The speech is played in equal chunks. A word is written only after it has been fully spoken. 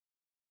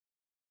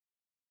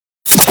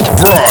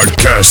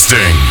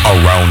Broadcasting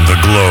around the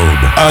globe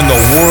on the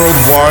World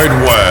Wide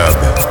Web.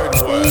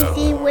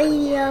 Weezy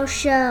Radio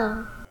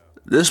Show.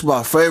 This is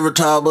my favorite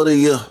time of the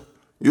year.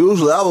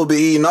 Usually I would be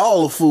eating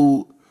all the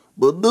food,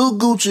 but new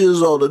Gucci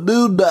is on a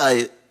new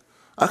diet.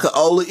 I can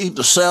only eat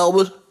the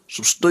salmon,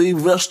 some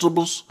steamed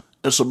vegetables,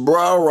 and some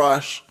brown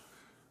rice.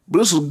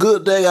 But it's a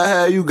good thing I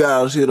have you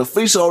guys here to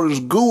feast on this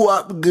goo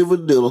out and give a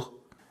dinner.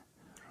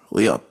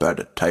 We are about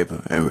to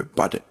table and we're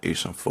about to eat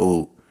some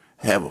food.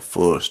 Have a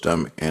full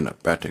stomach and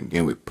about to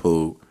get with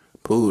poo.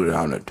 Poo it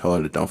on the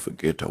toilet. Don't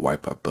forget to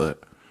wipe our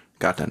butt.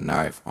 Got the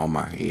knife on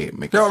my head.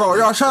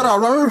 Yo, shut up.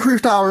 Let me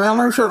freestyle, man.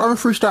 Let me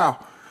freestyle.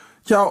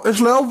 Yo,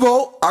 it's Lil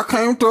Vote. I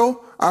came through,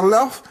 I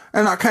left,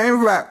 and I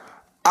came back.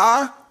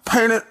 I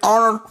painted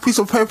on a piece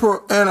of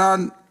paper, and I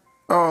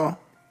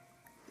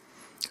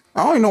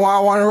don't even know why I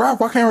want to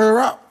rap. I can't really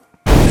rap.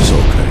 It's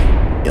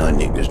okay. Young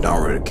niggas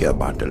don't really care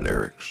about the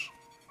lyrics.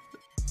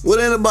 Would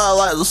anybody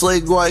like to say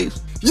grace?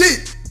 Yeah.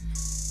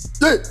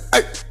 Yeah.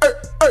 Hey.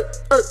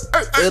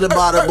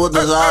 Anybody but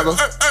Designer?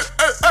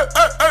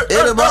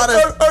 Anybody?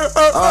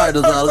 Alright,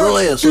 Designer, go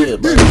ahead, say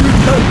it, man.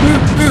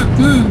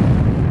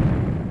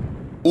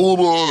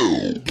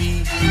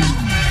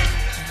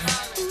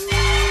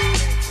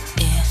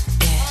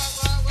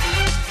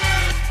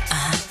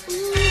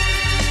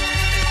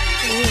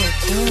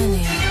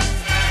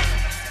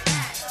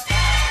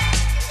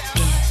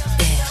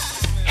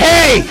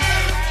 Hey!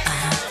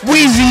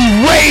 Weezy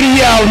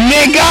Radio,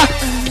 nigga!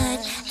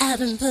 Out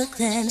in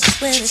Brooklyn,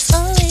 where it's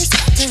always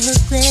the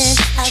Brooklyn.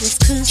 I was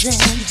cruising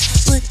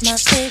with my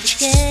favorite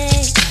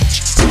gang.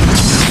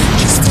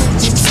 We stepped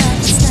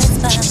inside the night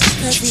bar,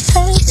 cause we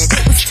heard that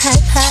it was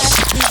type high.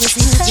 We was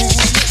moving,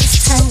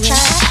 it's type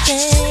high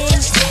thing.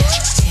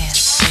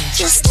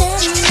 Just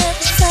standing there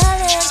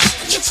silent,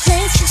 and the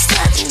place just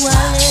started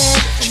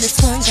wildin'. And this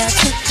one guy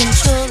took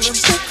control of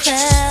the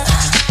crowd.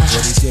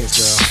 What he did,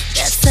 girl?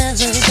 That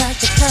fella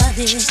rocked the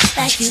party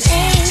like you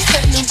ain't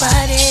hurt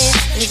nobody.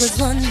 It was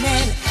one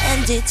man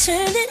and they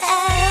turned it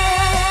out.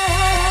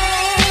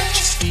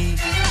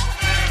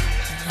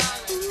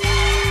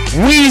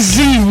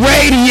 Weezy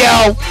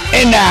Radio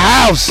in the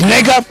house,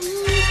 nigga.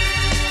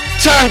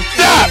 Turned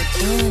up.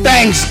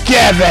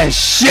 Thanksgiving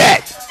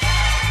shit.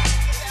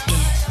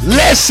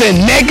 Listen,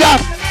 nigga.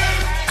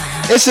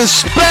 It's a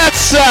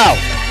special.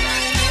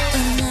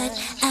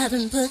 Out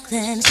in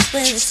Brooklyn,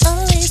 where it's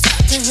always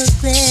the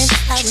Brooklyn.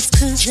 I was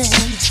cruising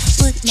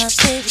with my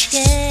favorite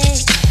gang.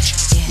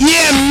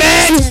 Yeah,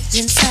 man. Stepped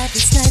inside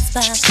this night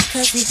bar,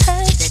 cause we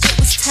heard that it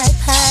was type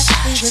high.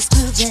 We was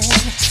grooving,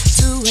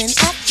 doing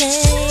our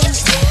thing.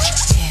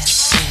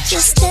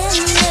 Just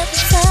standing there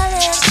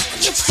silent,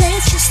 and the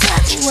place just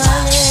started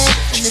wildin'.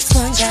 And this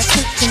one guy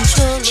took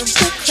control of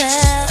the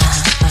crowd.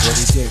 What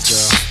he did,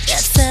 girl?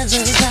 That fella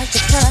rocked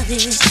the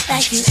party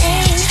like you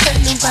ain't hurt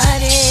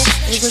nobody.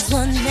 It was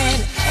one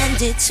man and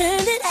they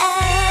turned it out.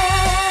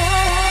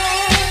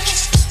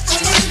 I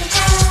wonder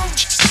why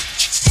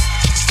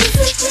he's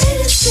the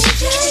greatest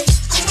DJ.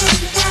 I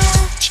wonder why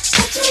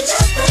such a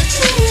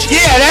love.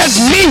 Yeah, that's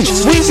me,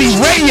 Weezy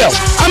Radio.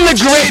 I'm the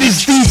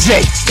greatest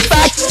DJ.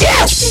 Fuck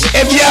you.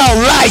 If y'all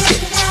like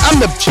it, I'm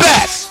the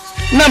best.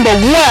 Number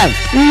one,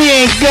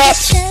 nigga.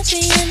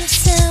 Champion of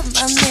sound,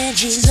 my man,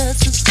 he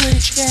loves to put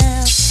it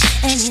down.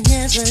 And he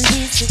never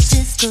leaves the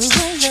disco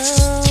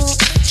alone.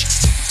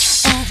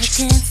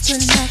 Arrogance but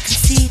not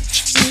conceit,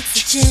 makes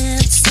the jam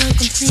so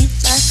complete.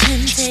 My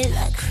Slim day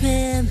like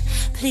Crim,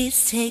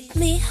 please take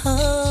me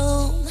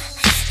home.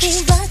 He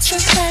rocks the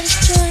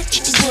hottest joint,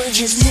 boy,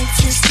 his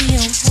mixes be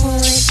on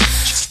point.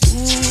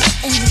 Ooh,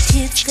 and the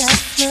kids got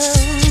flow.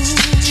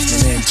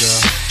 Man, girl.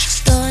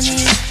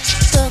 Tony,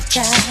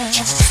 Loca,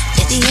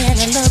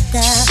 Indiana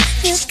Loca.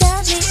 You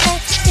got me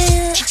acting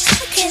ill,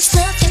 I can't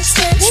stop and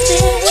stand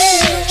still.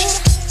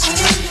 I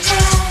wonder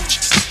why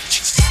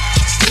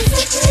he's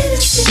the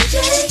greatest DJ.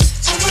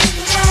 I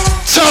wonder why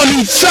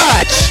Tony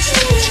Touch.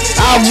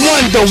 I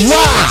wonder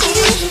why.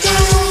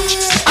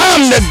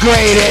 I'm the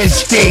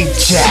greatest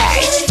DJ.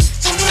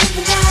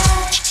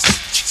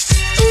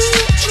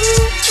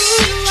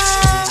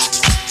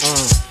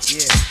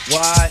 Yeah.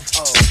 Why?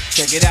 Oh,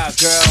 check it out,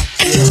 girl.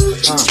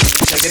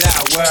 Check it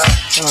out, world.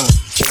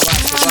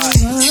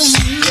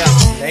 Yeah,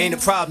 there ain't a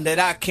problem that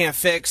I can't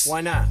fix.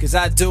 Why not? Cause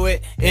I do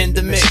it in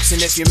the mix.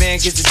 And if your man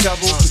gets in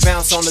trouble, you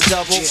bounce on the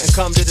double and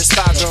come to the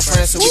spot,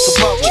 girlfriend, so we can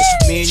bubble.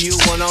 Me and you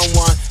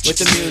one-on-one with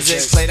the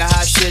music. Play the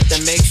hot shit that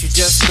makes you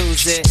just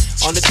lose it.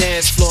 On the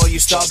dance floor, you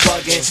start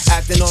bugging,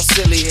 acting all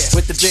silly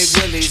with the big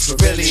willies.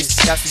 But really,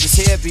 that's what this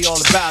here be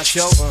all about,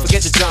 yo.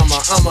 Forget the drama,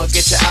 I'ma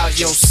get you out,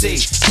 yo. See,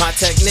 my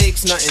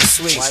technique's nothing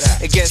sweet.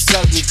 It gets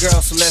ugly,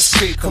 girl, so let's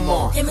creep. Come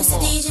on. Hey, Mr.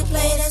 DJ,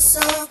 play that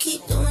song,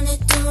 keep doing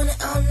it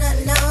all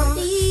night long.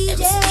 Hey,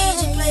 Mr.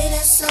 DJ, play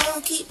that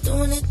song, keep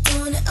doing it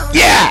all night long.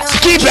 Yeah,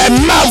 keep it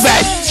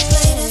moving.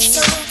 Play that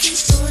song,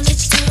 keep doing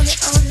it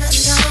all night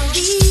long.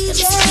 Hey,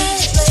 Mr.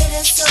 DJ, play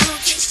that song,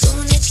 keep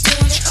doing it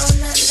all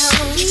night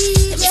long.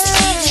 Hey, Mr.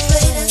 DJ,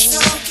 play that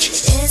song, keep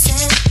it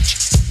dancing.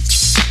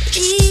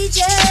 DJ,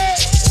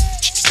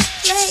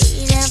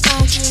 play that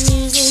funky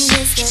music,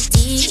 Mr.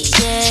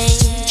 DJ.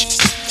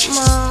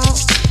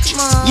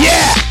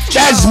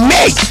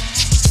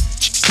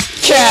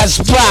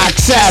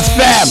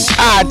 FM,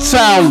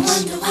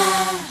 iTunes.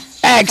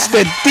 Ask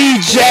the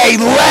DJ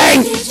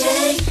Lang.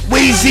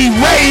 Weezy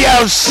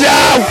Radio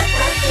Show.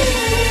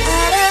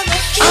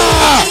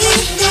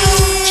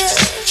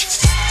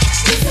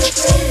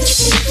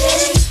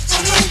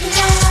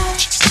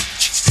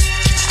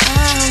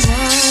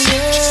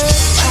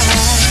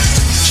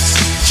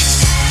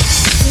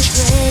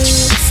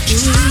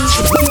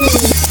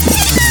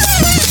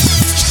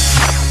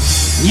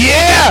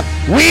 Yeah,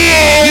 we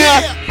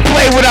here.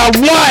 Play what I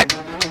want.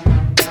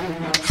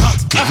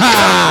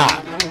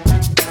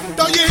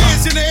 Throw your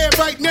hands in the air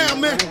right now,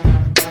 man.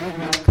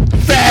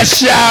 Fast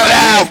shout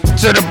out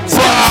to the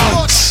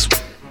Bronx.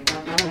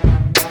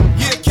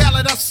 Yeah,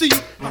 Khaled, I see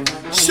you.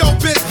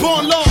 Showbiz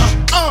born law.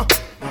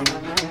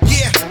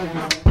 Yeah.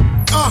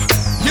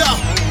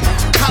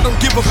 I don't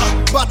give a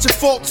fuck about your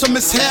faults or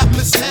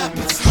mishaps.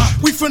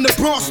 We from the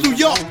Bronx, New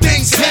York,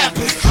 things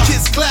happen.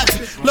 Kids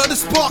clapping, love to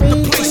spark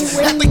the place.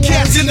 Half the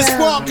cats in the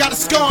squad got a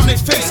scar on their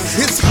face.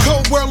 It's a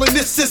cold world and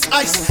this is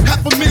ice.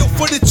 Half a meal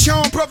for the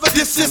charm, brother,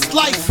 this is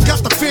life.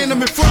 Got the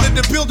Phantom in front of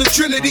the building,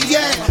 Trinity,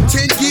 yeah.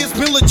 10 years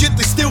been legit,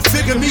 they still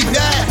figure me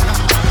bad.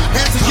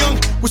 As a young,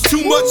 was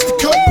too much to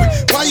cope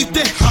with. Why you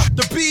think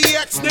the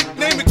BX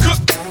nickname it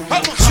Cook?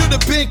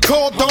 Should've been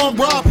called on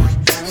robbery,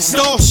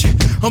 extortion,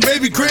 or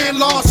maybe grand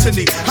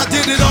larceny. I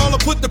did it all, I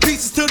put the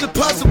pieces to the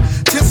puzzle.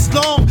 Just as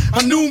long,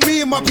 I knew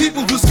me and my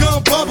people was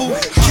gonna bubble.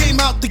 Came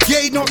out the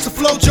gate on some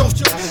flojo.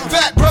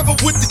 Fat brother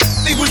with the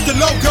they was the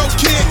logo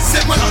kid.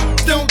 Said my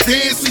don't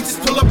dance, we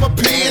just pull up our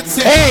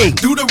pants and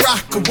do the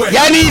rock away.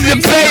 Y'all need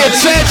to pay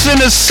attention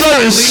to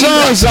certain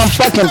songs I'm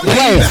fucking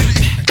playing.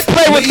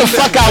 Play what the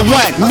fuck I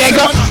want,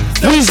 nigga.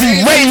 Weezy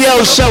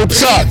Radio Show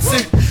talk.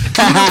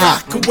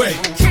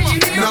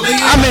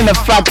 I'm in the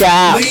fucking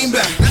house.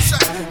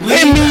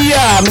 Hit me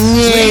up,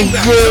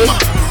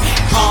 nigga.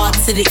 Hard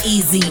to the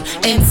easy,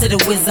 into the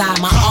whiz-eye.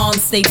 My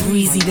arms stay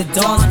breezy, the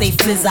dawn stay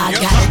fizz-eye.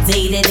 Got a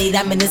date at 8,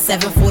 I'm in the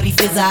 740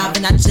 fizz-eye.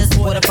 And I just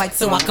bought a bike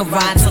so I can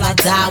ride till I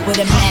die.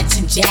 With a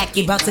matching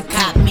jacket, about to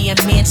cop me a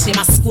mansion.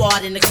 My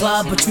squad in the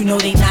club, but you know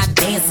they not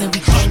dancing. We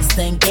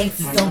gangsta and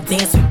gangsters don't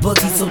dance with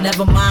boogies. So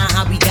never mind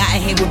how we got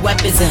in here with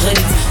weapons and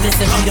hoodies.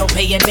 Listen, we don't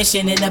pay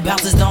admission and the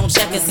bouncers don't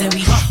check us. And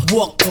we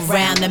walk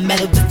around the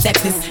metal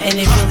detectors. And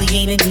it really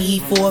ain't a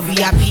need for a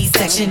VIP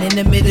section. In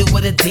the middle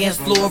with a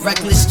dance floor,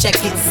 reckless check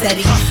it, set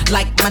it.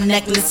 Like my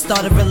necklace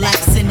started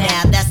relaxing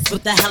now. That's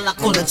what the hell I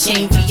call a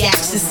chain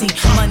reaction. See,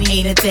 money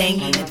ain't a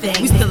thing.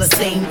 We still the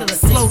same.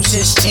 Flow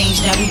just changed.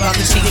 Now we about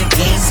to change the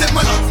game. Said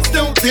my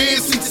don't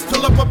dance. We just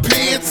pull up our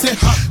pants and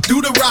do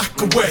the rock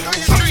away.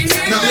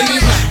 Now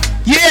lean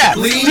back. Yeah,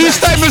 these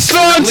type of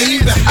songs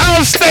I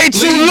don't stay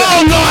too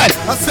long on.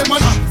 I said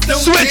my don't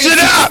switch it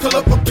dance, up. Pull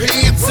up our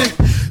pants and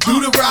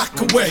do the rock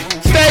away.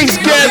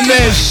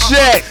 Thanksgiving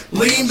shit.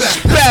 Lean back.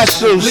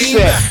 Special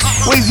shit.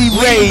 Weezy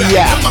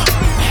Radio.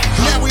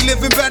 Now we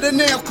living better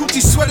now,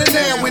 coochie sweater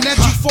now. When that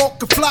G4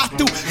 can fly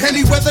through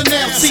any weather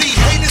now. See,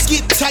 haters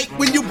get tight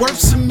when you're worth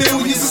some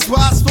millions. That's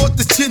why I thought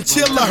the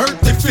chinchilla hurt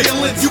their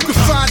feelings. You can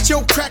find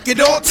your crack at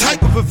all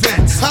type of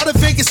events. Out of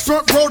Vegas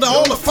front row to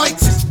all the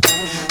fights.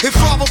 If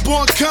Father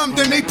Born come,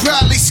 then they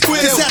proudly squeal.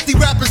 It's at the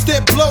rappers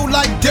that blow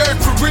like Derek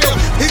for real.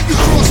 If you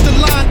cross the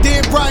line,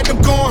 damn right,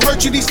 I'm gonna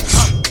hurt you. These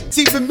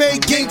even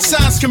made gang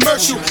signs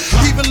commercial.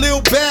 Even Lil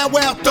Bow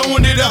Wow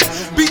throwing it up.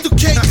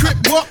 B2K Crip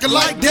walking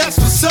like that's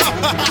what's up.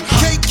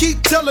 Can't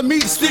keep telling me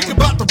to speak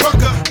about the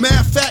rucker.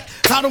 Matter of fact,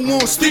 I don't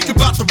want to speak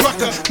about the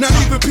rucker. Not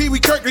even Pee Wee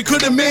Kirkland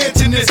could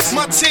imagine this.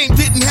 My team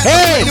didn't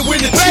have to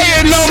win the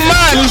paying no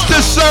mind. It's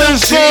just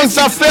certain songs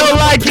I feel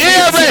like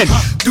hearing.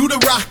 Do the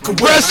rock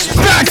away.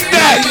 Respect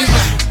that,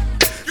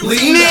 nigga.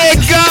 Lean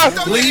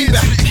back.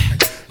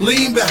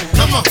 Lean back.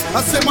 Come on.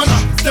 I said my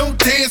don't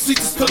dance. We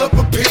just pull up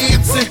our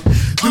pants and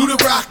do the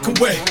rock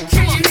away.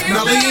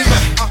 Now lean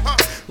back.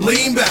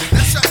 Lean back.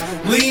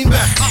 Lean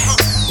back.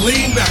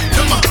 Lean back.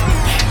 Come on.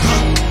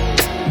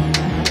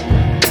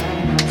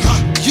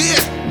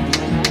 Yeah.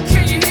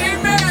 Can you hear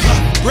me?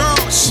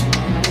 Bronx.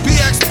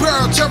 BX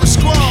Burrow. Terror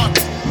Squad.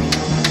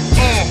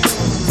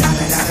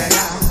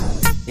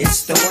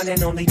 It's the one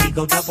and only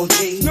Digo Double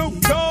G.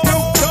 Snoop Dogg.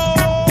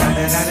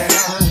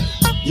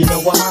 You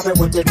know I'm mobbing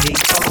with the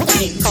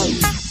D.O.G.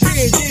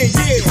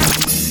 Yeah.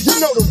 You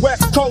know the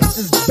West Coast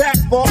is back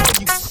for all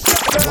you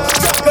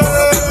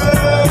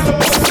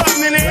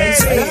something in there.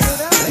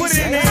 Put it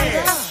in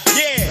there.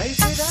 Yeah.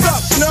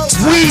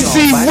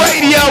 Weezy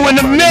Radio in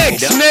the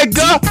mix,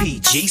 nigga.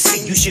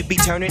 PGC, you should be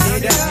turning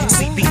it up.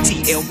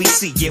 CBT,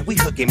 LBC, yeah, we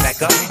hooking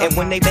back up. And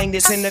when they bang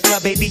this in the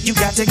club, baby, you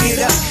got to get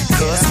up.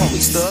 Cause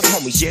homies, thug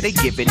homies, yeah, they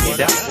giving it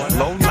up.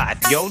 Low life,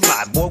 yo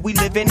life, boy, we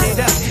living it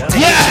up.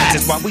 Yeah.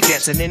 That's why we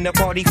dancing in the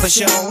party for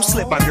show.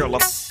 Slip my girl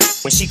up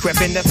when she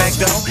crept in the back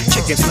door.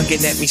 Chickens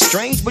looking at me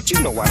strange, but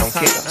you know I don't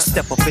care.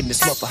 Step up in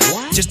this mother,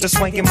 just a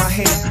swank in my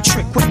hair.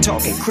 Trick, quit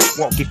talking, crip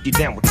walk if you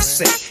down with the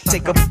set.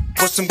 Take a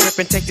for some grip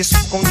and take this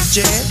on the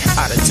jet.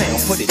 Out of town,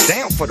 put it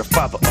down for the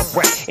father of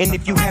rap. And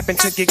if you happen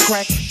to get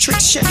cracked, trick,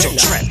 shut your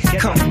trap.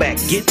 Come back,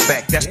 get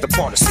back, that's the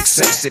part of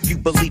success. If you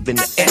believe in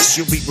the S,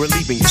 you'll be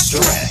relieving your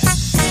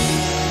stress.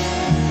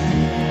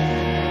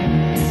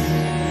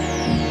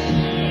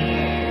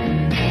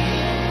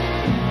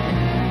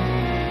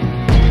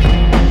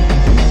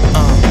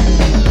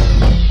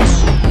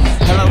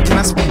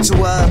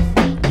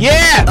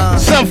 to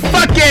some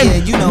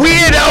fucking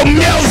weirdo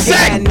music.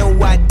 I had no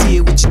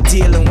idea what you're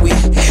dealing with.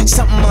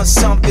 Something on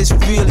something is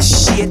real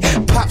as shit.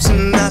 Pop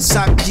some nuts,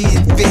 I'll give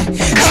it.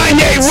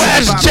 Kanye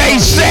West,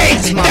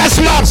 JC, that's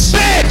my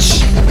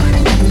bitch.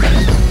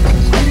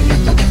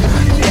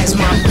 That's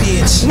my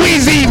bitch.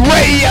 Weezy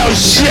Radio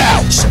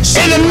Show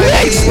in the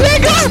mix,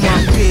 nigga. That's my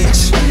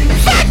bitch.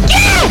 Fuck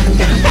you.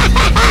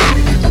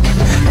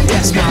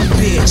 That's my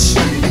bitch.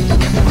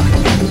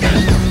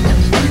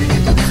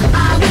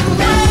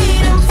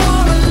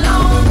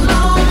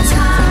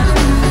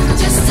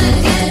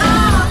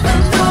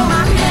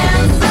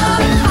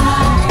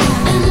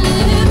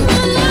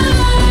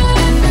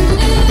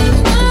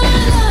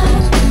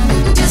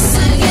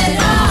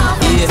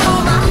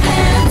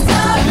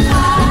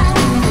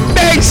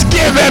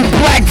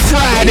 Black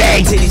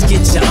Friday. Titties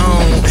get your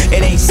own.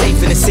 It ain't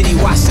safe in the city,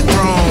 watch the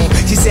throne.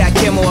 She said I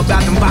care more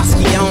about them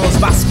Basquions.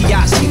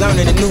 Basquiat, she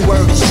learning a new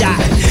word is shot.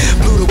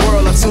 Blew the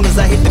world up soon as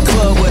I hit the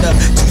club with her.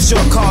 Too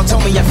short call,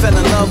 told me I fell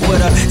in love with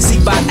her.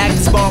 See by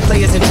actors, ball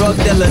players, and drug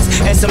dealers.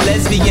 And some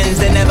lesbians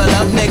that never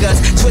loved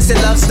niggas.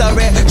 Twisted love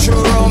story, true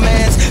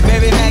romance.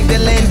 Mary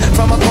Magdalene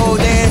from a pole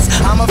dance.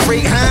 I'm a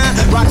freak, huh?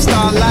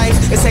 Rockstar life.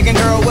 It's taking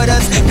girl with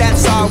us,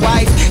 that's our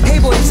wife. Hey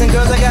boys and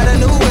girls, I got a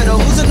new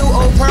widow. Who's a new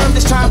old perm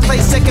that's trying to play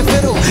second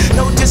fiddle?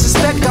 No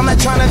disrespect, I'm not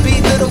trying to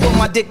be little. With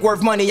my dick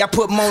worth money, I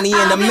put money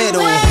in the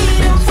middle.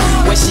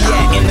 Where she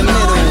at in the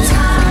middle?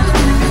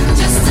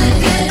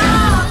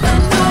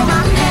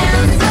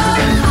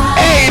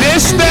 Hey,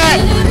 this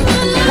that?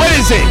 What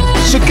is it?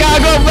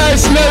 Chicago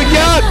vs. New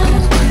York?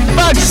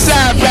 Fuck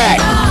Sideback.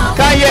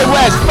 Kanye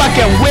West,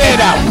 fucking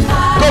weirdo.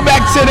 Go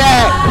back to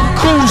that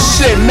cool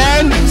shit,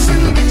 man.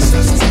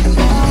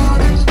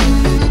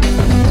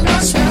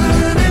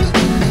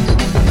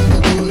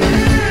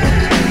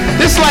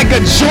 This like a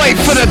joint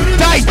for the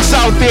dykes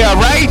out there,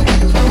 right?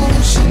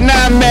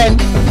 Nah, man,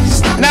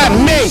 not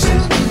me.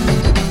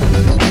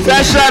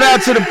 That shout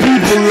out to the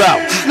people though.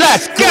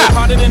 Let's go.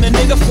 Harder than a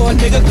nigga for a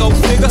nigga, go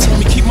figure. Told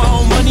me keep my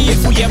own money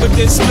if we ever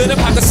did split up.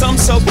 How could some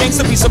so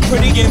gangsta be so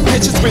pretty in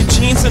pictures? Ripped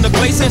jeans and a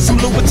blazer and some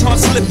Louboutin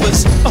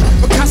slippers.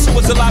 Picasso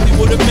was alive, he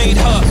would've made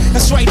her.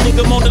 That's right,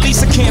 nigga, Mona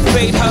Lisa can't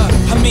fade her.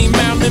 I mean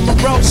Marilyn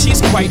Monroe,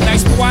 she's quite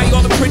nice, but why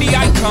all the pretty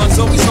icons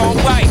always all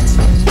white?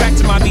 Back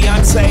to my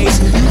Beyonce's.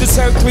 You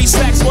deserve 3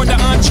 stacks for the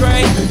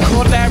entree.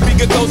 Call Larry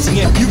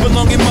Gagosian. You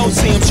belong in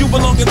museums. You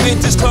belong in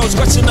vintage clothes.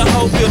 Crushing the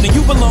whole building.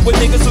 You belong with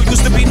niggas who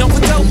used to be known for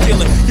dope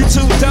dealing. You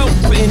too dope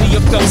for any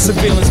of those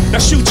civilians. Now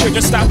shoot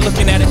children, stop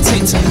looking at a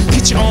tits.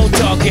 Get your own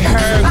dog, get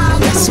heard.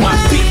 That's my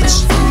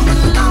bitch.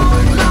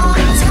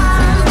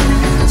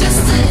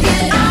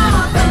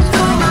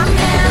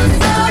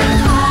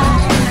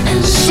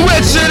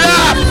 Switch it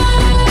up.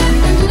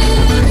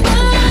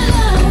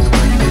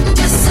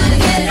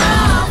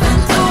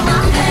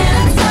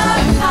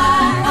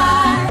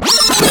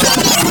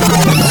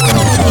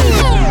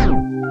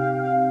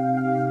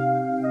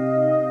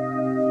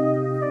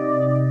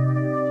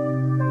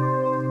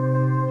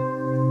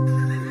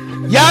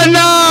 Y'all know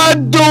how I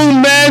do,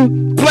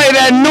 man. Play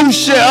that new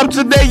shit up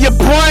to date your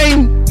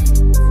brain.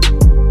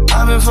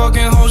 I've been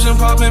fucking hoes and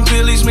popping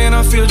pillies, man.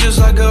 I feel just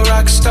like a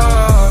rock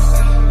star.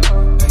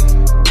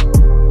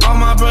 All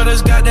my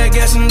brothers got that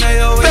gas and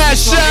they always. Fat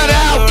shout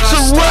out to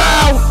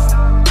Raul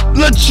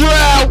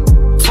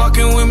Latrell.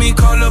 Fucking with me,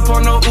 call up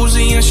on no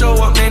Uzi and show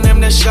up, man. Them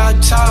the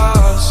shot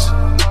toss.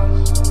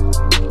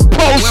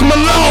 Post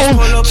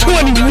Malone,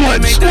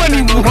 21,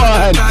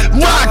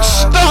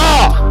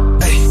 Rockstar.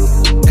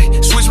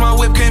 Switch my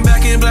whip, came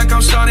back in black.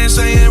 I'm starting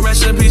saying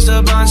recipes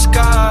to Bon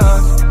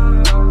Scott.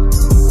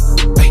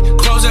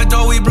 Close that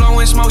door, we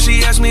blowing smoke.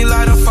 She asked me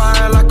light a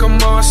fire like a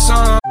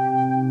Marsan.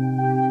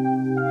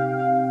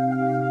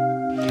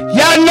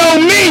 Y'all know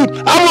me,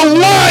 I'm a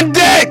one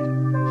deck.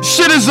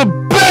 Shit is a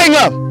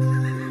banger.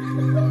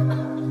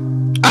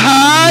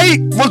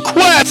 Alright,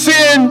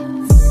 requesting.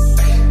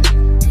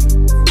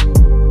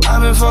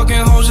 I've been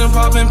fucking hoes and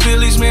popping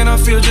pillies, man. I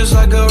feel just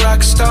like a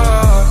rock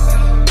star.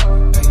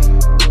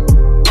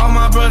 All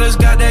my brothers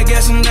got that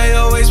gas and they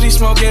always be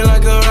smoking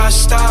like a rock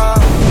star.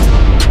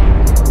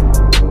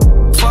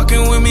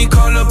 Fucking with me,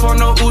 call up on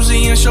no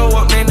Uzi and show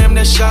up, man. Them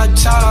the shot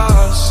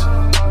toss.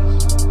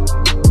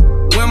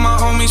 When my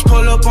homies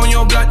pull up on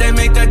your block, they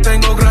make that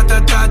thing go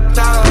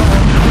grata-ta-ta.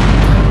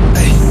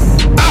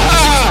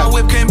 My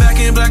whip came back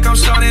in black, I'm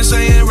starting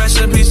saying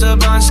recipes to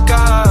Bon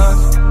Scott.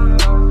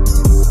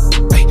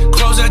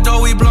 Close that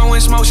door, we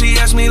blowing smoke. She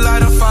asked me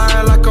light a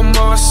fire like a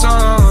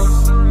Marsan.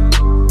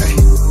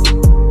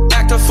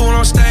 Act a fool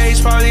on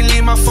stage, probably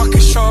leave my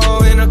fucking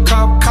show in a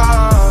cop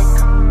car.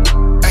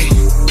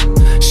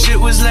 Shit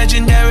was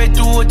legendary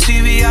through a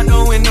TV out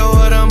the window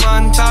of the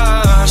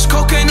montage.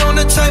 Cocaine on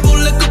the table,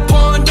 liquor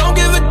porn, don't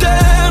give a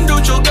damn.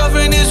 Dude, your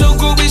girlfriend is a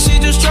groupie, she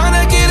just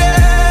tryna get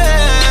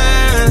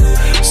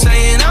in.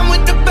 Saying I'm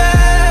with the band.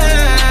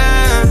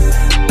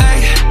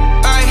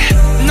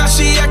 Now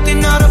she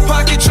acting out of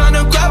pocket,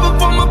 tryna grab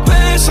up on my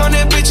pants. On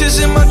their bitches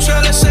in my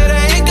trailer, say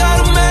they ain't got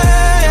a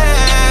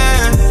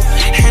man.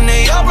 And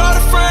they all brought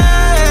a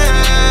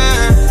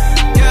friend.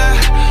 Yeah,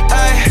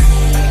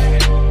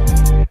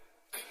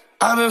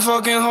 been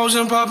fucking hoes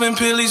and popping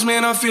pillies,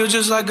 man, I feel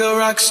just like a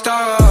rock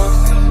star.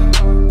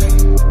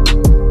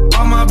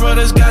 All my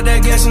brothers got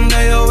that gas and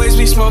they always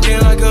be smoking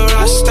like a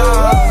rock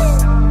star.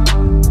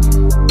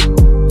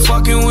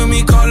 Fucking with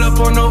me, call up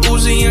on the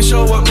Uzi and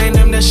show up, man,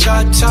 them the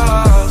shot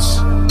toss.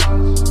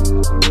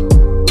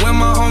 When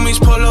my homies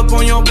pull up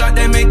on your block,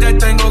 they make that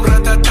thing go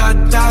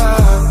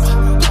grata-ta-ta.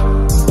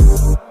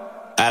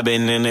 I've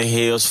been in the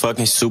hills,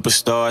 fucking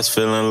superstars,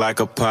 feeling like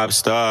a pop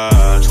star.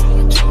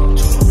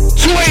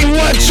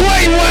 21,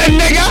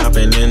 nigga.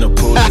 Jumping in the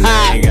pool and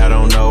I ain't got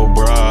on no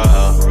bra.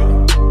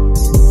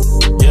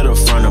 Hit her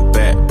front or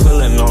back,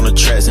 pulling on the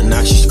tracks and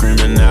now she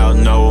screaming out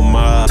no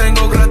more.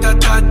 Tengo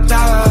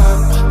grata-ta-ta.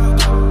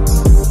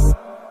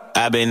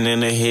 I've been in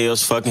the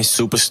hills, fucking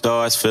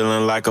superstars,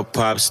 feeling like a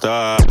pop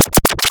star.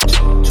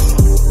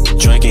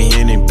 Drinking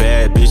Henny,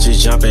 bad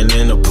bitches jumping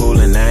in the pool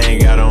and I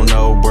ain't got on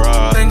no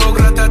bra. Tengo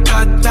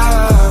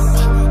grata-ta-ta.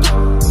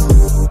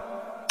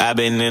 I've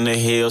been in the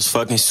hills,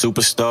 fucking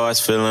superstars,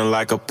 feeling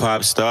like a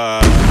pop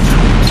star.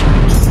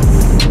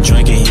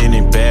 Drinking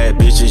Henny, bad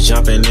bitches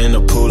jumping in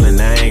the pool and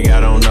I ain't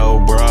got on no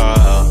bra.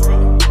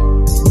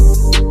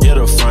 Hit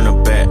her front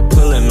or back,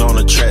 pulling on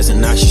the tracks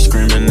and now she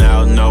screaming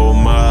out no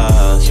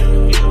more.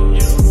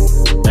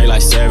 They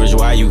like Savage,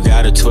 why you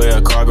got a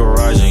 12-car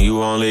garage and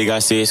you only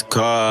got 6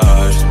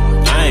 cars?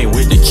 I ain't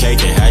with the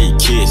cake and how you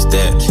kiss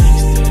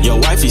that. Your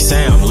wifey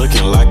say I'm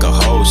looking like a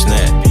whole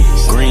snap.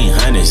 Green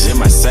hundreds in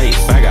my safe,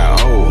 I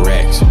got old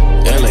racks.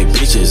 LA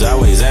bitches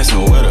always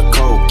asking where the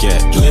coke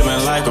at.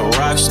 Living like a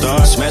rock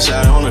star, smash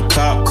out on a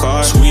cop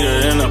car.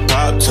 Sweeter than a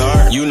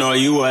Pop-Tart, you know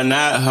you are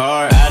not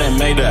hard. I done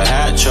made the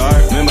hot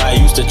chart, remember I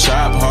used to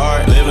chop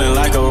hard. Living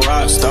like a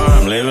rock star,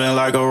 I'm living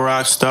like a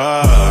rock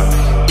star.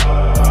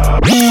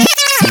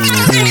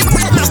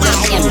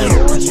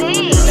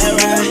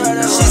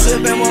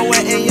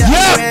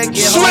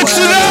 Switch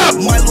it up!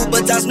 Lil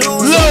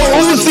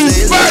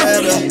Uzi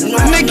Vert,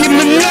 Nicki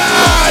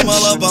Minaj,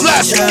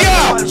 let's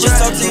go!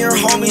 Just talked to your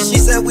homie, she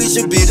said we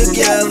should be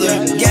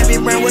together. Gabby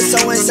Brand was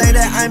so insane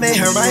that I made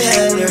her my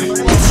header.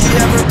 If she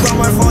ever call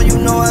my phone, you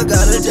know I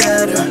got a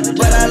data.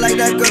 But I like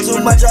that girl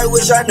too much, I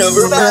wish I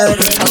never met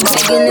her. I'm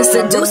taking this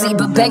a doozy,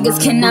 but beggars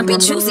cannot be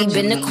choosy.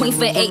 Been a queen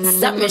for 8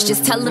 summers,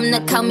 just tell them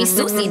to call me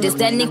Susie. This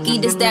that Nicki,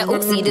 this that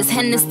Uzi, this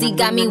Hennessy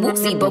got me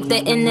woozy. Broke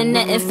the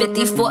internet in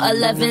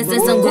 5411s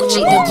and some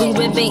Gucci. The green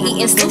ribbon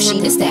eating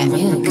sushi, this that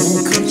real good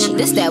coochie.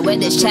 This that where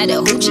this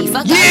Chattahoochee.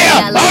 Fuck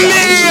yeah, I'm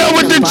here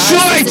with the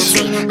joints.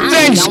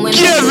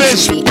 Thanksgiving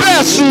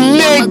special,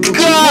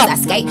 nigga. I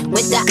skate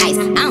with the ice,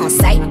 I don't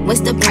sight.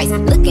 What's the price?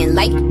 Looking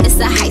like it's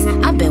a heist.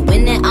 I've been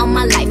winning all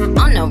my life.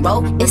 On the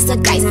road, it's a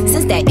dice.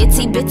 Since that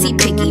itty bitty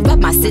picky, rub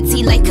my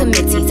city like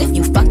committees. If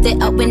you fucked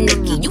it up with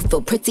Nicki, you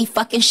feel pretty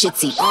fucking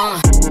shitty.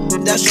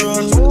 That's true.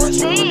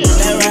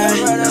 That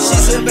right. She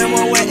sippin'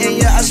 one wet and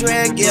yeah, I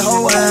swear it get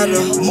her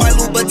wetter. My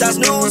Louboutins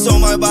new, so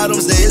my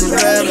bottoms they is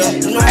redder.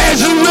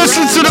 As you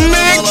listen to the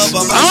mix,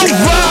 I'm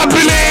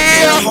vibing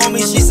here.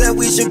 Homie, she said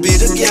we should be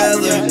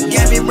together.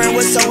 Gabby Brand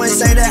was so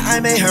insane that I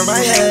made her my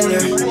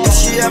header. If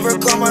she ever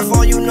call my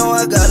phone, you know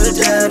I got a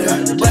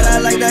data. But I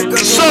like that girl.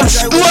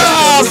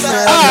 Subscribe,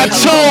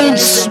 iTunes.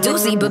 It's a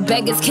doozy, but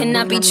beggars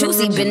cannot be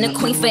choosy. Been a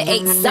queen for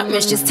 8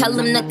 summers, just tell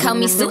them to call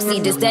me Susie.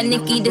 This that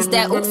Nicki, this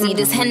that Uzi,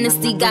 this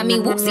Hennessy got me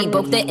woozy.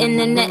 Broke the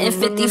internet in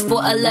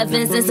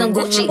 5411s and some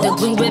Gucci. The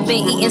green ribbon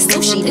eating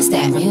sushi. This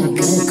that real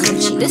good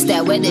coochie. This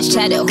that where this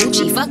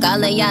Chattahoochee. Fuck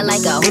all of y'all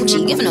like a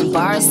hoochie. Giving them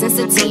bars since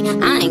a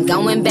teen. I ain't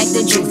going back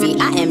to juvie.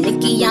 I am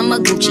Nicki, I'm a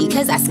Gucci.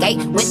 Cause I skate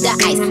with the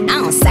ice. I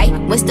don't sight.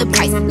 What's the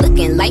price?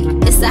 Looking like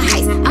it's a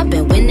heist. I've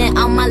been winning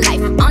all my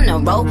life. On the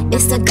road,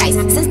 it's a dice.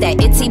 Since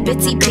that itty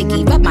bitty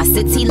picky, rub my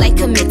city like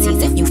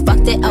committees. If you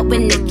fucked it up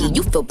with Nicki,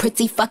 you feel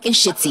pretty fucking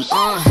shitty.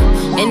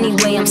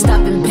 Anyway, I'm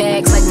stopping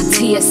bags like the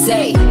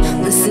TSA.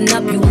 Listen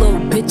up, you little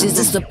bitches,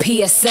 it's a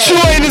PSA.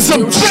 Join is a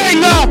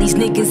banger. These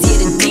niggas, yeah,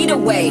 the deed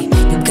away.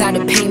 You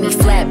gotta pay me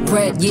flat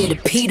bread, yeah, the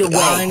Peter way.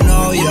 I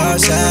know you're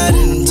sad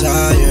and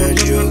tired,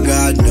 you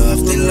got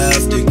nothing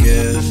left to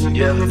give.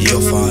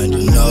 You'll find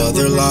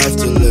another life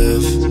to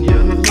live.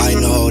 I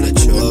know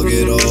that you'll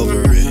get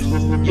over it.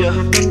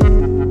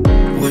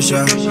 Wish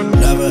I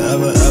never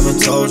ever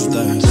told you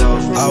things.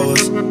 I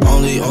was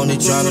only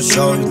trying to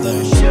show you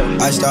things.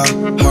 I stopped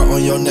heart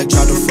on your neck,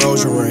 tried to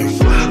froze your ring.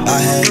 I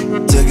had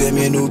to get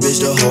me a new bitch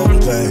to hold the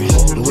pain.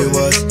 We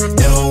was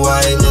in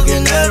Hawaii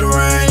looking at the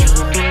rain.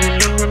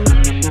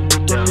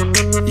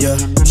 Yeah,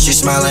 she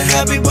smiling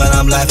happy, but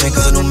I'm laughing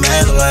cause new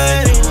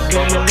Madeline.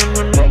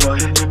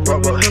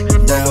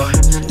 Damn,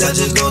 that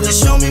just goes to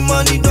show me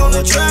money don't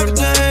attract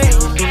things.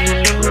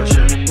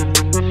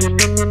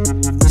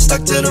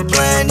 Stuck to the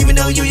plan, even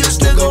though you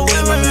used to go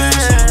with my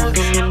man.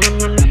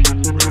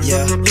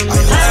 Yeah,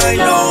 I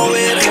know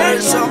it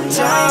hurts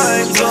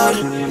sometimes, but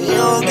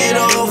you'll get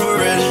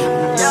over it.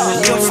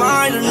 You'll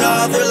find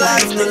another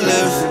life to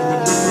live.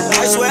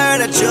 I swear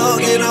that you'll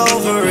get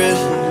over it.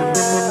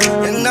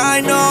 And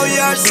I know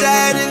you're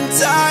sad and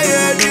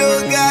tired,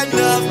 you got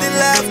nothing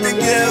left to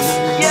give.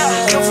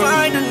 You'll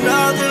find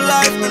another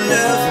life to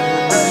live.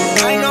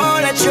 I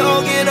know that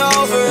you'll get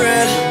over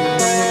it.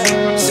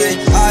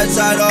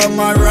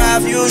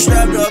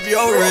 strapped up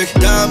your rig.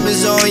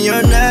 Diamonds on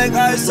your neck,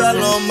 ice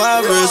all on my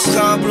wrist.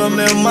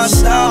 Compliment my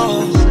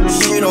style.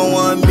 She don't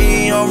want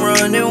me, I'm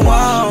running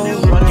wild.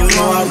 You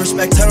know I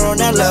respect her on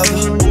that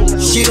level.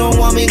 She don't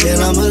want me, then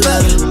I'ma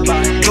let her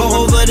go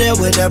over there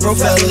with that bro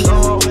fella.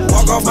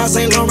 Walk off my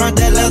St. Laurent,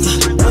 that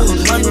leather.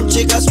 My new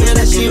chick, I swear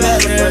that she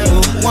better.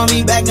 Want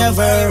me back,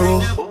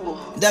 never.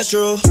 That's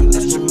true,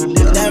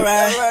 that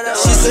right.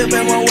 She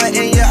sippin' one wet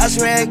and yeah, I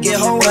swear I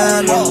get her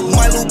wet.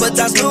 My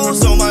Louboutins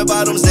loose, so my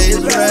bottom stays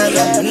red.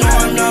 No,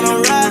 I'm not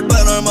a rat,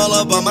 but I'm all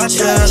up on my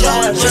chest.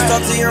 Just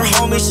talked to your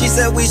homie, she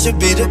said we should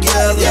be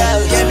together.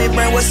 Gave me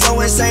brain was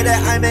so insane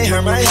that I made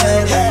her my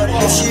head.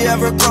 If she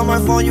ever call my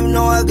phone, you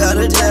know I got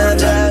a dad.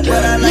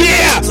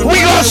 Yeah,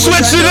 we gon'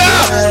 switch it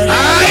up,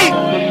 alright?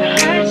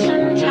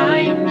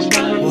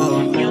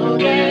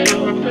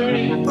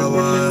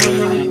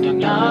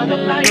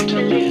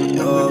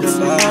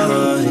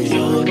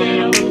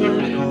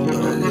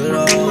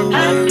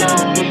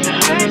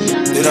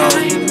 You know,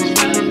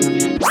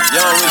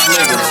 young rich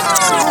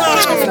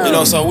niggas. You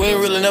know, so we ain't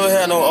really never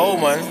had no old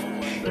money.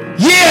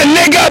 Yeah,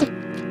 nigga!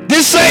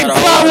 This ain't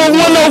Power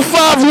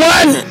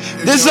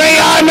 1051. This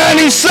ain't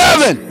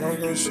I-97.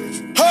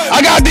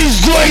 I got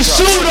these joints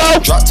too, though.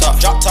 Drop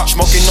top,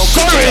 smoking no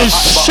curry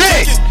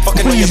shit.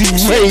 Weezy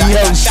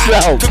Radio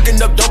Show. In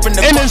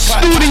the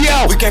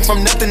studio. We came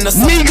from nothing to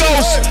something.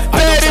 Migos,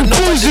 Bad and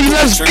Bougie,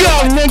 let's go,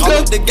 nigga. Call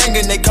up the gang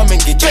and they come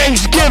and get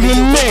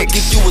Thanksgiving mix.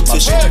 Give you a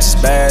tissue.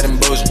 Bad and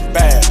Bougie,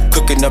 bad.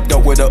 Cooking up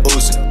dope with a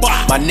Uzi.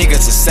 My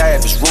niggas are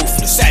savage,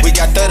 ruthless. We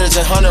got 30s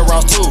and 100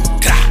 rounds too.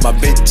 My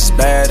bitch is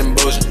bad and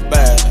Bougie,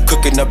 bad.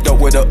 Cooking up dope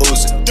with a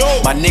Uzi.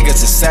 My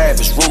niggas are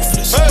savage,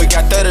 ruthless. We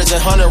got 30s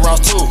and 100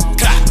 rounds too.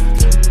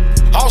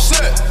 All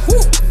set. Woo,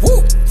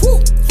 woo, woo,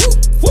 woo,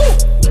 woo.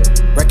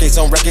 Records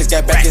on records,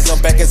 got backers on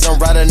backers. I'm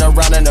riding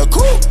around in a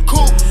coupe.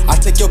 I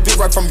take your bitch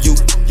right from you.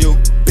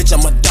 Bitch,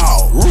 I'm a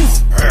dog.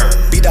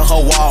 Beat down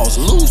her walls,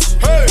 loose.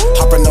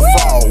 Hop in the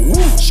fall.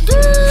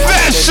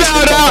 Fat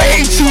shout out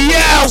ATL.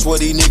 That's what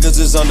these niggas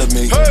is under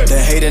me. The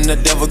hate and the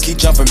devil keep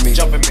jumping me.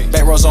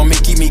 Back rows on me,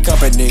 keep me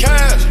company.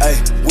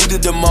 Hey, we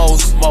did the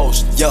most.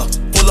 Yeah.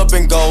 Pull up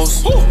and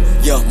goes.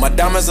 Yeah, my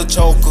diamond's a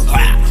choker.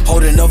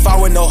 Holding up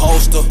out with no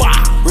holster.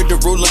 With the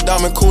ruler,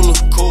 diamond cooler.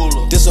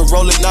 This a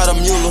roller, not a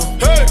mule.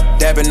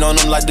 Dabbing on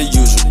them like the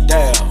usual.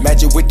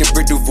 Magic with the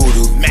brick do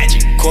voodoo.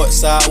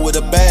 Courtside with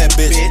a bad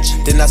bitch.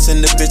 Then I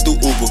send the bitch through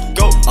Uber.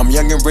 I'm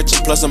young and rich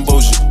and plus I'm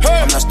bougie.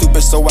 I'm not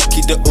stupid, so I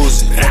keep the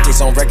Uzi.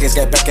 Records on records,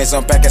 got backers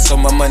on backers, so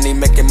my money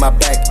making my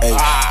back ache.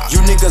 You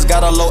niggas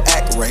got a low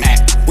act rate.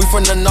 We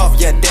from the north,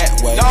 yeah,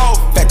 that way.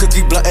 Fat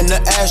cookie blunt in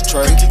the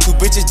ashtray. Two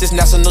bitches just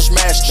national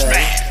smash day.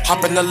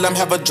 Hop in the limb,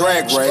 have a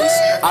drag race.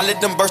 I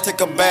let them birds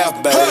take a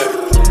bath, babe.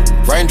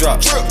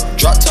 Raindrops,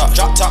 drop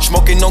top,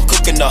 smoking, no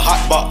cooking the hot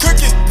pot.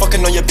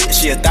 Fucking on your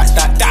bitch, yeah, dot.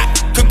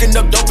 Cooking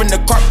up dope in the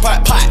crock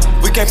pot.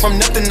 We came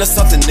from nothing to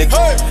something, nigga.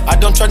 I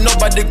don't try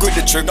nobody, grip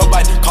the trick.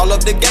 Nobody call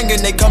up the gang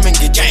and they come and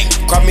get gang.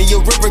 Cry me a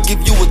river,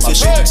 give you a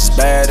tissue.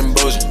 Bad and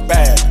Bougie,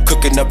 bad.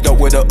 Cooking up dope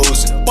with a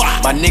Uzi.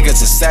 My niggas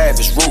are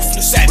savage,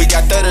 ruthless. We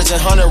got 30s and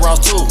 100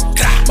 rounds too.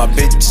 My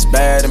bitch is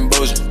bad and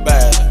Bougie,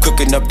 bad.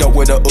 Cooking up dope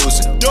with a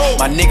Uzi.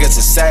 My niggas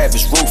are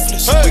savage,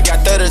 ruthless. We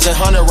got 30s and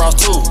 100 rounds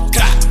too.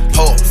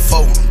 Hold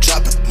phone,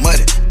 dropping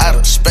money out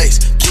of space.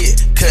 Kid,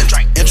 cut,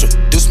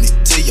 introduce me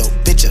to your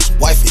bitch's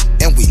wifey,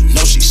 and we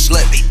know she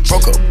slutty.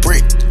 Broke a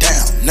brick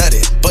down,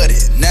 nutty, buddy,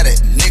 now that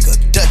nigga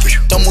ducky.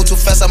 Don't move too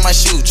fast, I might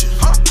shoot you.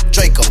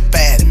 Draco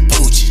bad and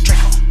bougie.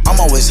 I'm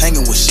always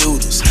hanging with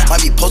shooters.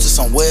 Might be posted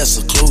somewhere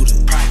secluded.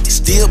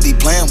 Still be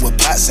playing with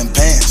pots and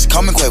pans.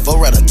 Call me Quavo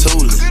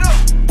Ratatouille.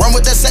 Run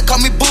with that set, call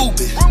me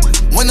Booby.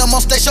 When I'm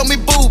on stage, show me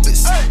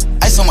boobies.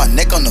 Ice on my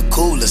neck on the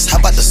coolest. How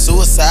about the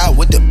suicide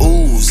with the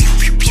ooze?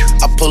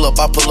 I pull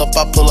up, I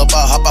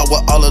hop out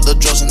with all of the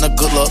drugs and the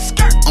good luck.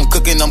 I'm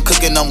cooking, I'm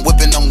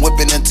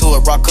whipping into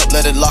it. Rock up,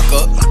 let it lock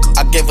up.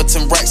 I gave her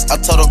 10 racks,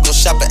 I told her go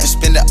shopping and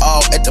spend it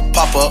all at the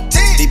pop-up.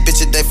 These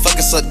bitches, they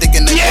fucking so dick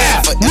and they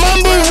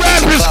mumble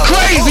rap is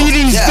crazy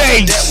these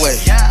days. That way.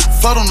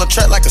 Float on the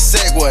track like a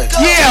Segway.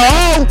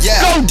 Yeah,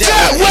 go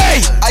that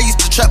way. I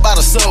used to trap by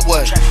the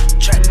subway.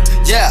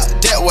 Yeah,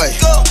 that way.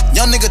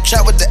 Young nigga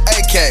trap with the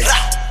AK.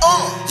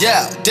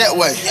 Yeah, that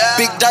way.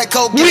 Big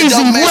Dyco, get it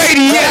up,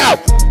 man.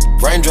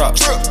 Raindrops,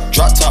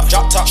 drop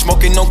top,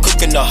 smoking, no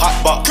cooking the hot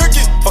pot.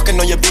 Fucking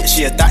on your bitch,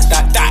 yeah, dot.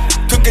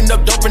 Cooking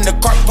up dope in the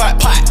crock pot.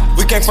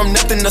 We came from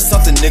nothing to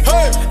something, nigga.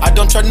 I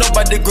don't try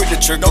nobody, grip the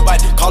trick.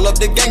 Nobody call up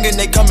the gang and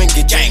they come and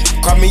get gang.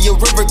 Cry me a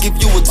river, give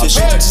you a tissue.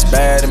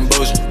 Bad and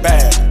Bougie,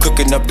 bad.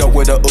 Cooking up dope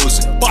with a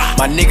Uzi.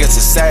 My niggas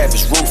are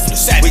savage,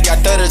 ruthless. We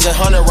got 30s and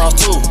 100 rounds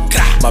too.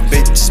 My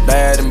bitch is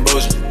bad and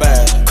Bougie,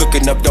 bad.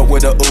 Cooking up dope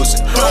with a Uzi.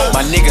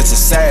 My niggas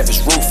are savage,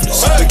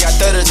 ruthless. We got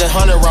 30s and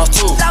 100 rounds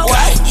too.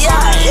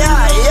 Yeah.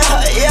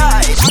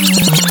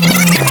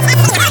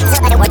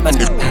 And I wonder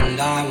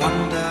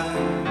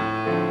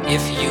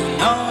if you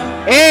know.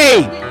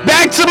 Hey,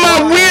 back to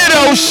my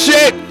weirdo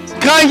shit.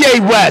 Kanye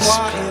West,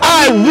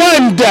 I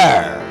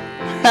wonder.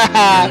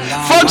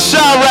 Fuck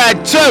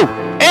Chirac too.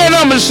 And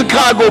I'm a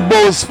Chicago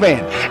Bulls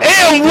fan.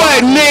 And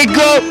what,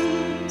 nigga?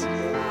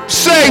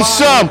 Say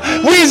some.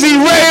 Weezy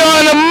Ray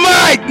on the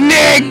mic,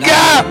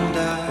 nigga.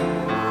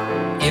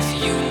 If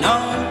you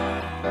know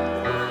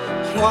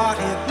what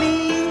it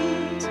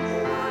means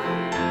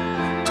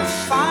to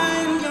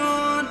find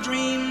your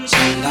dreams,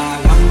 and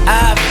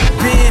I've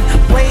been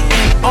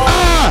waiting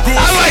all this. I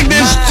like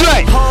this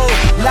joint.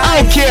 I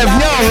don't care if you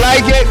don't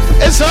like it.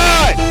 It's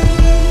hard.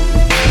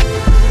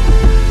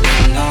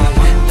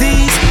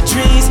 These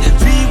dreams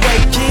be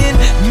waking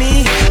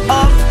me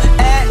up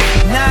at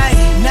night.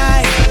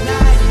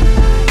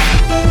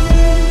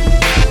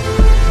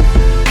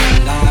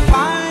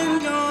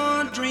 Find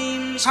your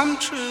dreams come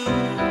true.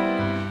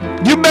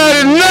 You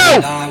better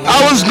know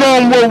I was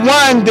gonna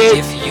rewind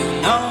it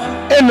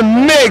in the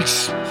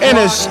mix in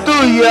the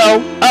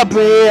studio up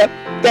here.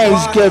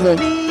 Thanksgiving.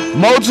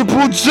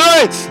 Multiple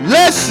joints.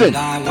 Listen.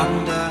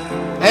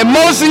 And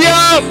most of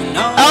y'all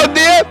out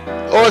there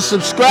or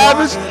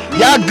subscribers,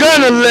 y'all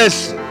gonna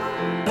listen.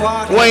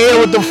 Wanna hear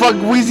what the fuck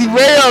Weezy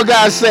Rayo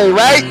gotta say,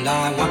 right?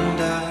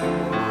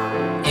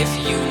 If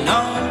you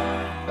know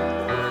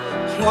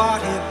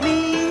what it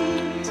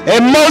means.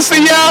 And most of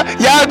y'all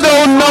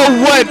don't know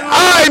what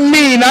I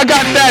mean. I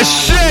got that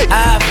shit.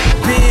 I've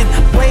been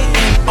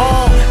waiting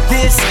on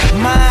this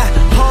my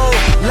whole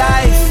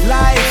life.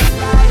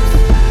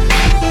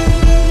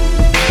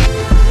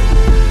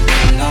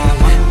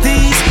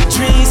 These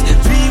dreams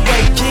be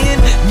waking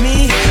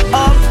me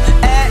up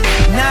at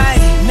night.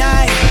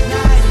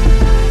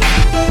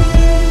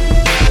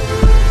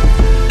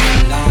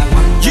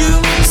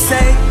 You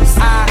say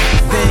I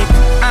think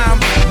I'm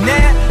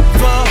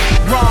never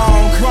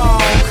wrong.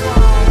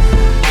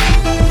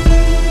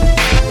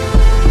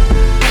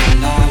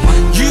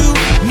 You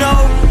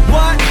know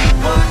what?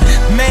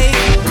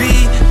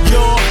 Maybe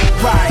you're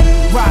right.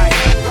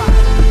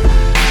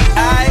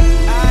 And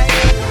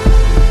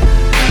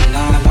I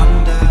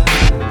wonder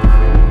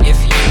if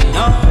you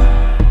know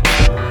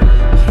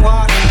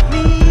what it means.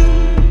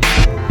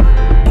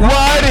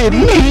 What it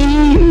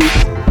means.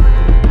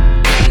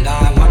 And I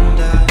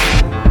wonder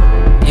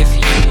if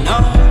you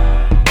know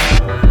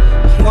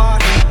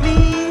what it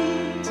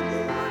means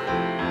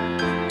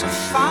to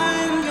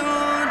find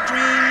your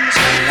dreams.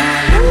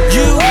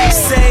 You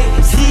say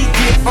he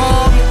get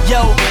on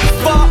your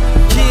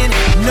fucking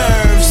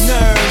nerves.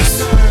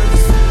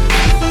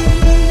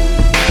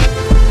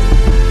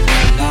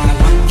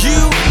 You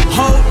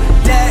hope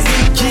that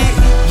he get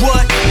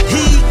what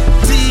he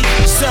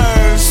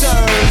deserves.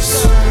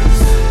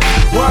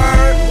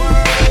 Word.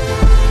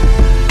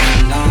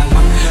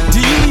 Do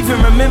you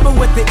even remember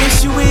what the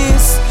issue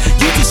is?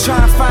 You just try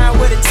to find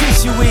where the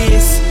tissue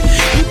is.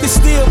 You can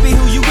still be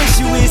who you wish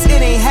you is.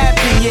 It ain't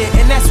happened yet,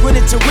 and that's when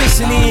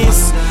intuition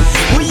is.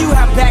 When you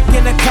hop back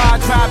in the car,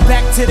 drive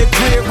back to the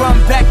crib, run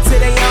back to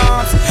their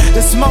arms.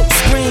 The smoke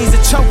screens, the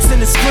chokes and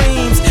the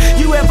screams.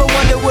 You ever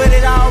wonder what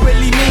it all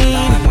really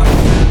mean?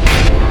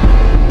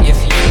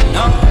 If you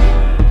know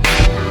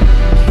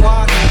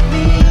what it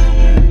means.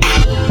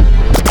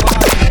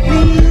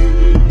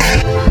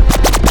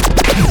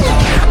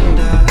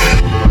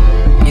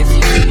 If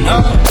you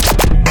know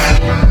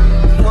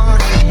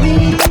what it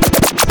means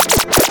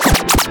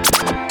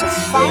to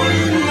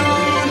find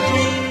your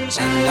dreams.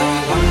 And I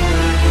wonder.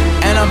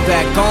 And I'm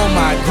back on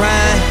my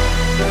grind.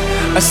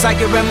 A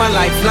psychic read my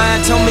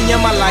lifeline, told me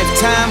in my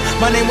lifetime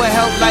my name will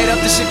help light up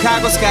the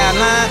Chicago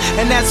skyline.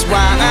 And that's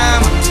why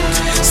I'm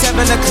 7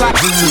 o'clock.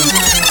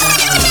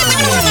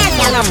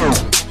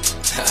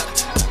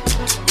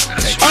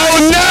 Oh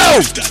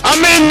no!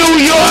 I'm in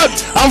New York.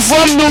 I'm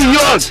from New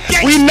York.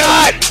 We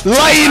not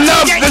lighting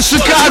up the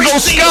Chicago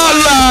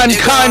skyline,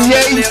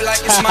 Kanye.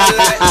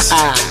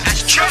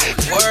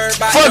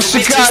 Fuck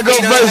Chicago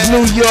versus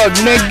New York,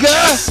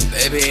 nigga.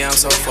 Baby, I'm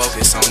so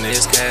focused on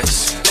this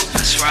cash.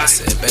 I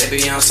said,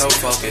 baby, I'm so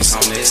focused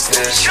on this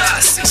cash.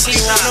 She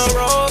wanna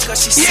roll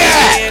cause she see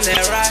me in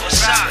that ride.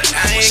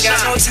 I ain't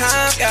got no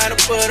time, gotta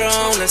put her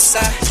on the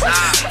side.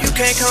 You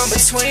can't come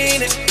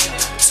between it.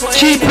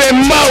 Keep it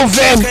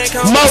moving.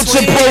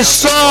 Multiple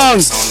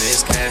songs.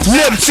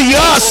 Nipsey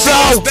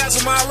also.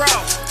 Bezel my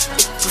roll,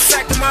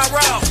 perfected my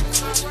roll,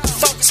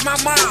 focus my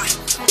mind,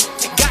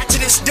 and got to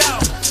this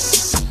dough.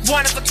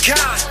 One of a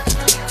kind,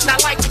 not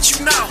like what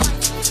you know.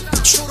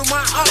 True to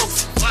my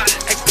oath,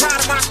 and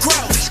proud of my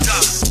growth.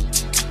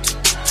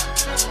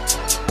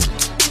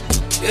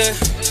 Yeah.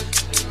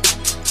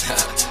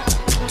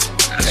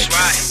 That's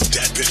right.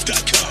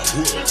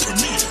 Datpiff.com world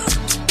premiere.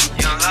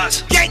 Young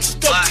Hustle.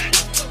 Gangsta.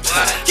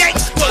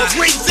 Gangsta.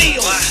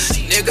 Brazil.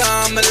 Nigga,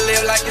 I'ma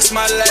live like it's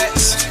my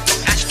last.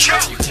 That's true.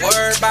 You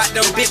worried about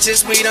them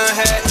bitches we done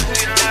had.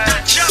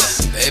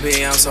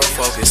 Baby, I'm so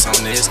focused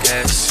on this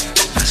cash.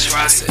 That's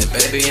right. I said,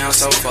 baby, I'm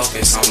so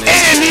focused on this.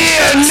 In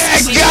here,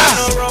 She nigga. on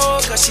the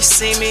road cause she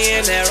see me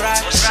in that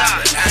ride.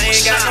 I ain't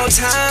got no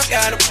time,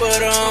 gotta put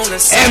her on the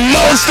side. And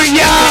most of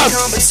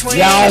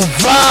y'all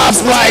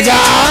vibe like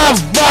I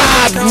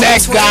vibe,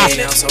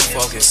 nigga. I'm so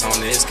focused on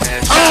this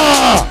cash.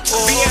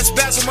 BS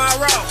bezel my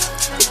roll,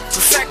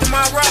 perfected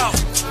my roll,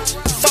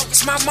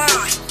 focus my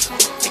mind,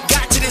 and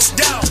got to this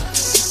dough.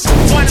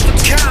 One of a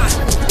kind,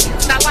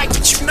 not like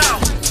what you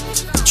know.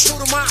 True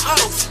to my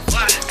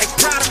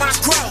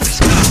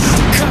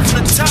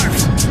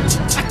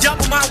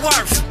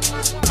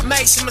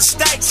made some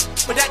mistakes,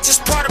 but that's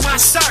just part of my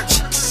search.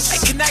 They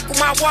connect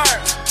with my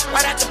word,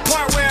 right at the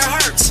part where it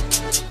hurts.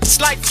 This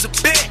life is a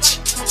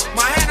bitch.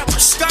 My hand up her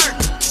skirt,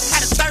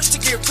 had a thirst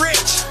to get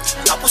rich.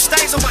 Couple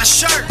stains on my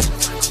shirt,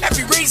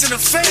 every reason to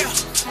fail,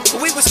 but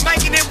we was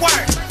making it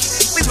work.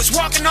 We was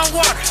walking on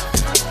water,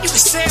 you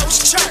could say it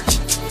was church.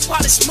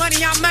 All this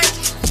money I'm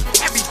making,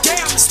 every day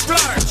I'm a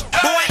splurge.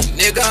 Boy,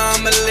 nigga,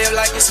 I'ma live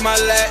like it's my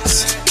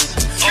last.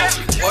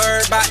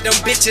 Worry about them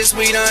bitches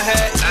we done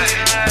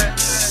had.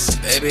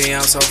 Baby,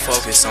 I'm so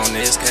focused on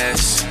this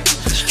cash.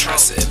 I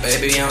said,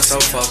 baby, I'm so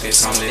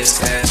focused on this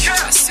cash.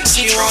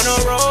 She wanna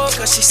roll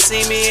cause she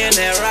see me in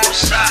that ride.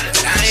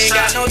 I ain't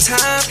got no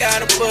time,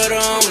 gotta put her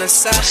on the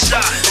side.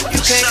 You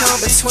can't come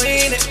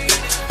between it,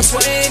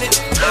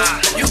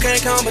 you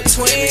can't come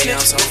between it.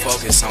 I'm so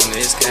focused on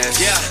this cash.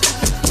 Yeah,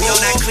 we on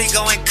that clique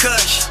going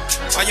kush.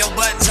 On your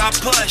buttons I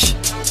push.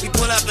 We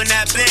pull up in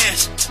that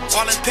Benz,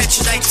 all them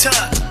pictures they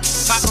took.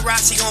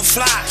 Paparazzi gon'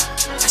 fly,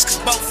 that's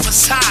cause both of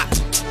us hot.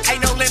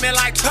 Ain't no limit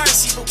like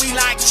Percy, but we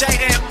like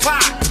Jada and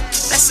Pop.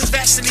 Let's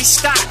invest in these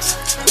stocks,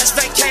 let's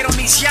vacate on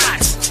these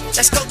yachts.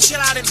 Let's go chill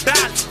out in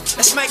Bali,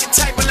 let's make a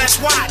tape and let's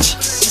watch.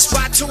 Let's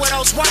buy 2 of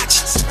those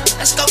watches,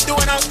 let's go do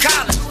it on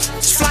Colin.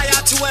 Let's fly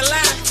out to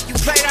Atlanta, you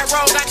play that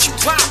role, got you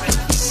poppin'.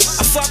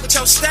 I fuck with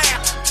your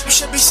style, you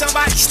should be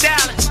somebody's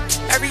stylist.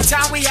 Every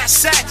time we have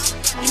sex,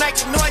 you make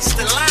the noises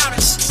the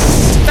loudest.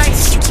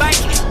 Faces you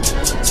making,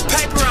 it's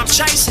paper I'm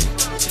chasing.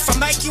 If I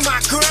make you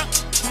my girl,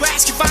 you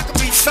ask if I could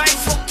be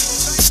faithful.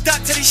 Stuck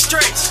to these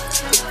streets,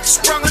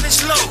 sprung on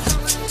this loop.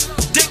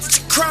 Addicted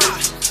to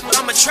crime, but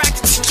I'm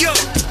attracted to you.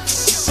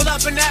 Pull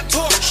up in that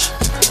Porsche,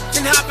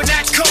 then hop in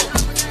that coupe.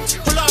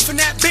 Pull off in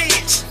that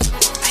Benz,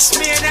 that's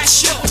me and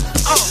that's you.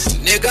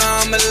 Nigga,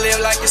 I'ma live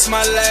like it's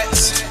my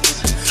last.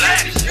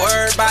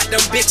 Worry about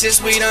them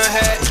bitches we done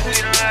had.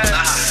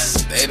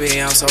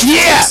 Baby, I'm so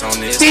focused on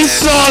this. These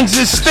songs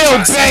are still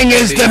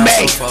bangers to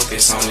me.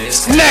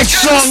 Next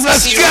song,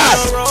 let's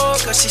go.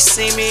 Cause she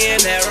see me in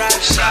that ride.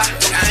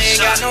 I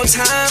ain't got no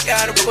time,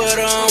 gotta put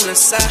her on the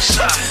side.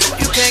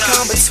 You can't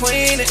come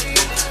between it,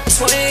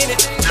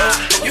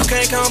 you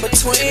can't come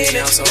between it.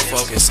 I'm so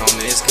focused on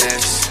this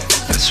cash.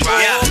 That's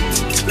right.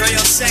 Yeah, girl,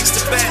 your sex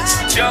the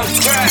best. Yo,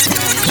 crack.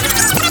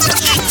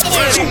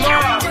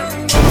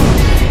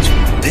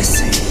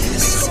 This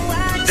is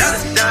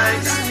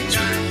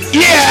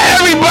Yeah,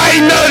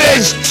 everybody know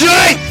this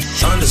joint.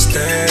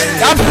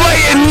 I'm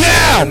playing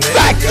now.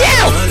 Back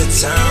out.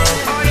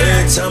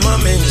 Every time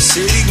I'm in the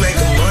city, make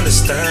them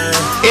understand.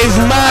 It's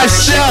my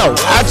show.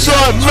 I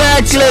talk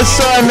reckless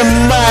on the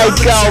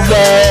mic over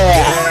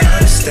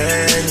here.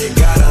 You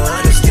gotta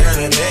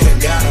understand, a nigga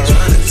gotta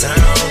run the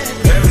town.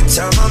 Every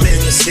time I'm in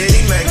the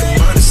city, make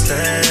them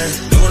understand.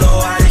 You know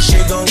how this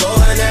shit gon' go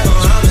and never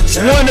run the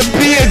town. Wanna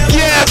be a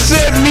guest,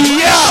 hit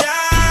me up.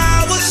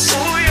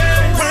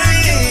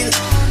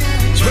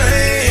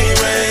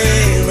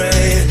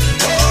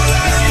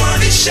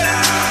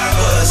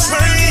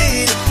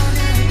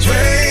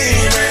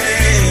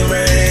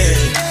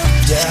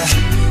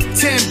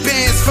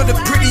 For the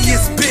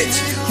prettiest bitch,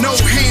 no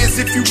hands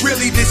if you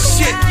really the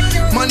shit.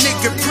 My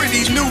nigga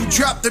pretty new,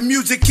 drop the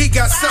music, he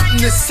got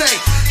something to say.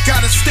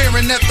 Got her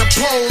staring at the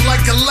pole like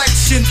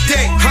election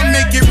day. I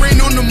make it rain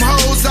on them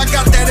hoes, I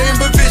got that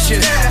amber vision.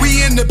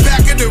 We in the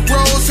back of the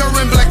rows, her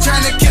and Black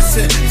China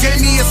kissing.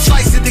 Gave me a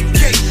slice of the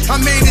cake, I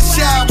made it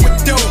shy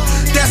with dough.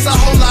 That's a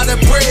whole lot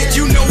of bread,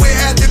 you know it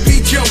had to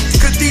be Joe.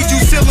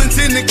 Cathedral ceilings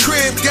in the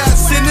crib, got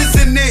sinners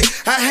in it.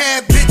 I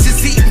had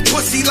bitches eating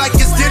pussy like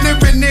it's dinner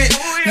in it.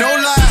 No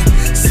lie.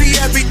 See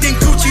everything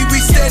Gucci, we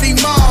steady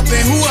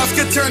mobbing. Who else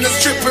could turn a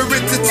stripper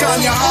into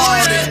Tanya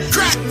Harding?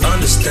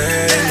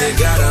 Understand, they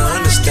gotta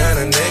understand,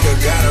 a nigga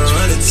gotta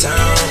run the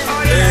town.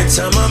 Every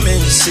time I'm in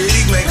the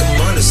city, make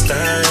them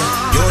understand.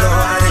 You know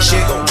how this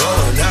shit gon' go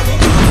whenever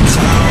I'm in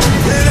town.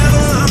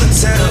 Whenever I'm in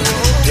town,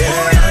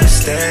 yeah, I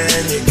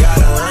understand. You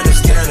gotta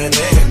understand, a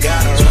nigga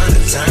gotta run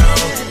the town.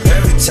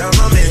 Every time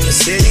I'm in the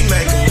city,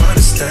 make them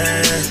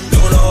understand. You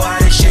know how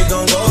this shit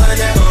gon' go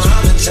whenever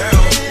I'm in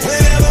town.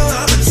 Whenever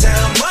I'm in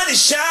town, money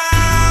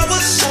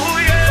showers,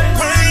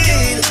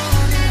 rain,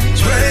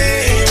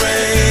 rain,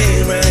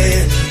 rain,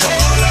 rain.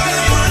 All of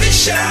the money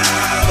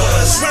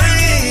showers,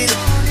 rain,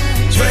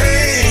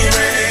 rain,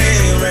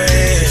 rain,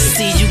 rain.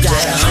 See, you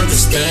gotta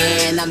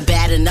understand, I'm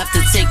bad enough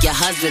to take your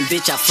husband,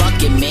 bitch, I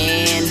fucking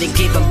man, then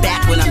give him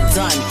back when I'm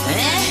done.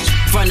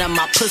 Front of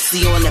my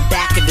pussy on the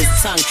back of his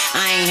tongue.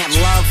 I ain't have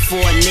love for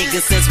a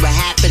nigga since what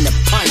happened to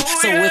Pun.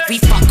 So if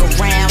we fuck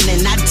around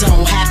and I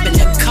don't happen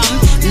to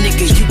come,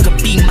 nigga, you could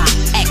be my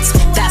ex,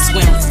 that's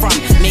where I'm from.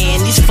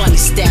 Man, these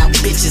funny style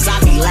bitches, I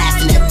be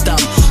laughing at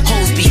them.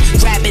 Hoes be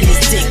grabbing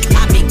his dick,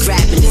 I be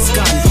grabbing his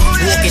gun.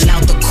 Walking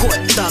out the court,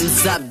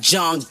 thumbs up,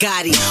 John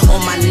Gotti. On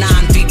my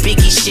 9-3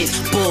 Biggie shit,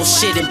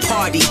 bullshit and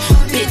party.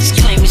 Bitch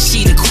claiming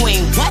she the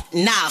queen, what?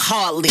 Nah,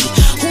 hardly.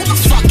 Who the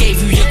fuck gave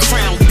you your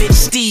crown, bitch?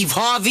 Steve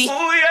Harvey?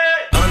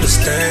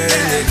 Understand,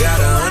 they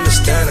gotta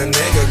understand, a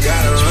nigga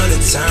gotta run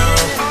the town.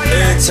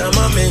 Every time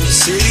I'm in the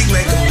city,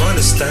 make them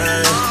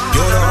understand.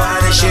 You know how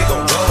this shit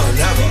gon' go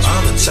whenever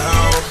I'm in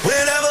town.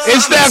 It's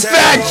It's that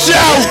Fat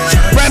Joe,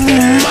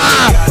 Remy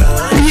Ma,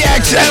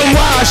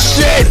 PXNY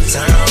shit,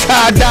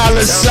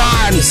 $5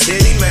 sign.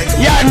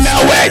 Y'all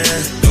know it.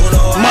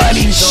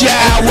 Money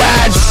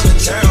showers.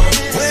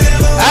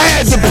 I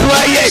had to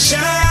play it.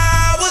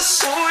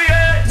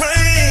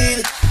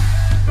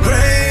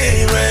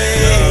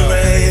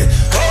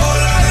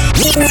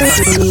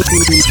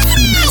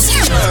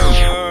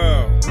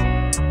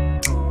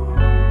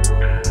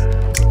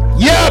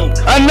 Yup,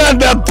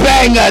 another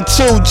banger,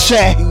 2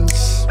 Chainz.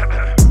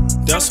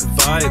 That's a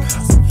vibe.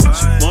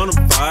 She wanna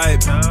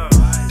vibe.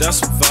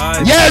 That's a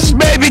vibe. Yes,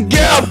 baby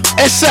girl,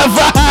 it's a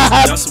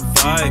vibe. That's a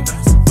vibe.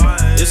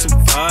 It's a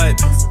vibe.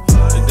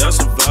 That's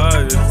a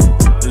vibe.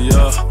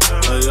 Yeah,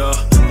 yeah.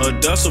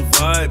 That's a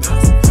vibe.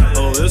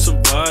 Oh, it's a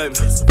vibe.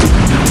 That's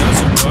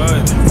a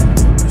vibe.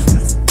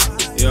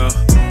 Yeah,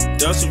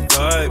 that's a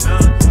vibe.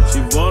 She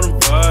wanna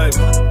vibe.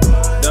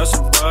 That's a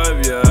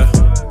vibe. Yeah,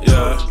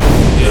 yeah,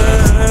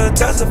 yeah.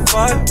 That's a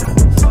vibe.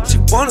 She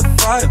wanna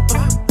vibe.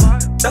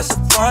 That's a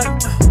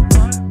vibe.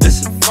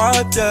 It's a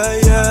vibe. Yeah,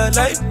 yeah.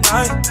 Late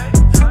night.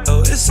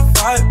 Oh, it's a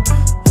vibe.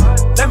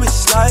 Let me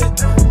slide.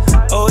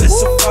 Oh,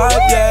 it's a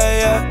vibe. Yeah,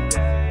 yeah.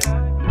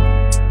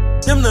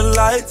 Dim the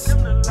lights.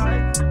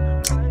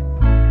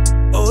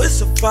 Oh,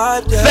 it's a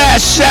vibe. Yeah.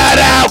 Fast shout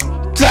out,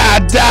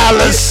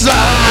 $5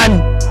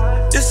 sign.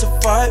 It's a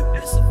vibe.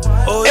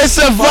 Oh, it's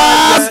a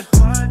vibe.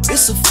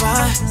 It's a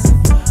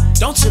vibe.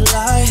 Don't you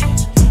lie.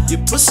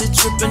 Your pussy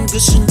dripping,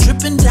 gushing,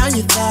 dripping down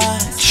your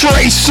thighs.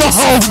 Trey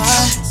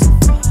Songz.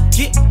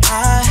 Get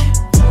high,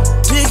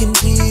 digging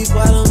deep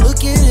while I'm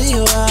looking in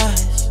your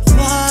eyes.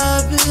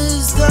 Vibe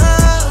is the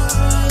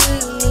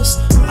realest.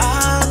 I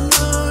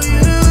know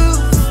you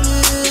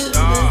feel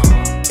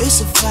it.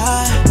 It's a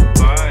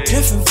vibe,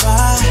 different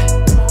vibe.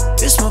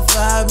 It's my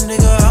vibe,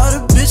 nigga. All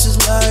the bitches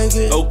like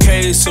it.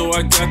 Okay, so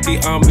I got the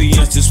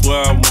ambience just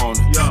where I want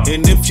it.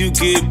 And if you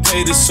get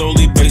paid, it's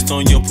solely based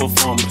on your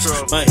performance.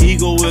 My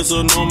ego is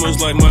enormous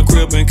like my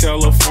crib in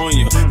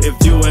California. If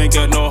you ain't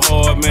got no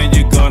heart, man,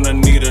 you're gonna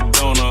need a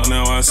donor.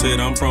 Now I said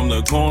I'm from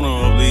the corner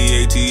of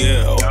the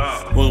ATL.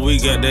 Well, we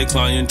got that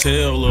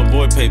clientele, little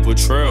boy paper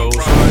trails.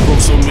 Broke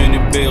so many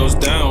bills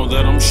down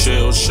that I'm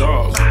shell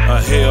shocked. A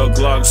hell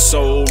Glock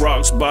soul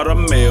rocks by the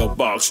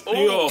mailbox.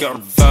 Got a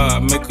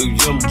vibe, make a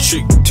yellow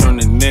chick turn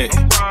the neck.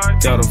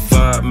 Got a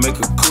vibe, make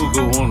a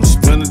cougar wanna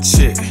spin a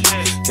check.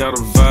 Got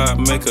a vibe,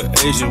 make a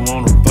Asian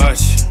wanna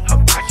botch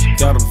you.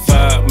 Got a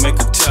vibe, make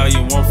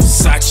Italian want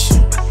Versace.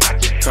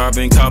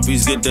 Carbon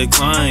copies get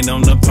declined,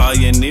 I'm the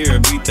pioneer.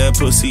 Beat that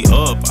pussy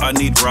up, I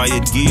need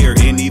riot gear.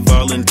 Any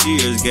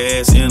volunteers,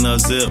 gas in a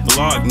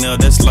Ziploc. Now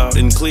that's loud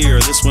and clear,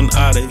 this one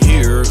out of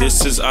here.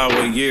 This is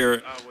our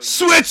year.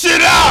 Switch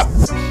it up!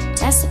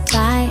 That's a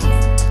vibe.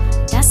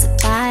 That's a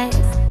vibe.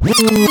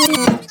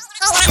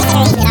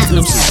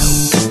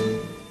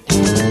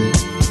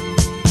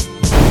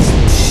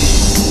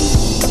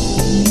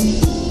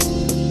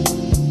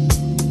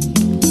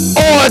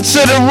 On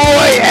to the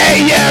Roy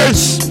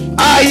Ayers.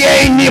 I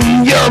ain't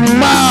in your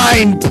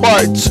mind,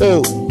 part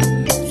 2.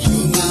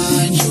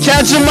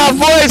 Catching my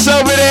voice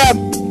over there.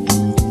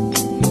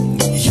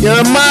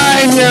 You're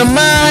mine, you're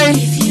mine.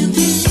 If you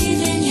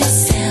believe in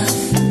yourself,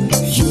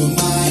 you're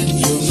mine,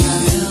 you're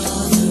mine.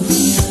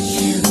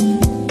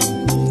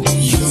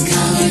 It's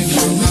coming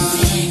from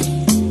within.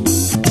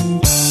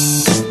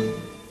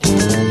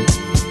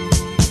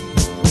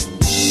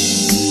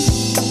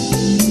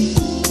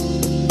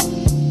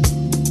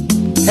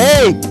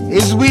 Hey,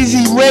 it's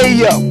Weezy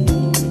Radio.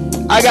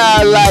 I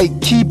gotta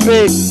keep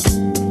it,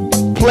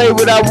 play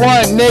what I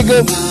want,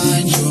 nigga.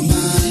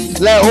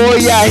 Let all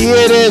y'all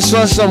hear this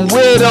on some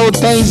weirdo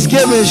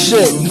Thanksgiving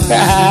shit.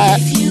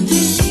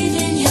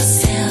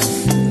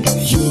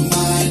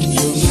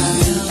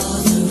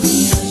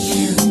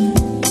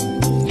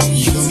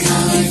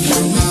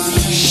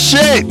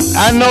 Shit,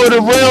 I know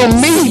the real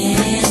me.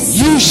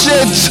 You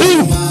should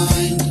too.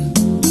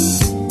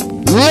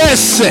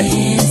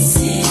 Listen.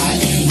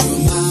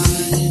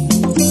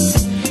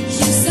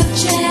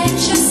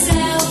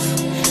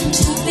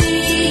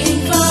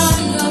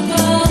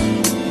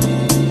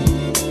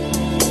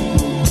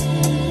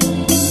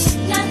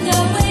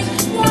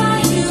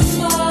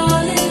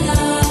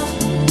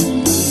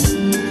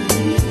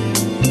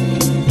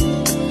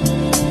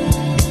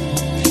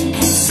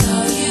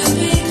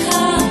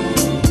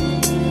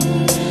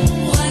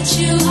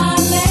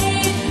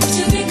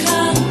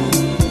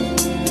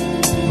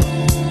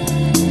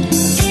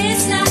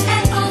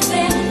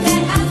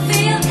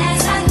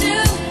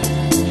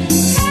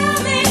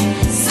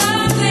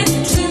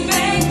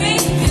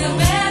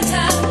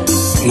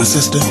 My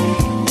sister,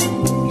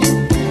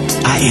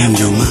 I am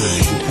your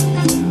mind.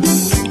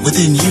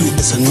 Within you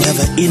is a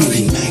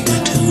never-ending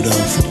magnitude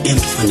of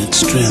infinite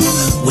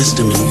strength,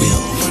 wisdom, and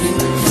will.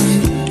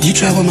 You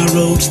travel my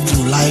roads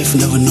through life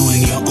never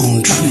knowing your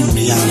own true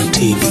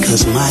reality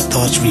because my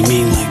thoughts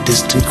remain like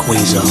distant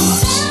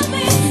quasars.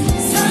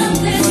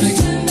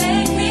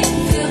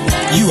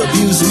 You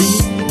abuse me,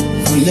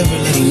 never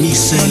letting me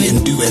say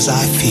and do as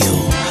I feel.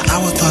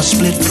 Our thoughts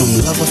split from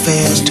love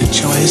affairs to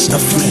choice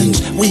of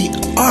friends. We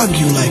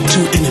argue like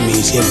two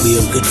enemies, yet we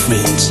are good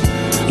friends.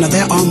 Now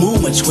there are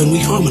moments when we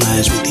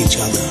harmonize with each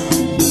other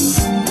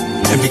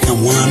and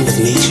become one with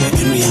nature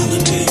and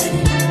reality.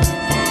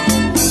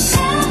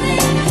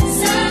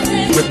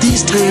 But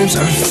these times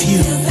are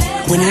few,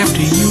 when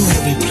after you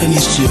have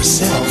replenished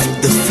yourself,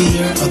 the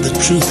fear of the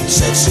truth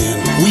sets in.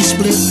 We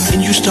split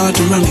and you start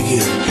to run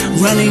again.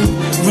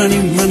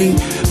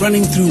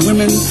 Running through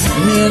women,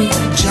 men,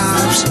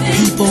 jobs,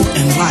 people,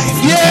 and life.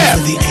 Yeah,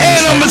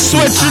 and I'ma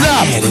switch it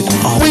up.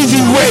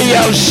 Weezy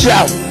Radio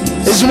Show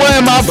is one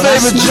of my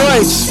favorite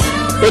joints,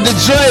 but the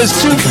joint is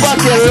too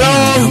fucking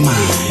long,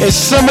 and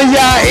some of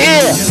y'all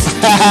here.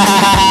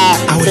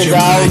 I was your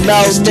mind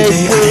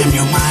yesterday, I am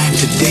your mind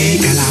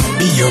today, and I'll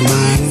be your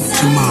mind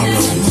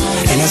tomorrow.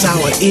 And as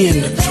our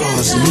end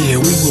draws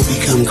near, we will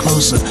become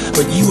closer.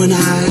 But you and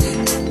I,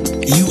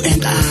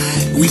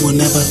 we will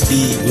never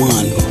be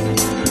one.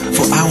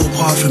 For I will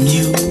part from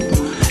you,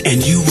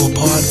 and you will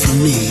part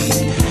from me.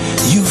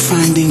 You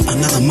finding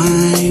another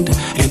mind,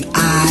 and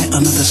I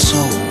another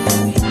soul.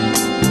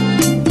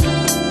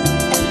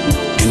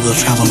 And we'll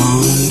travel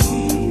on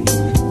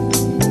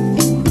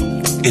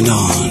and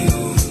on.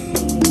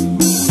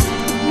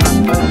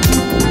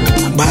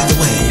 By the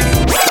way,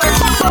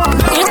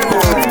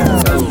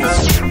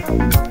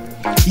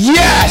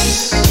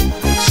 yes,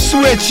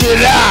 switch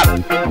it up,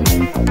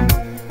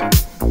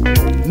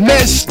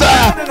 Mr.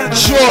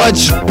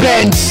 George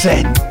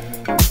Benson.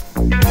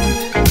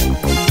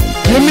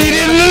 Give me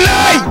the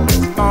light.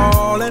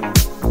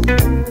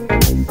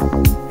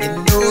 You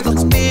know the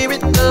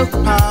spirit of the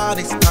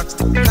party starts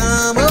to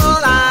come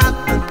alive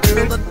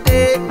until the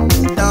day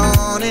is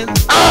dawning.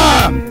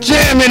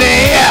 Jam in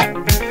here.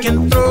 You can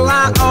throw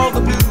out all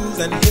the blues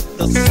and hit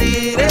the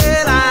city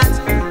lights,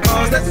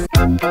 'cause that's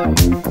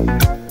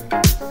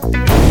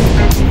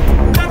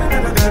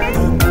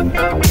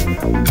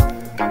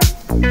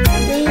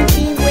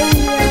Weezy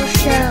Radio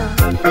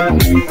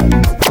Show.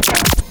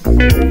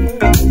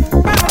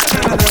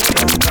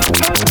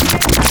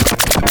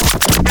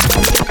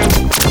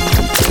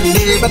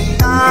 but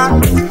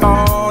dark is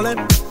falling.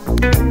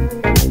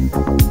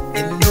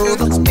 You know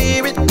the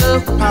spirit of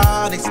the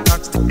party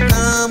starts to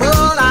come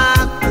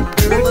alive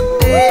until the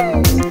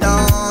day is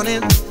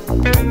dawning.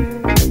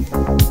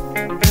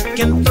 You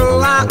can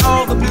throw out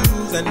all the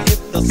blues and hit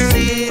the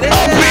city.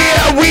 Oh,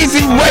 yeah,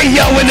 Weezy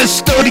Radio in the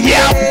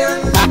studio.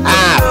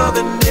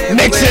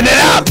 Mixing it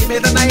up. Give me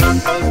the night.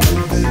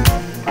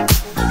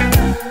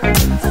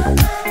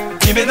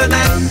 Give me the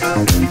night.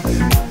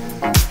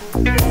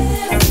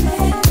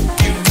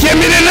 Give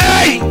me the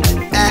night.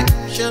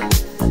 Action.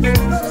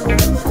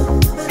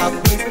 A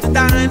place to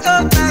dine, a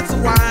glass of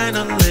wine, a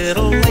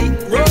little late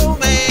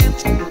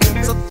romance.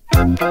 So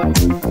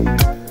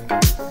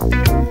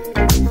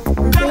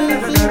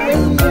Weezy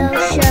Radio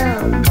Show.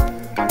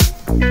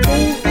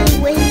 Weezy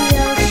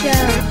Radio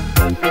Show.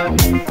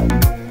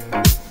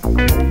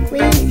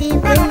 Weezy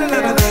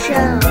Radio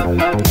Show.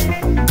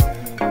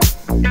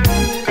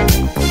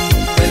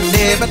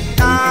 whenever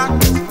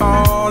dark is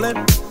falling,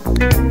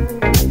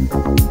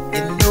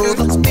 you know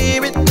the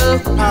spirit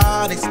of the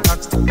party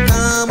starts to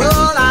come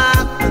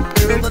alive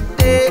until the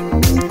day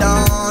is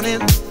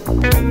dawning.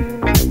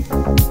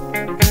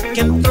 You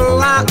can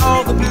throw out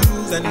all the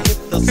blues and hit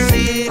the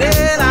city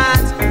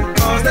lights,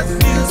 'cause there's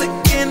music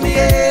in the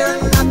air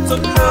and lots of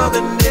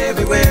loving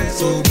everywhere.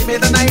 So give me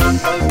the night.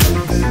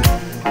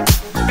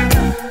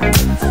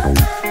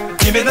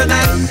 Give me the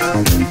night.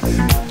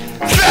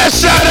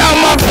 Fresh out of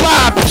my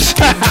pops.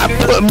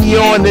 Put me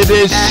on to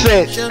this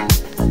shit.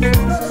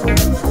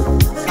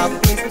 A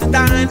place to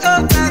dine,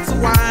 a glass of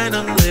wine,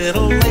 a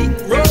little late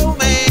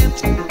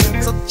romance.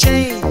 It's a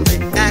chain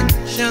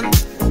reaction.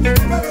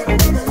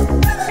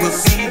 We'll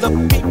see the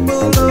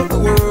people of the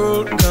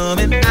world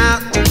coming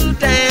out to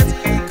dance,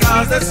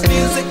 'cause there's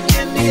music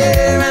in the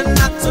air and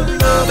lots of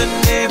loving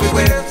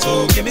everywhere.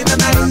 So give me the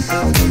night.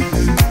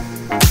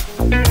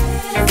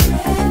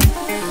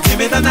 Give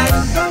me the night.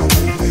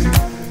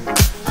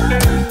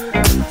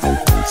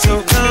 So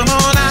come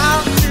on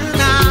out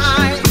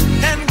tonight,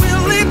 and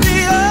we'll leave the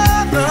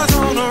others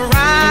on a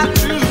ride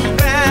to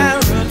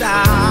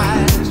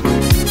paradise.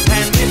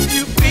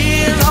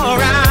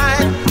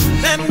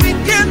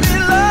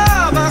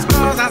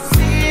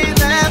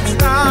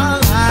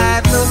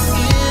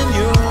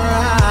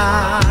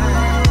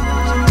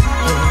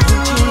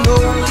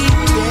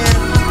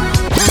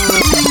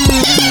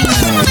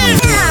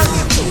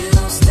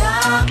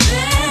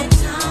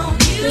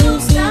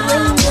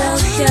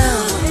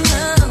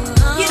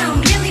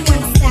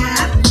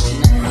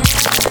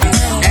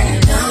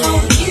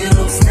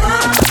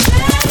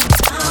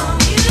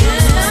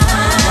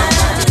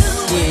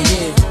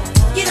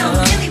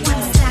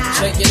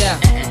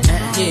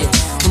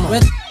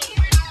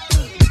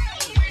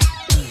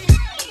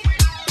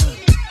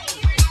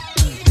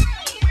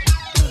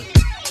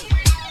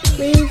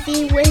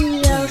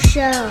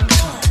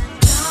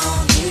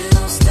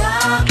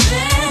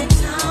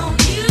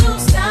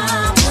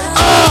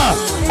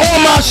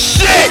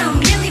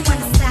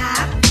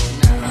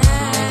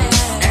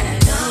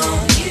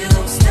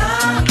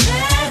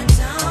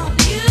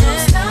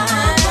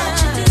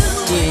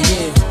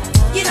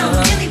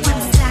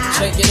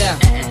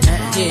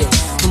 Yeah,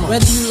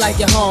 whether you like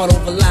your heart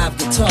over live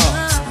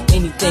guitars,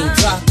 anything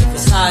drop if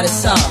it's hot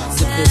as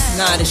ours. If it's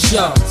not, it's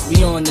yours.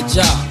 We on the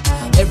job.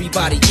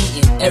 Everybody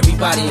eating,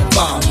 everybody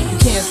involved. You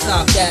can't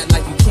stop that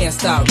like you can't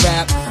stop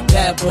rap.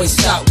 Bad boy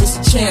stop, what's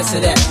the chance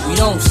of that? We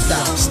don't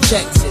stop. It's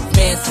checks,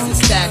 advances, and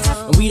stacks,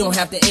 and we don't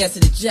have to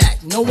answer the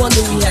jack. No wonder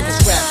we had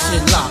this rap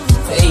shit locked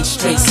for 8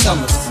 straight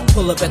summers.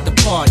 Pull up at the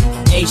party,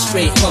 8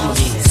 straight hummers.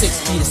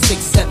 6 feet to 6,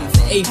 7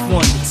 to 8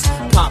 wonders.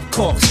 Pop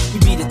corks, we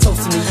be the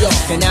toast in New York.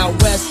 And out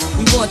west,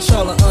 we want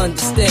y'all to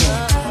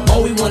understand.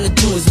 All we wanna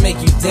do is make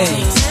you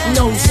dance. You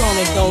know whose song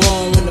they go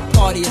on when the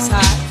party is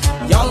hot?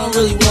 Y'all don't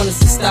really want us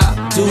to stop,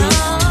 do you?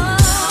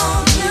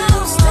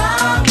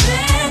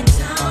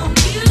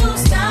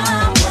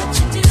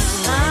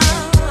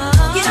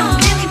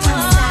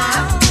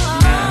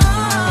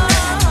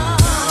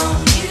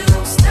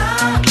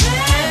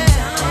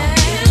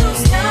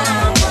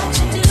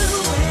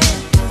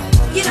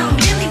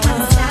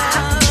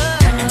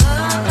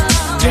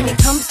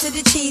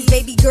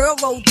 Baby girl,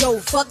 roll dough,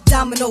 fuck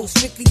dominoes,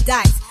 strictly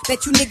dice.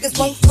 Bet you niggas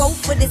won't go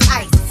for this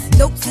ice.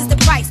 Notes is the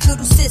price,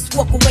 little sis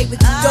walk away with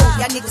the dough.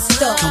 Y'all niggas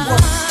stuck,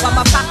 while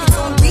my pockets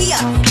on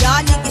re-up. Y'all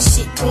niggas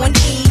shit on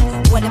E,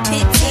 what a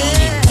pity.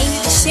 Ain't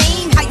it a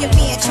shame how your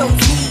man chose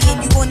me?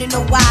 And you wanna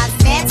know why it's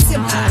that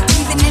simple.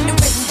 Even in the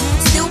rhythm,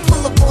 still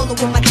pull a baller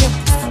with my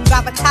dimples.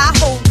 Drive a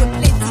Tahoe with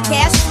plenty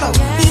cash flow.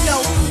 He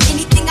know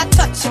anything I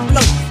touch and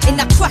blow, and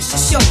I crush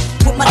the show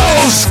with my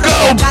old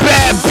school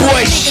bad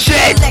boy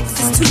shit.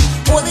 Lexus too.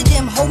 All of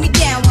them hold me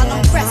down while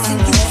I'm pressing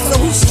you. So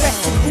who's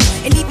stressing who?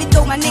 And even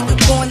though my nigga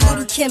going,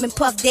 Little Kim and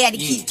Puff Daddy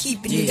keep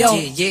keeping it on.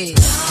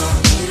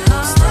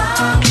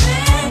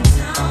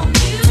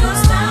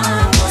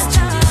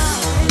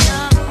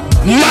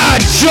 My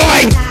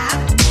joint.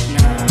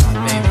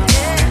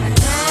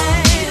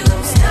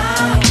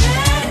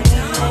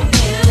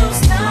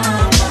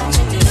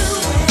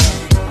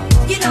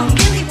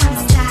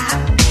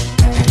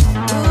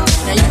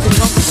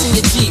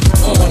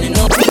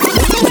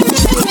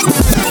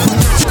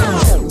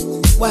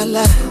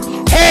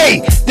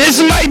 Hey, this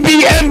might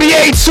be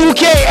NBA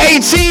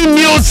 2K18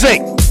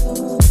 music,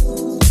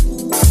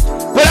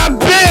 but I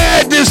been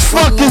had this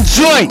fucking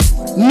joint,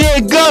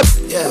 nigga.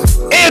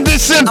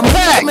 Anderson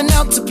 .Paak. Coming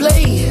out to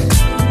play.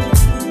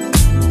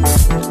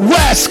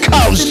 West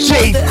Coast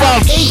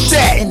J-Funk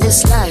shit. In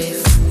this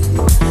life,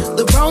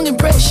 the wrong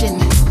impression.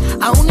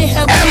 I only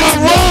have. Am I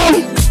wrong?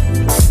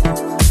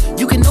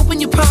 You can open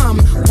your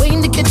palm,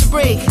 waiting to catch a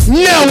break.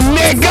 No,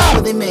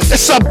 nigga,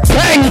 it's a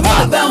banger.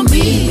 What about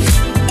me?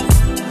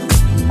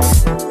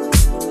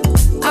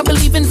 I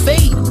believe in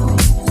fate.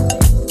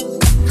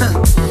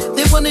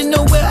 They wanna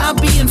know where I'll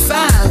be in 5.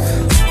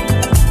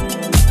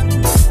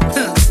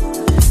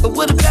 But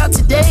what about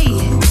today?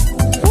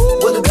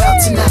 What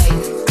about tonight?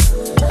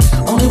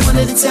 Only one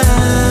at a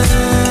time.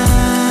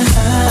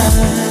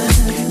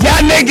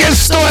 Y'all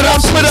niggas thought I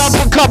put up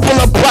a couple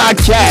of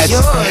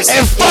podcasts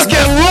and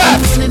fucking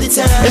left.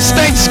 It's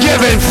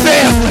Thanksgiving,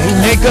 family,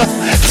 nigga,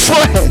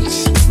 friends.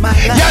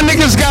 Y'all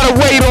niggas gotta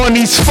wait on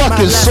these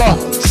fucking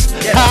songs,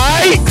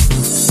 alright?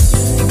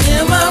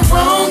 Am I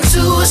wrong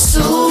to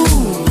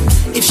assume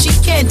if she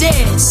can't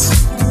dance,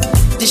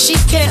 then she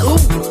can't ooh?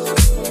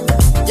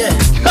 Yeah.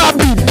 I'll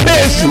be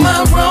pissed. Am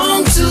I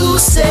wrong to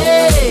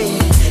say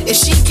if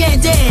she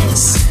can't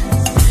dance,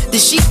 then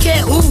she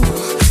can't ooh?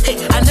 Hey,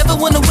 I never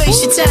wanna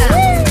waste your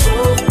time.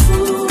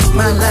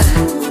 My life,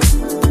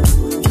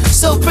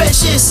 so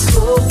precious,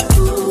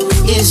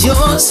 is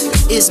yours,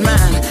 is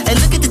mine. And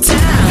look at the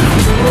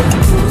time.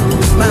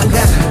 My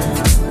God.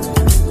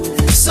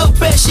 So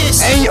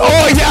precious. And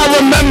all y'all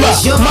remember,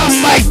 my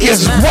mic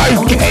is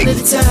working.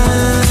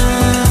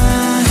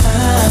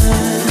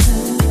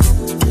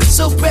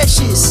 So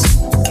precious.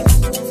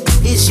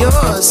 Is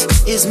yours,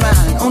 is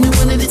mine. Only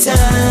one at a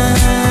time.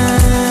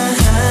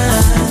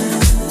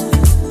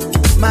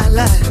 My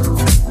life.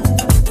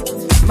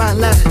 My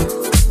life.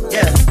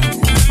 Yeah.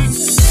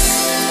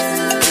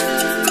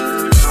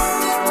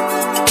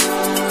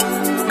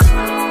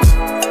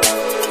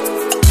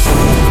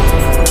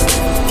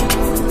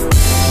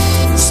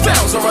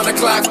 Spells around the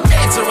clock,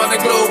 dance around the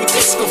globe with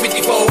disco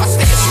 54. I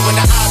stare you in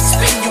the eyes,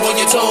 spin you on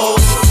your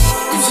toes.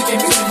 Music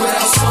and music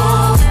without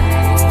soul.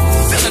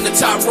 Filling the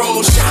top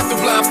row, shine through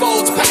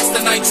blindfolds, pass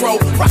the nitro,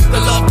 rock the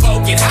love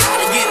boat, get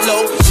high and get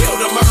low, chill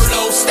the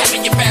Merlot, step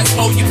in your fast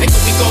mode, you pick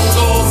up, we gon'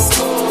 go.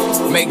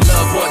 Make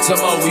love once a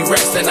more, we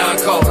rest and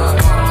encore.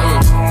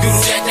 Do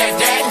that,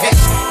 hey.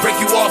 Break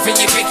you off in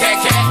your big cat,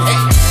 hey.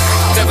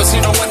 Never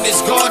seen no one this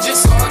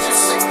gorgeous.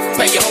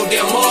 Pay your whole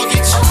damn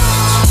mortgage.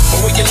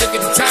 But when you look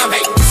at the time,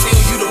 hey,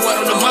 still you the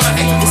one on the mind,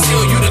 hey.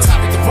 Still you the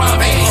topic of prime,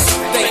 hey.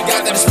 Thank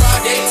God that it's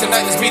Friday,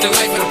 tonight let's be the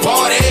life of the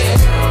party.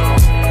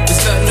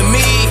 It's nothing to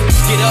me,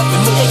 get up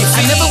and move on your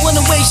feet. I never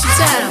wanna waste your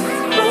time.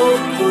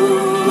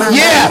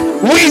 Yeah,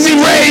 Weezy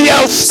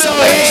Radio still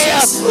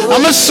here.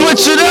 I'ma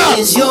switch it up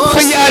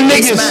for y'all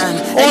niggas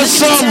on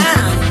some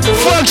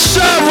fuck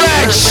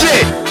Chirac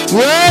shit,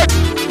 right?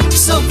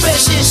 So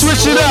precious.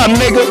 Switch it up,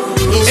 nigga,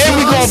 and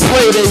we gon'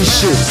 play this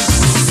shit.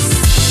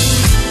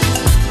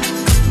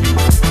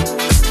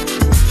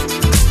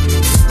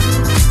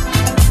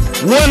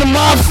 One of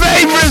my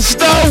favorites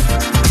though.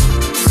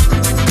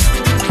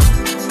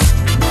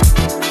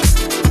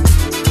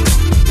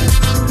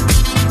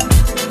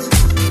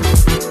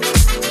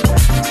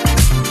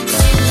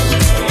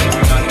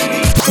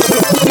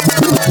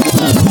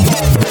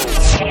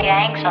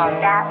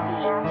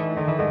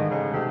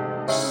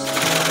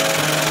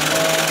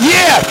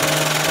 Yeah!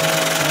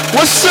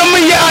 What some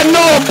of y'all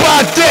know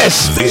about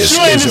this? This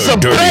Joint is a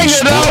Dirty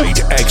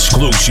Sprite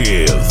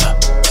exclusive.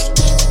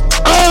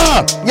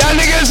 Y'all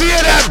niggas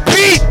hear that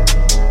beat?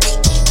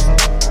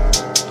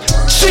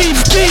 Chief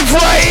Keef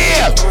right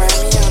here.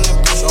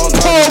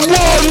 Paul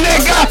Wall,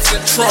 nigga.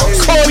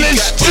 Call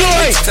this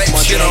joint.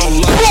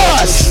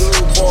 Boss.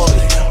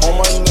 On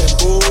my neck,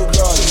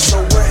 Bugatti. So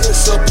when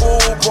it's a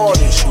pool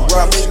party, she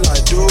ride me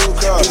like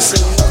Ducati. This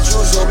ain't no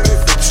juice on me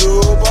for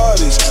two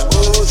bodies.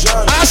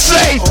 I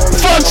say,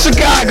 fuck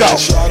Chicago,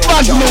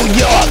 fuck New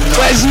York.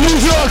 Where's New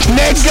York,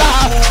 nigga?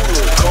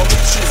 Call me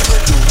Chief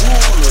with the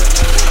ruler.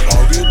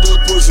 I'll get the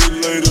pussy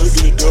later,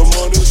 get the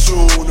money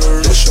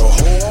sooner. That's your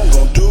hoe, I'm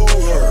gon' do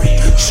her.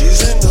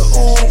 She's in the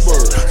Uber.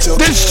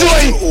 This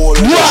joint,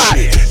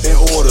 right?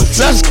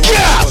 Let's go.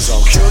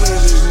 I'm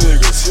killing these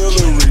niggas,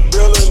 Hillary,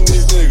 billing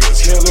these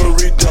niggas,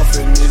 Hillary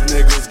duffing these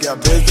niggas.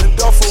 Got Benz and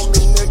Duff on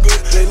me, nigga.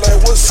 They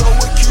like, what's up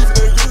with Keith,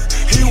 nigga?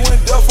 He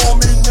went Duff on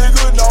me,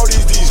 nigga. And all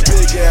these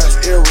big ass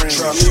earrings.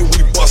 Try me,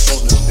 we bust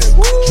on them,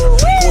 nigga.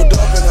 Pulled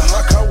up in a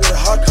hot car with a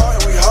hot car,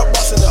 and we hot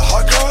bust in a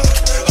hot car.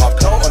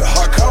 Hopped out of the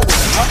hot car with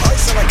hot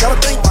ice, and I gotta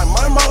think like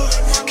my mama.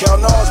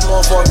 Count all this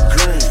motherfucking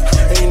green.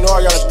 And you know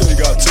I gotta think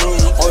I too.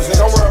 Only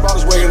thing I worry about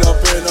is waking up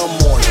in the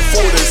morning.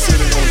 4 days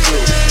sitting on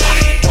drill.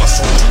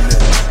 Bust on them,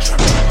 nigga.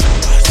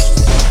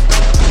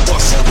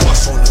 Bust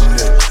on them,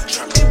 nigga.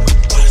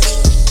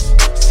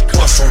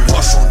 Bust on them, nigga.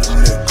 Bust on them,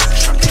 nigga.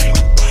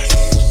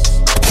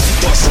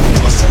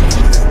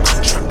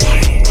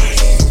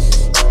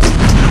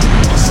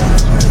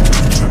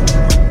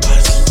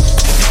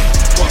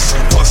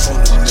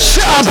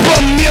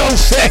 Chopper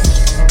music.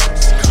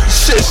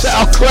 Shit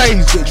sound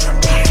crazy.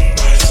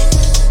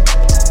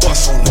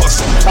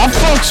 I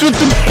fucks with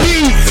the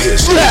beat.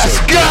 Let's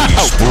go.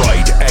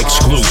 Sprite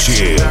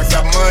exclusive. I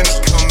got money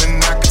coming,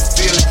 I can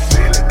feel it.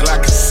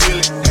 Glock can seal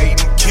it,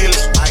 hate and kill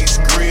it. Ice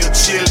grill,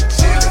 chill it.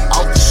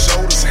 Off the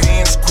shoulders,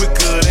 hands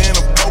quicker than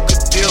a poker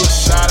dealer.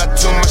 Shot out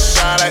to my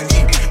shot, I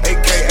eat,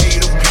 aka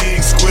the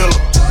pig squiller.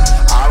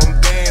 I don't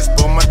dance,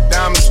 but my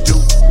diamonds do.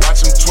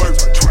 Watch them twerk.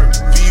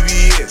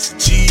 VVS,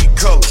 G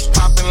color,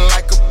 popping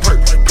like a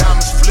perk.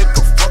 Diamonds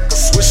flicker, fuck a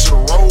swisher,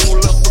 roll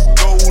up a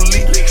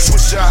goalie.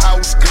 Switch your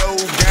house, glow,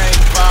 gang,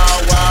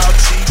 power, wild,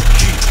 cheap.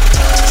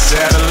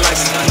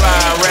 Satellites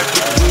fly,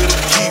 rapid with a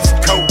Keith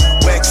coat.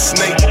 Wax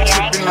snake,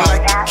 tripping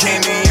like a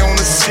candy on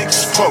a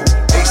 6-4.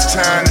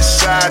 H-time to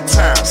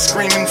Chi-Town,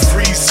 screaming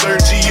free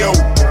Sergio.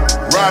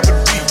 Robert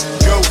B,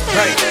 go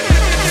paint.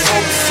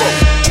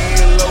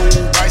 4-4, low,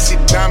 icy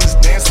diamonds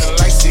dancing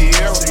like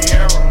Sierra.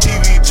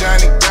 TV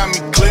Johnny got me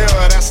clear,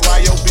 that's why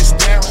your bitch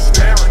staring.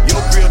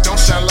 Your grill don't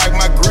shine like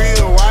my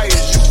grill, why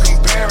is you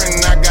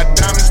comparing? I got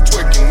diamonds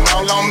twerking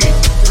all on me.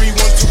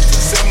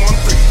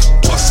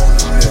 312-713. Bust on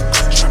them, nigga.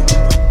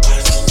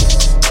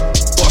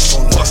 Bust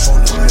on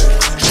them, nigga.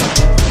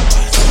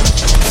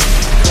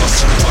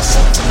 Bust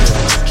on them,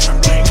 nigga.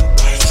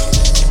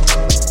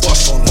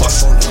 Bust on them,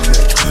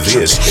 nigga.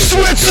 This is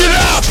Switch it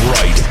up.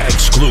 Sprite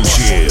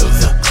exclusive.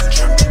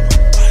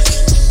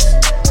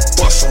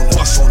 Bust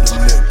on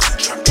them, nigga.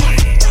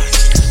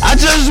 I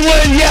just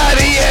want y'all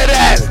to hear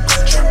that.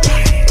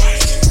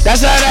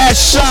 That's how that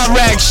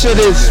Chirac shit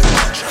is.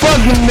 Fuck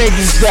them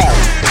niggas though.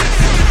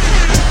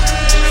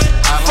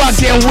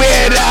 Fucking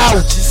weird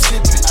out.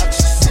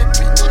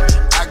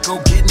 I go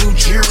get new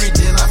jewelry,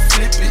 then I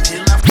flip it,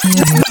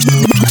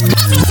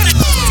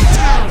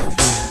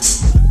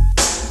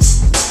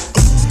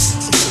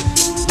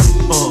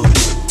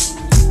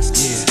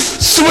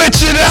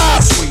 Switch it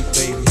up.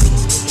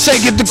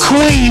 Take it to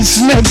Queens,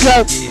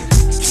 nigga.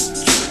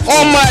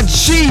 On my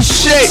G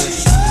shit.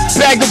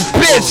 Bag of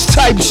bitch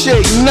type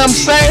shit, you know what I'm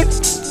saying?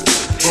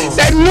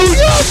 That New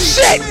York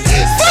shit.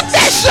 Fuck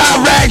that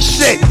Chirac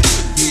shit.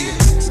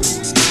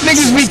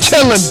 Niggas be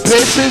killing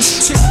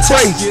bitches.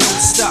 Crazy.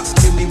 Stop,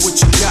 give me what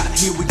you got.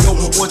 Here we go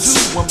with 1,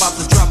 2. I'm about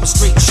to drop a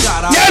straight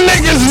shot. Y'all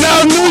niggas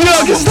know New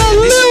York is that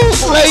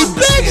little laid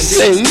back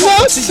shit. You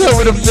know, chill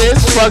with a bitch,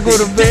 fuck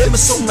with a bitch.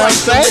 You know what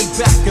I'm saying?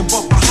 Back and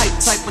bump a hype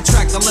type of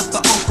track. I let the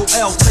Uncle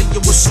L tell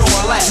you what's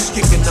all at.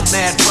 Kicking the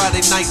mad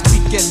Friday night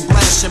weekend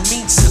blast your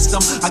meat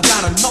system. I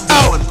got another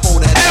one for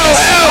that.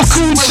 LL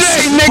Cool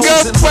J,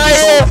 nigga, right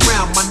here.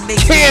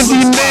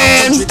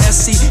 Candyman.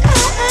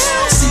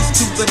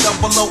 To the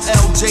double O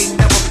LJ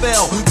never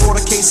fell. Brought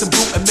a case of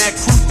boot and Mac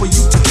crew for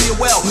you to feel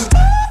well.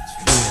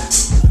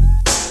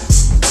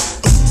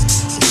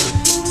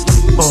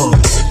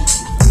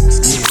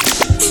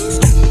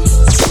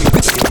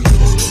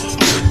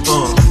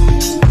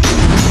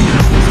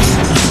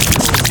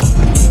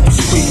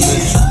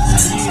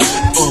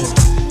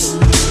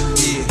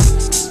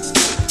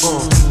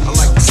 I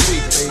like the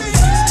sweet, baby.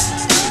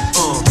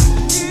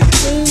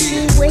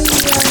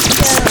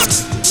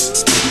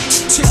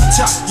 Tick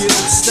tock,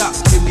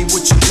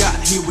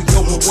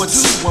 1,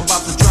 2, I'm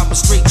about to drop a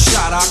straight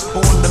shot. I'm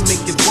born to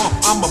make it bump.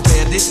 I'm a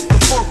bandit. The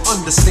funk,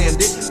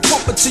 understand it.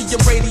 Pump it till your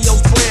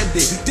radio's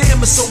branded. Damn,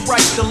 it's so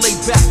right to lay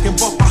back and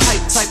bump a hype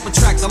type of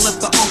track. I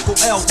let the Uncle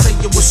L tell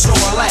you what's all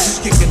at.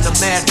 Kicking the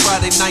Mad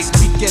Friday night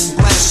weekend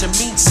blast. Your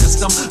mean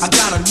system, I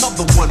got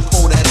another one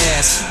for that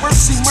ass.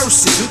 Mercy,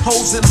 mercy,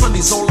 hoes and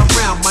honeys all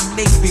around. My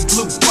navy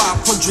blue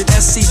 500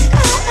 SC.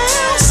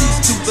 C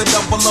to the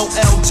double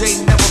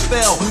OLJ never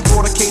fell.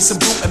 Brought a case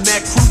of brew and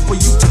mad crew for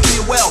you to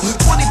feel well.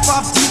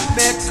 25 deep,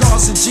 mad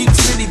cars and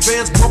jeeps,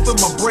 minivans, bumping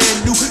my brand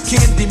new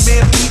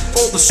Candyman beat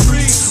for the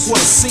streets.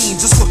 What a scene,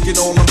 just look at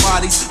all the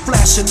bodies.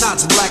 Flashing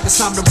knots black, it's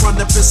time to run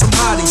up in some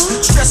hotties.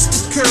 Stress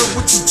the curb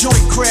with your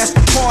joint, crash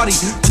the party.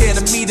 Tear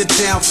the meter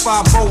down,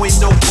 5-0 ain't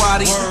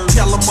nobody.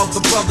 Tell them other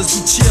brothers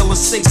be chill and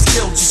stay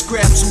still, just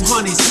grab some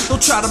honeys.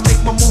 Don't try to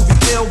make my movie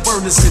ill,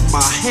 burners in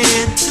my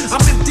hand. I'm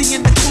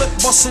emptying the clip,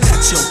 busting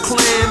at your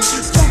clan.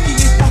 Funky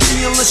ain't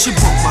funky unless you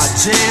bump my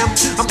jam.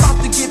 I'm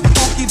about to get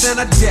funky, then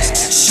I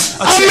dash.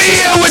 I'm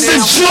here with the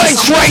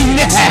joints right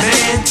now.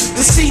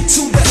 The C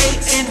to the A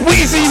and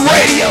Weezy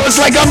Radio, it's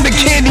like I'm the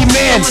candy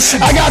man.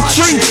 I got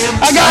treats,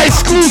 I got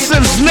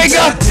exclusives,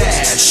 nigga.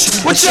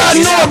 What y'all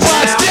know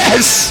about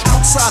this?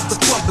 Outside the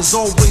club is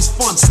always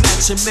fun,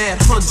 snatching mad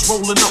huns,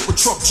 rolling up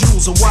with truck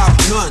jewels and wild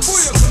guns.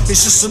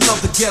 It's just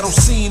another ghetto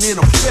scene in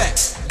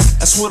effect.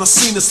 That's when I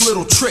seen this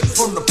little trick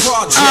from the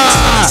project.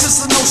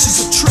 Since I know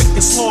she's a trick,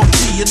 it's Long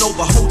D. You know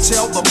the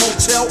hotel, the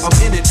motel, I'm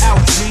in and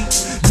out, G.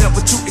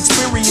 Never to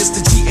experience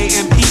the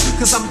GAME,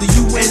 cause I'm the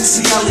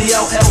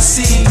UNCLELLC,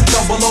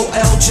 double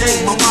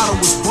OLJ. My motto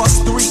is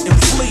bust 3 and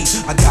flee.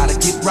 I gotta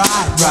get right.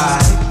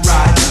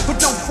 But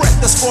don't fret,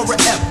 that's for a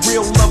F.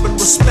 Real love and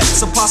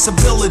respect's a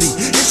possibility.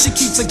 If she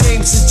keeps her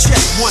games in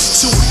check, 1,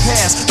 2, and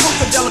pass.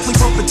 Funkadelically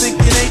bumping, think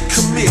it ain't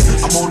commit.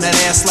 I'm on that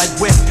ass like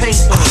wet paint,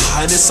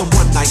 and it's a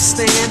one-night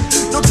stand.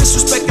 No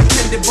disrespect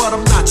intended, but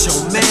I'm not your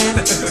man.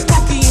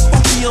 Funky ain't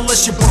funky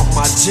unless you bump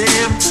my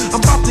jam. I'm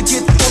about to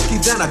get funky,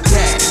 then I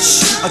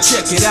dash.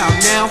 Check it out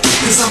now,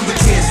 cause I'm the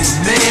candy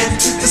man.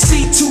 The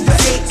C to the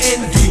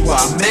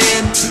A-N-D-Y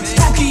man.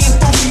 Funky ain't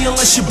funky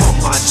unless you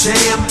bump my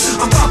jam.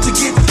 I'm about to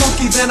get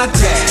funky, then I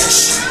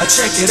dash.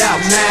 Check it out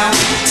now.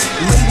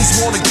 Ladies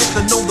wanna get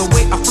to know the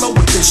way I flow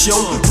with this, yo.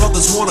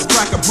 Brothers wanna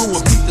crack a brew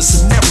and beat the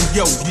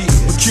scenario, yeah.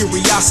 But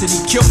curiosity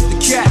killed the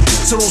cat,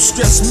 so don't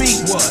stress me.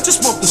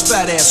 Just bump this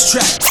fat ass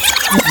track.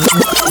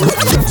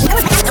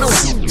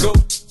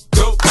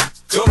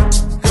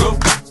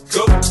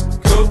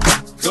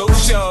 Go,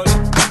 shorty.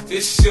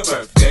 It's your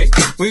birthday.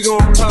 We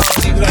gon'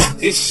 party like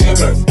it's your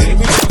birthday.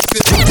 We gon'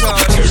 sip and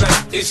party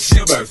like it's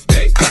your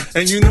birthday.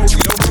 And you know we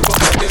don't give a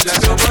fuck if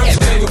that's your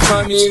birthday. You'll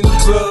find me in the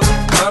club,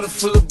 bottle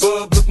full of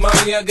bub. Look,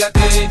 mommy, I got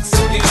the X,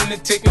 so get into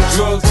taking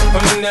drugs. I'm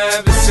into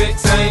having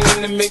sex, I ain't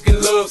into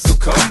making love. So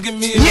come give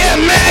me a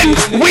man,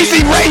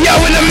 Weezy Radio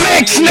in the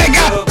mix,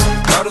 nigga.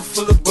 Bottle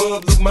full of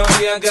bub. Look,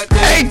 mommy, I got the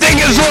everything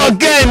is all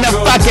good in the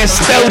fucking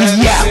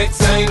studio.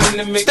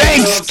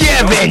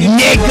 Thanksgiving,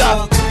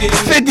 nigga.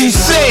 50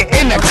 Cent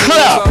in the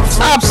club.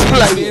 I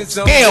play.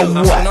 And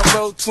what? When I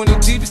roll 20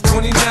 deep, it's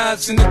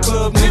 29s in the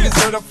club. Niggas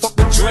heard I fuck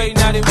with Dre,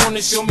 now they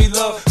wanna show me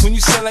love. When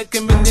you sell like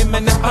Eminem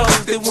and the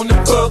O's, they wanna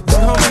fuck. But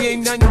homie,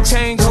 ain't nothing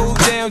changed. Hold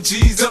down,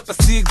 G's up. I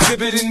see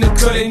exhibit in the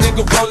cut, they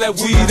nigga roll that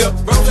weed up.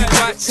 You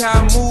watch how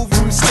I move,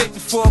 you mistake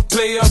before I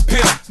play up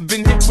here.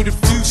 Been hit with a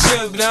few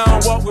shells, but I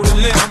don't walk with a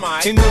limp.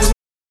 In the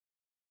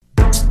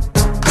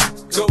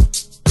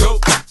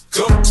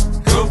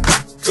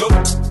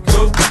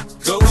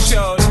Go,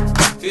 shorty.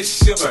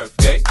 It's your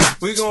birthday.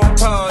 We gon'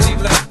 party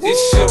like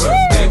it's your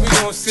birthday. We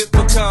gon' sip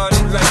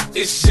Bacardi like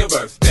it's your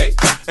birthday.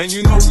 And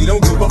you know we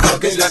don't give a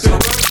fuck, it's like your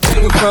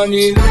birthday. You find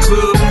me in the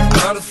club,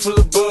 bottle full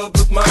of bub.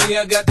 Look, mommy,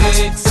 I got the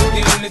X,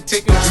 I'm into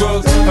taking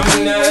drugs. I'm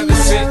into having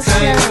sex,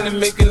 I ain't into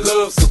making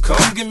love. So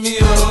come give me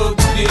a hug,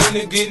 get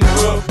into getting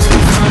rough. You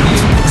find me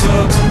in the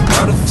club,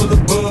 bottle full of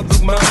bub.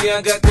 Look, mommy,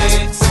 I got the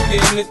X,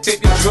 I'm into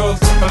taking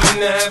drugs. I'm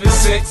into having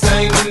sex,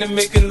 I ain't into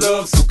making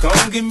love. So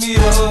come give me a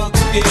hug,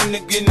 get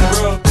into getting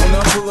rough. When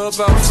I pull up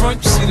out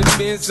front, you see the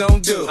Benz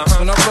on dub.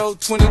 When I roll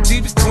 20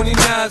 deep, it's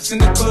 29s in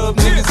the club.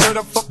 Niggas heard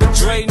I fuck with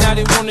Dre, now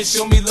they wanna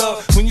show me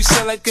love. When you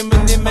sell like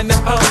Eminem and the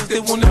O's, they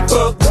wanna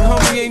fuck. But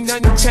homie, ain't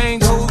nothing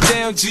changed. Hold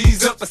down,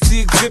 G's up. I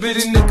see exhibit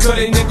in the cut,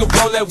 they nigga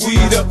roll that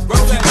weed up.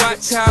 You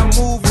watch how I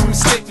move, you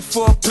mistake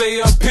before I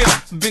play up here.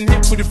 Been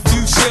hit with a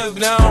few shells,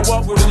 but I don't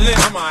walk with a limp.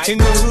 In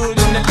the hood,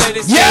 in the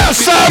latest.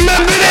 Yes, I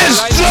remember this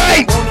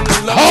straight.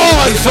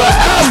 Hard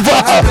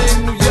forever.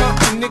 In New York,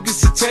 the niggas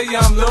will tell you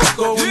I'm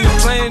loco. When the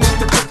plan is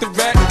to put the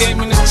rap game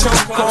in the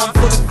choke. I'm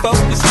fully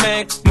focused,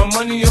 man. My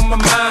money on my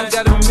mind.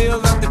 Got a meal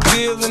out the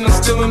deal, and I'm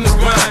still in the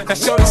grind. Now,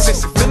 shorty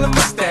says she feeling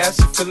my style,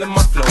 she feeling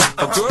my flow.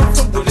 A girl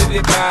from Wooded,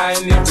 they buy,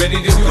 and they ready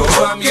to go.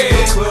 I'm in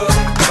the club,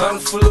 bottle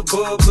full of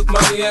bub. Look,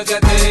 mommy, I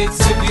got the X,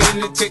 if you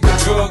into taking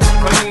drugs.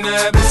 I'm into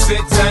having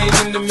sex, I ain't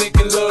into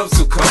making love.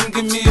 So come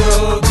give me a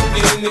hug,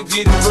 get into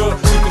getting rough.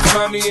 You can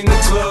find me in the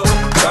club,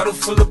 bottle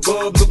full of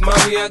bub. Look,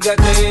 mommy, I got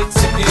the X,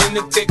 if you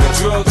into taking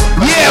drugs.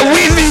 Yeah,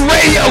 Weezy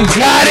Radio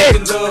got it.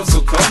 Go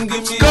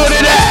to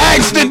the X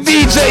It's the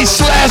DJ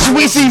 /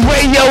 Weezy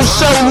Radio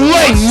Show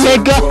late,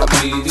 nigga.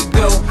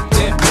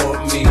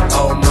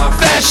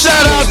 That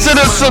shout out to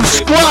the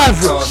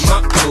subscribers.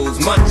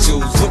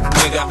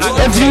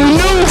 If you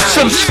new,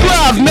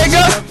 subscribe,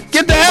 nigga.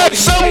 Get the app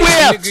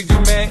somewhere.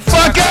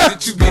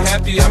 Fucker. You be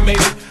happy I made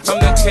it. I'm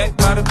that cat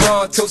by the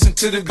bar, toasting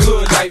to the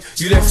good life.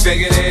 You that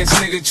faggot ass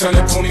nigga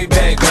tryna pull me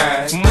back,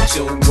 right?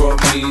 Macho brought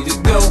me to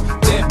go,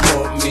 that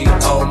brought me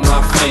all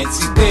my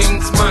fancy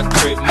things, my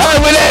crib. Hey,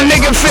 with that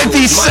nigga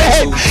 50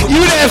 Cent,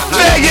 you that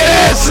faggot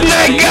ass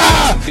nigga.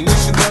 And you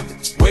should love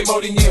it way more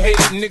than you hate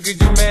it, nigga.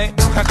 You mad?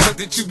 I thought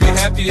that you be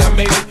happy I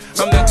made it.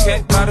 I'm that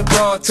cat by the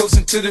bar,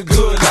 toasting to the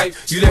good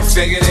life. You that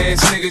faggot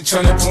ass nigga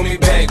tryna pull me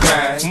back,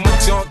 right?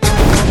 Macho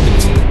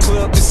in the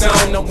club is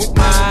on. I'm with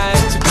my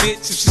eyes, your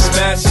bitch. If she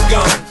smash, she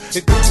gone.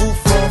 If the roof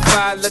on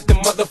fire, let the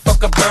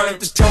motherfucker burn.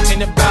 The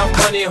talking about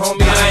money,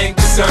 homie, I ain't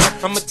concerned.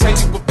 I'ma tell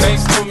you what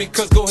banks for me,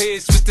 cause go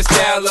ahead, switch the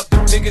style up. The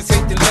niggas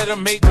hate to let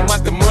them hate them,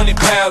 watch the money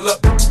pile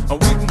up. Or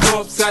we can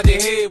go upside the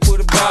head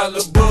with a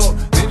bottle of bull.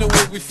 They know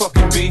where we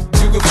fucking be.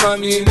 You can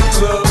find me in the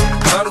club,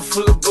 bottle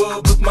full of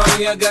bub. Look,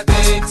 mommy, I got the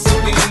X, so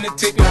we into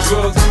taking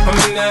drugs. I'm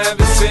into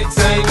having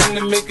sex, I ain't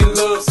into making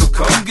love. So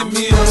come give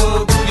me a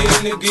hug, we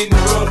into getting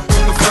rough.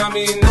 You can find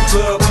me in the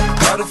club,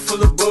 bottle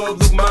full of bub.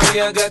 Look,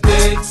 mommy, I got the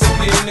X, so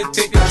we into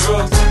taking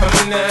drugs. I'm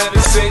into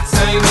having sex,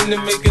 I ain't into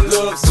making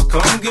love. So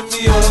come give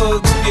me a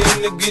hug, we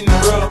into getting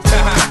rough.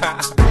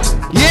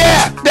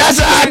 Yeah, that's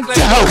how I do.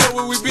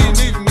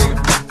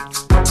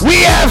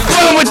 We have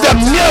fun with the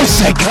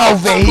music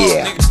over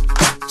here.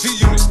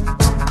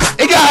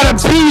 It gotta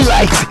be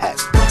like that.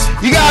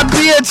 You gotta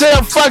be into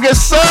the fucking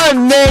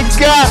sun,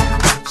 nigga.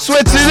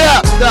 Switch it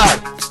up, though.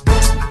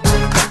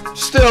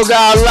 Still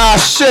got a lot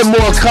of shit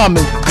more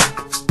coming.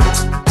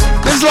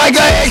 This like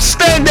an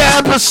extended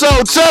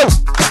episode, too.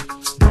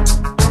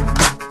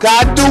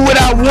 Gotta do what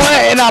I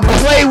want and I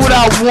play what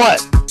I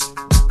want.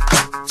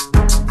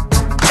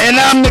 And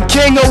I'm the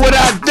king of what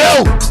I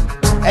do.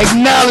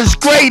 Acknowledge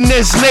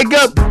greatness,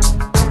 nigga.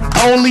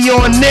 Only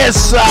on this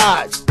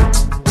side.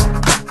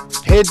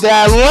 Hit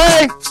that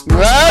link,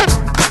 right?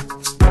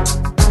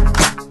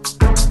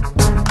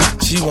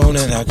 She want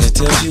it, I can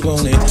tell she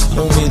want it.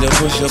 Want me to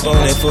push up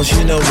on it, for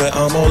she know that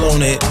I'm all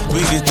on it.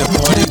 We get the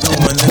party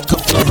going, liquor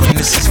flowing,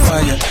 this is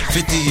fire.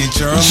 50 in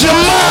German.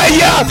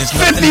 Jamaya,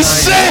 50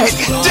 Cent,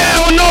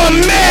 down on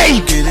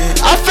me.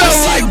 I felt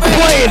like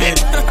playing it.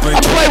 I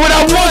play what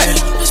I want.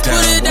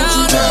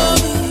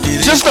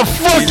 Just to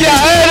fuck your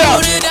head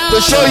up,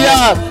 to show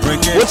y'all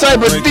what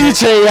type of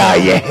DJ I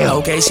am.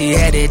 Okay, she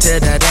headed to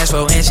the dance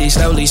floor and she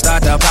slowly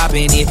started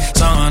popping it.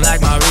 Song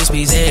like my wrist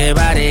piece,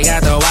 everybody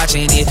got to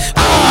watching it.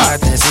 Got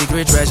the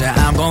secret treasure,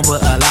 I'm gon'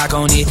 put a lock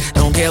on it.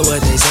 Don't care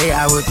what they say,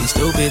 I would be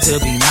stupid to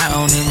be not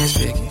owning this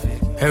Vicky.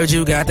 Heard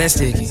you got that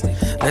sticky.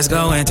 Let's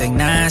go and take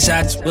 9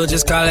 shots, we'll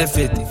just call it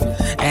 50.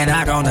 And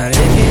I gonna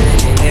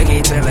lick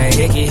it till they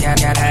hickey. Had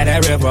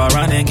that river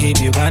running, keep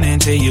you gunning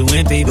till you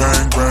empty.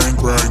 Bang, bang,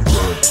 bang.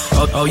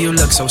 Oh, you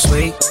look so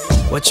sweet.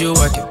 What you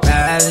working,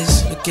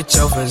 palace? Look at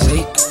your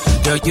physique.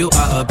 Girl, you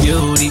are a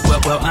beauty,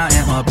 well, I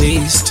am a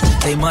beast.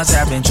 They must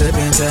have been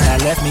tripping to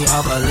have left me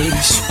off a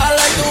leash. I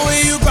like the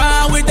way you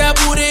grind with that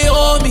booty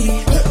on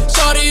me.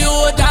 Shorty, you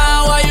are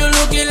down while you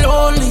looking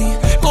lonely.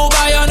 Go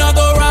buy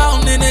another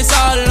round and it's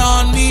all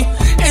on me.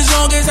 As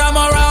long as I'm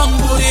around,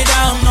 put it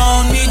down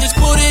on me. Just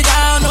put it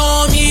down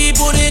on me,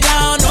 put it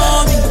down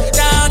on me.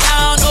 Down,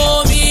 down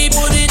on me,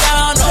 put it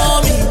down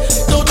on me.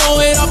 Don't throw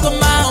it off the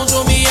mound,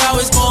 show me how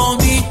it's gon'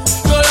 be.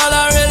 Girl, all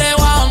I really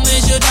want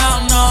is you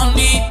down on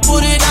me.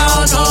 Put it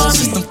down on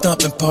me. System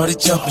thumping, party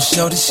jumping,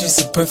 shorty,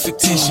 she's a perfect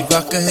 10. She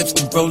rock her hips,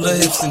 then roll her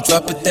hips, and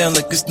drop it down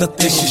like it's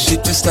nothing. She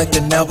shit just like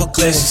an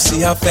hourglass. You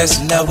see how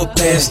fast an hour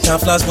pass. Time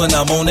flies when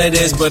I'm on that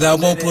ass, but I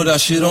won't put our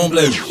shit on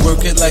blast.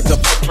 Work it like a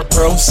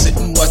pro, sit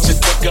and watch it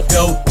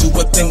go. Do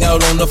a thing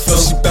out on the floor.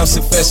 She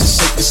bouncing fast and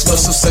shake it slow,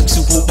 so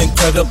sexual,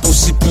 incredible.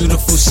 She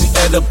beautiful, she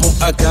edible.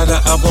 I got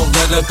her, I won't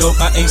let her go.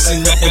 I ain't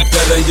seen nothing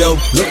better, yo.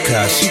 Look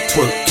how she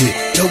twerk it,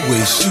 the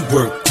way she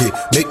work it,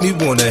 make me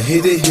wanna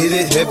hit it,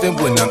 heaven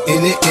when I'm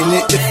in it.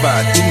 If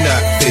I do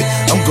not fit,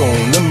 I'm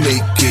gonna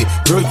make it.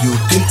 Girl, you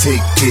can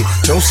take it,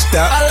 don't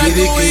stop, I like get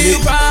it, the way get you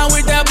it. grind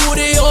with that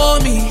booty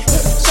on me.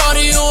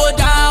 Shorty, you are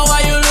down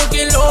while you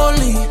looking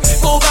lonely.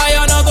 Go buy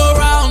another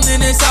round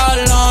and it's all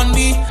on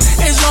me.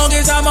 As long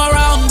as I'm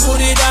around,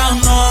 put it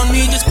down on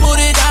me. Just put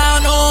it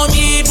down on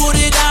me, put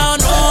it down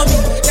on me.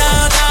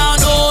 Down, down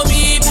on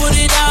me, put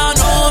it down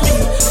on me.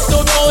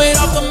 Don't throw it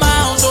off the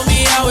mound, show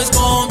me how it's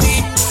gon'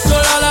 be. Girl,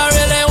 all I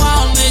really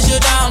want is you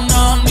down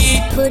on me.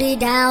 Put it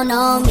down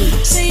on me.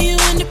 Say you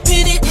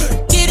independent,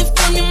 get it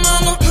from your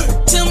mama.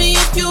 Tell me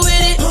if you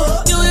with it,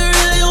 do you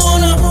really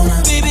wanna?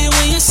 Baby,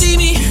 when you see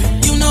me,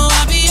 you know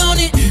I be on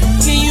it.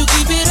 Can you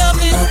keep it up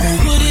and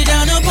put it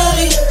down up on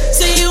me?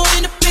 Say you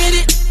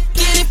independent,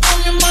 get it from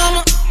your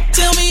mama.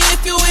 Tell me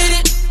if you with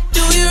it,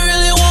 do you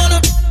really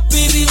wanna?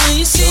 Baby, when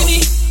you see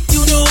me,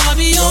 you know I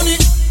be on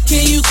it.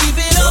 Can you keep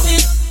it up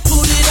and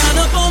put it down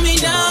up on me?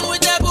 Down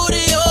with that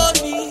booty on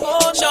me.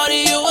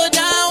 Shorty, you were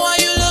down while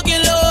you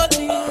looking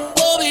lonely.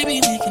 Oh,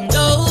 baby, we can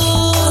go.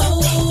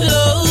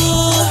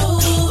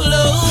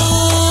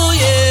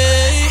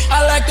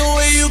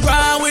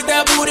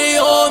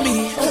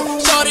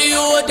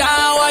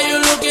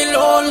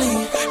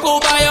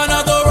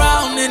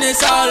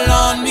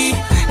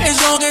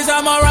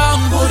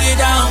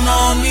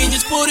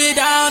 put it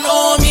down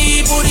on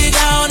me, put it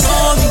down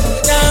on me,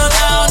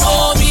 down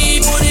on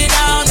me, put it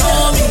down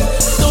on me.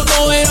 Don't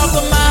throw it off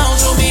the mound,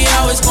 show me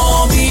how it's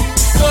gon' be.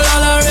 So all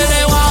I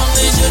really want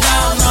is you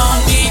down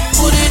on me,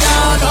 put it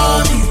down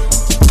on me.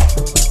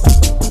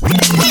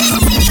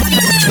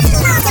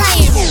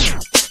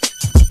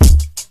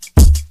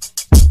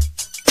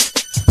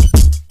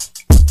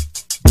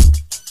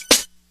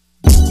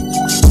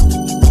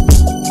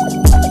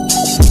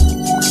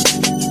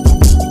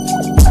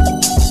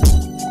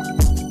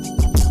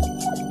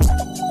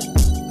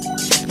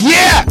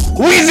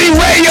 Weezy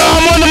Radio,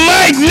 I'm on the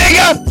mic,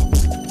 nigga.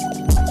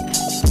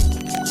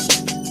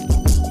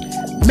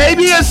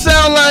 Maybe it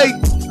sound like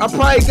I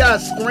probably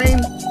got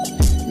screamed.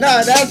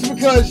 Nah, that's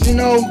because, you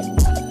know,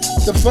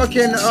 the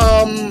fucking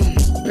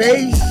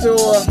bass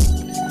or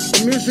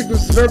the music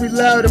was very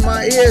loud in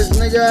my ears,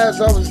 nigga,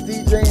 as I was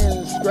DJing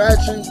and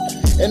scratching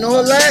and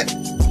all that.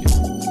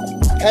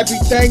 Happy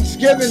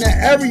Thanksgiving to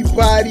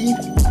everybody.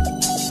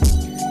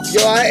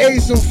 Yo, I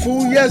ate some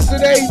food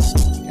yesterday.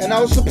 And I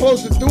was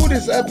supposed to do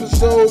this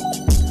episode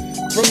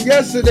from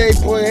yesterday,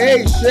 but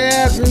hey, shit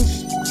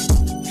happens.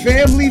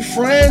 Family,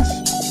 friends,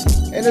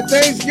 and the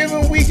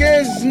Thanksgiving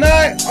weekend is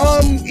not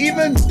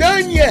even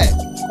done yet.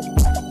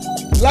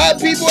 A lot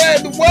of people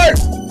had to work.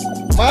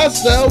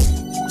 Myself.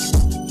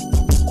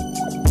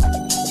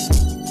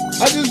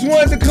 I just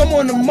wanted to come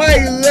on the mic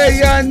and let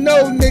y'all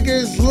know,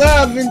 nigga, it's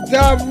live and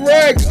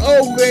direct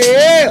over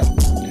here.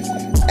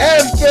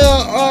 After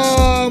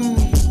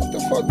what the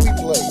fuck we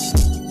played?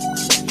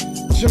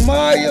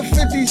 Jamaya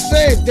 50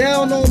 Cent,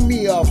 Down on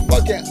Me, a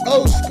fucking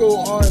old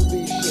school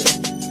R&B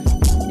shit.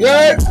 You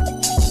heard?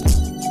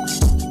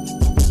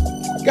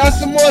 Got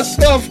some more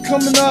stuff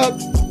coming up.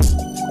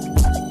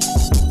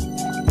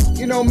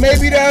 You know,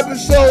 maybe the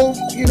episode,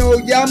 you know,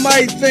 y'all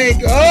might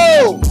think,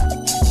 oh,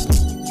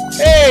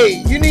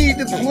 hey, you need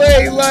to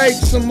play like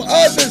some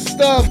other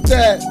stuff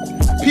that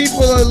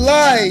people are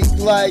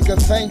like a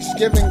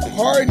Thanksgiving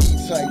party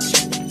type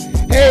shit.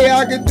 Hey,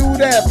 I could do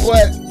that,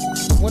 but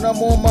when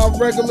I'm on my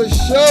regular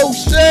show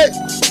shit,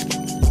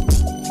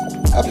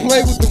 I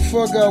play what the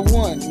fuck I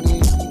want,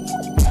 man.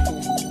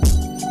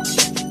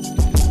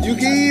 You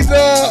can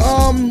either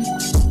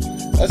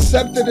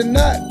accept it or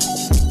not,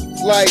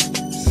 like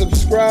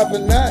subscribe or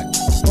not,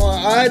 on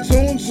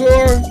iTunes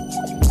or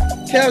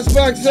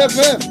Castbox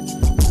FM.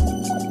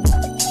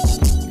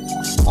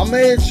 I'm gonna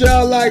hit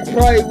y'all like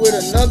probably with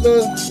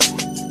another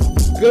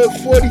good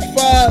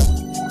 40-something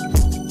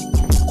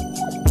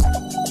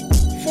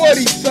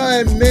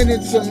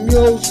minutes of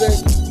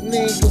music,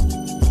 nigga.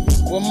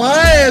 With my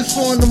ass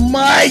on the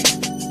mic,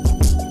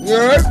 you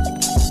heard?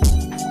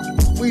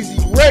 Weezy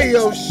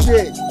Radio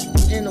shit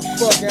in the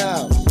fucking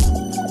house.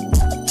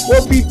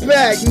 We'll be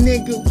back,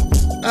 nigga.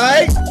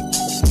 Alright?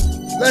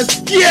 Let's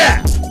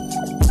get!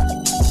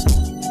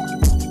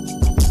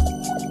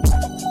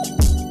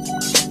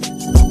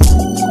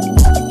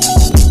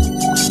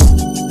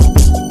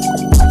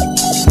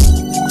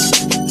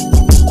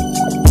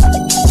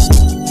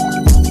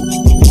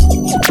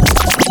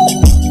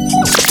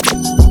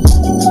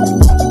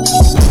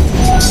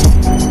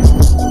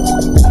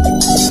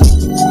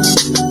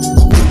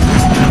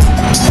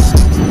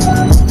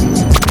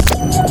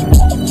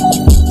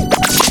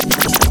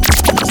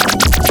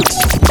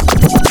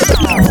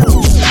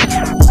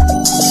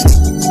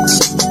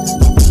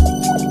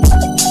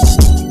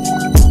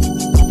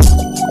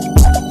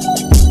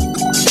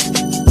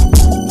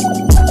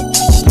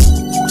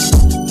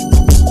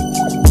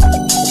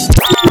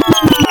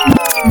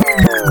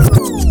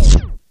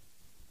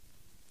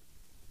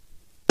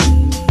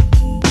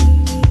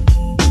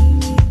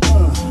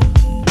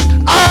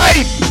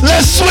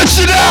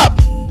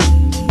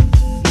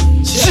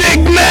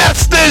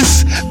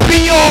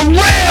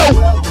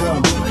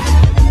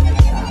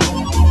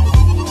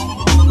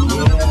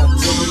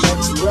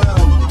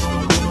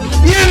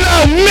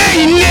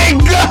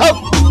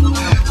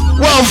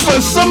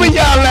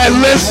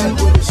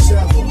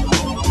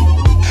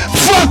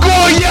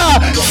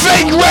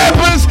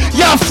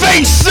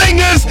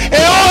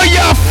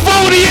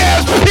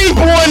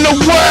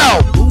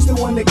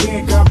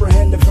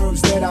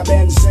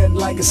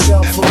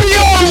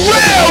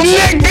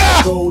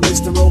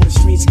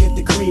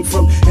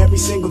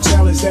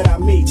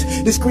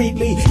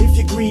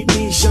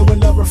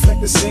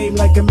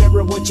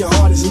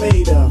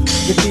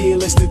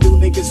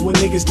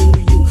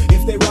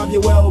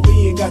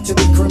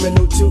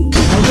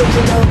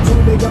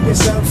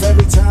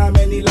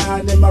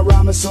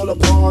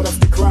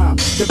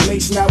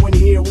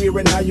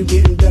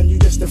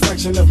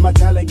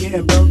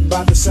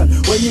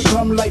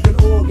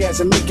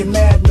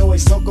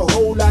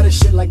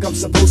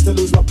 Supposed to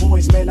lose my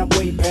poise, man. I'm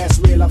way past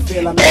real. I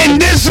feel I'm in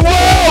this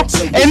world,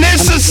 in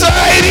this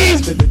society,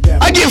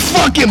 I get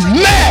fucking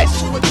mad.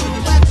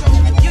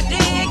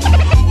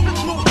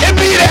 It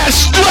be that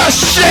stress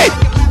shit.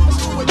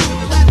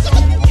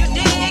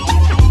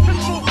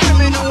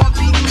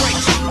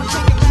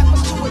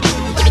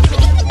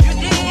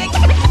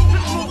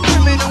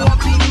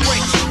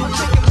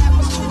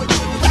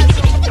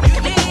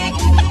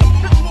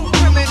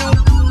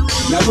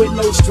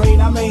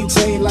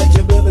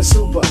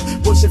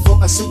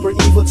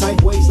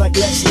 like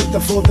let's look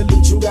for the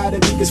loot. You gotta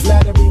be, cause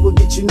flattery will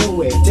get you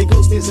nowhere. Take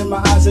those stares in my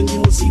eyes and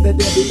you will see that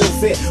there be no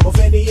fear of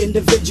any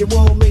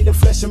individual made of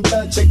flesh and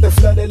blood. Check the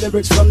flood of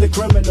lyrics from the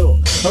criminal.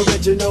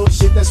 Original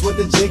shit, that's what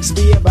the jigs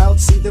be about.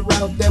 See the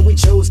route that we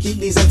chose, keep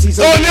these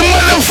MCs on the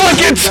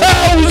motherfucking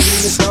toes.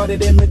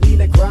 Started in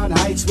Medina, Crown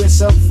Heights, where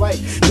some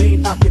fight.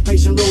 Main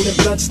occupation, rolling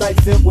blood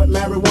stipe filled with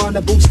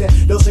marijuana. Boost that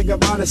Dolce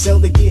Gabbana, sell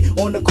the gear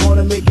on the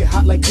corner, make it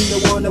hot like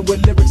Tijuana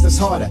with lyrics that's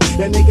harder.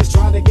 That niggas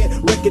trying to get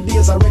record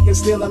deals, I reckon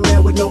still a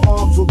man with no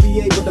arms will be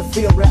able to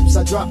feel raps.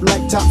 I drop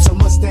like tops on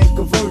Mustang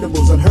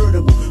convertibles,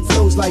 unheardable.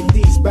 Flows like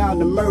these bound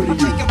to murder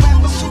you.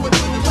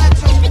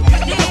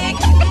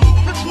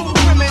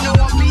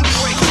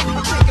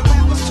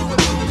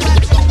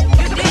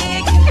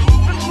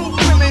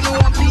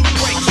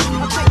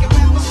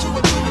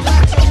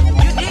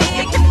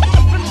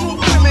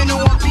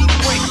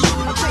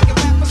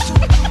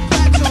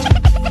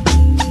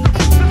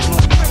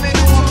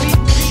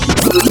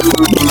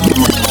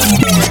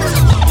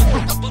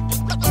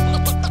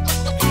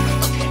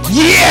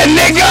 Yeah,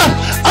 nigga!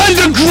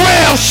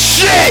 Underground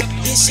shit!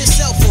 It's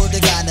yourself for the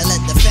guy to let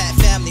the fat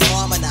family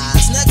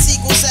harmonize. Nuts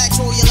equal sax,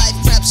 roll your life,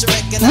 traps are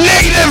recognized.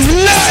 Negative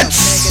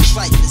nuts! Mega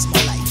tripe is my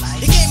life.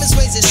 The game is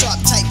razor sharp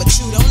tight, but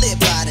you don't live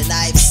by the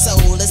knife. So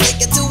let's take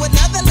it to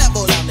another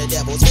level on the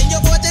devils. When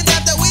your boy didn't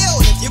have the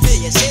wheel, if you feel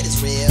your shit is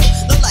real.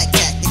 No like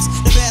tactics,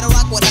 the better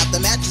rock without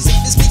the mattress.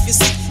 If this beef is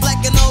sick, like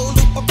an old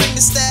loop, I bring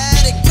the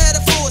static.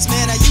 Metaphors,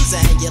 man, I use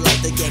it and you like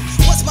the game.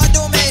 What's my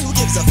domain? Who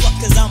gives a fuck,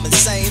 cause I'm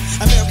insane.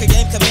 America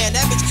game command,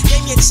 that bitch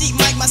game you cheap,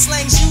 Mike, my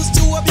slang's used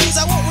to abuse.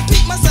 I won't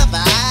repeat myself,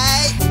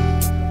 aight?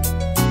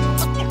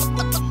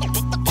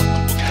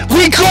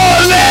 We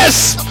call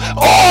this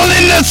all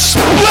in the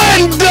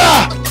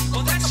splendor.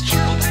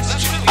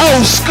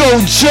 Old school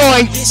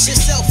joint. It's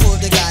yourself for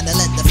the guy to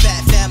let the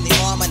fat family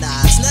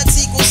harmonize. Nuts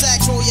equal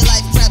sax, roll your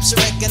life, traps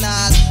are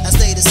recognized. I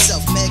stay the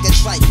self, mega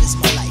tripe is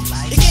my life.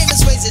 The game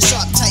is razor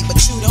sharp tight, but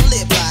you don't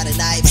live by the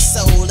knife.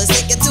 So let's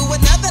take it to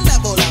another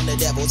level on the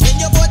devils. When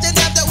your boy didn't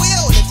have the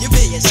wheel, if you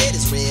feel your shit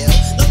is real.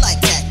 No like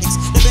tactics,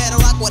 the better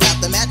rock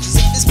without the mattress.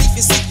 If this beef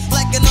is sick,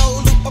 like an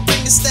old loop, I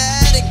bring the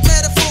static.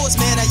 Metaphors,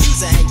 man, I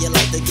use it and you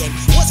like the game.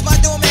 What's my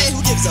domain?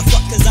 Who gives a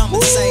fuck, cause I'm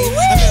insane.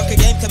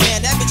 America game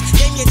command, that bitch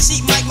game you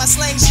cheap, Mike, my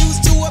slang's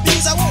used to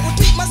abuse. I won't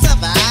repeat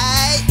myself,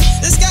 aight?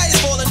 This guy is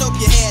falling over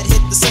your head, hit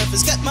the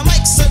surface. Cut my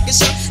mic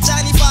circus short,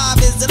 Johnny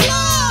 5 is the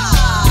law.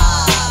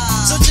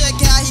 So check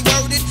how he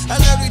worded. I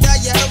learned it,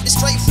 you heard it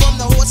straight from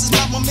the horses.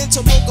 My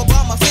mental broke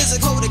about my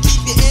physical to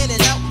keep you in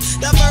and out.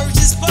 Diverge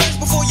is first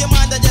before your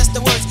mind digest the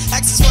words.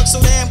 Axis work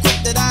so damn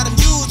quick that I done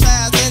use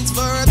past tense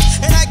verbs.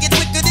 And I get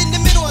wicked in the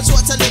middle and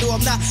short a little.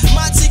 I'm not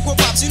my secret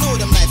pops, you know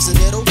them life's a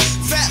little.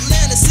 Fat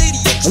Atlanta City,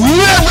 lyrics.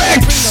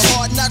 Bring the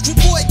hard knock, you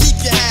boy, keep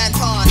your hand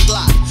on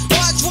Glock.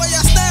 Watch where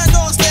you stand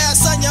on stairs,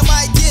 son, you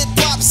might get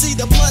popped. See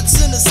the blunts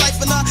in the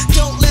cipher now,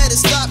 don't let it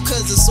stop,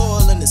 cause it's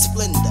all in the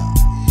splendor.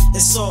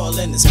 It's all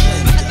in the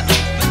splendor.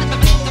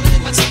 All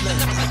in the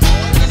splendor.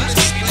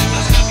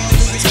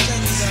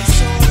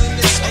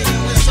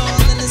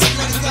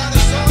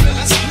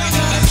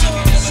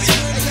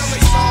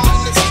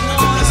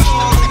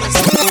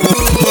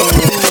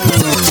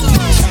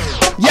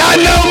 Y'all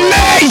know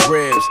me!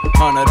 Ribs,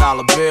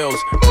 $100 bills,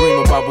 dream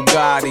about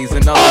Bugattis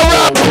and other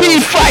R.I.P.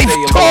 Fight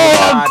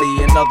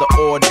Dog! and other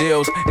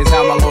ordeals is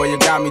how my lawyer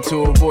got me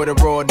to avoid a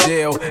raw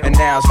deal. And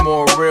now it's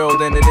more real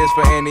than it is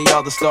for any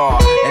other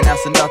star. And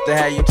that's enough to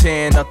have you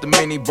tearing up the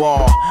mini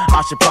bar.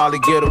 I should probably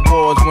get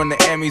awards when the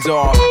Emmys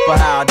are for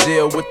how I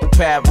deal with the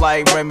path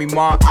like Remy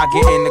Ma. I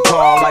get in the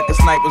car like the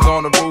snipers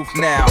on the roof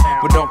now.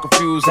 But don't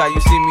confuse how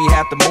you see me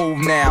have to move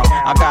now.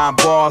 I got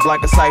bars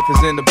like the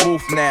ciphers in the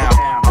booth now.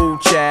 Ooh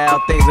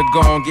child, things are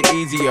gonna get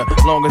easier.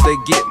 Long as they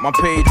get my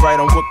page right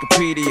on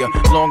Wikipedia.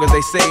 Long as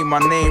they say my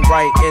name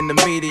right in the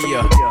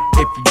media.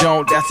 If you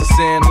don't, that's a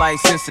sin like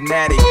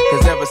Cincinnati.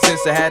 Cause ever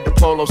since I had the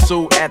polo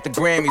suit at the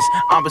Grammys,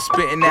 I've been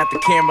spitting at the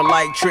camera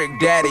like Trick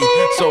Daddy.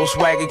 So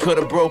swaggy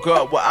could've broke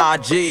up with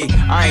IG.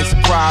 I ain't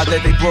surprised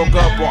that they broke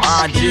up on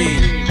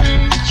IG.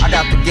 I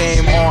got the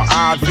game on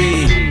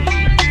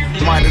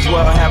IV. Might as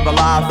well have a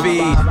live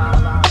feed.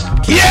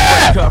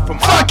 Yeah!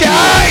 Fucking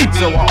right!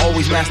 So I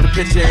always match the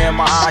picture in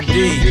my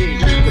ID.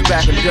 Cause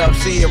back in Dub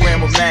C, I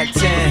ran with Mac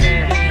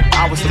 10.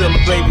 I was still a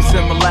baby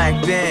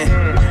Similac then.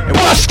 And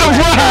what's the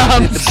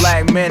rhyme? The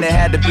black man, it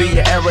had to be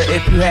an error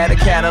if you had a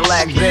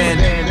Cadillac then.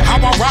 How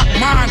I rock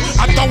mine,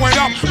 I throw it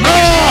up.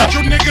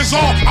 You niggas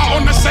all are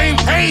on the same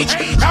page.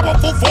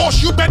 Powerful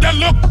force, you better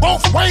look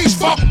both ways.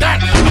 Fuck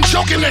that, I'm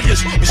choking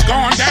niggas, it's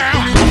going down.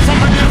 I'm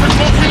from a different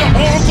book, we the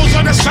oracles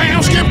of the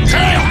sound. Skip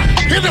town,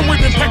 hit him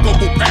with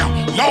impeccable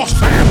pound. Lost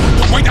fam,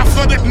 the way I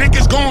feel that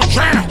niggas gon'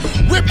 drown.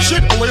 Whip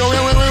shit, wait,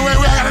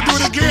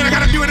 I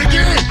gotta do it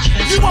again.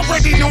 You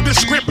already know the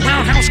script,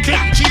 roundhouse kick.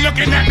 She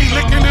looking at me,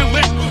 licking her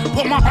lip.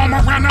 Put my arm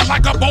around her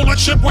like a bowl of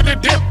chip with a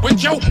dip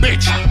with your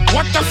bitch.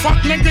 What the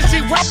fuck niggas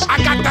erupt? I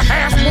got the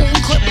half moon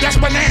clip, that's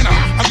banana.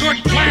 A good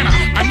planner,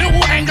 a new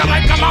anger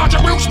like a larger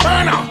Bruce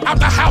Banner. Out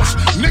the house,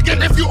 nigga,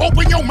 if you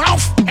open your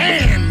mouth,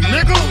 and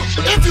nigga,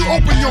 if you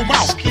open your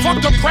mouth, fuck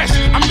the press.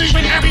 I'm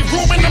leaving every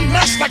room in a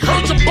mess like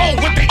herds of bowl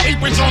with their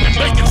aprons on and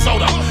baking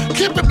soda.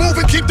 Keep it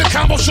moving, keep the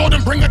combo short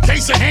and bring a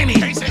case of Henny.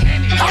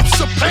 House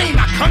of pain,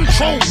 I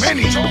control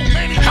many.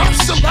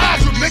 House of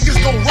lies where niggas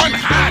go run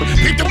hide.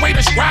 Keep the way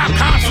describe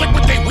conflict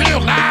with their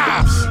real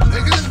lives.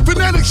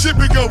 Phonetic shit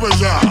we go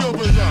bizarre.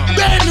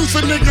 Bad news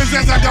for niggas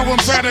as I go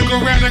emphatic,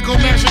 radical,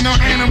 national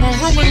animal,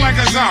 ruling like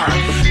a czar.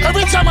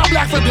 Every time I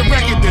black for the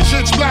record, the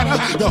shit splatter.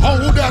 The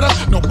whole better,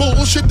 no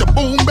bullshit, the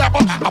boom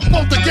bapper. I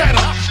pull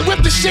together,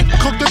 whip the shit,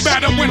 cook the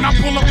batter. When I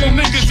pull up on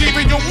niggas,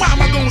 even your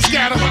mama gon'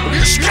 scatter.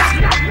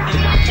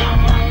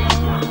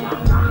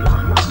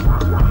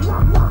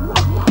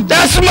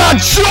 That's my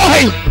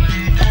joint!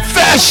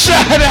 Fast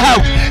shout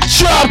out!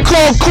 Tribe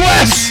Called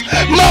Quest!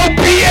 Mo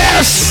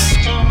BS!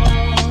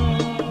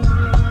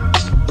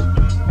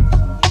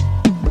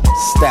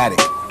 Static.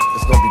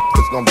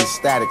 It's gonna be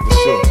static for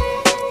sure.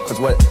 Cause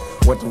what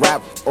the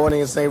rap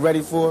audience ain't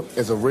ready for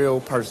is a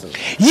real person.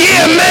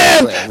 Yeah,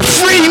 man!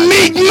 Free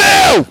Meek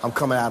Mill! I'm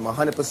coming out, I'm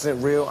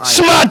 100% real. It's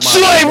my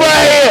joint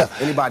right here!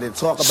 Anybody that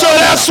talk about so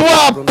that's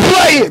why I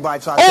play it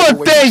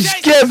on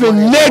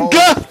Thanksgiving,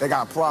 nigga! They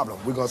got a problem.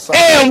 We gonna solve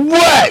and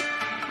what?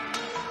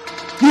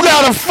 You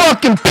got a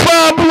fucking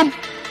problem?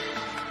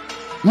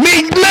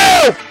 Meek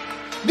Mill!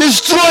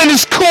 This joint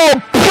is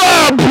called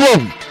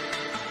Problem!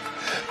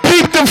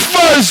 Beat the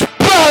first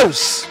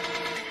verse!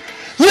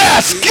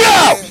 Let's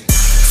go!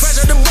 Fresh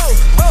out the boat,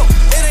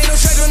 it ain't no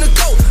strike on the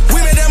coat.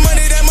 We made that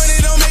money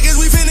don't make us.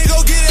 We finna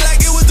go get it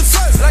like it was the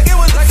first.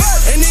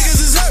 And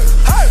niggas is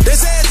hurt. They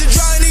say it's a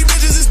dry and these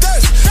bitches is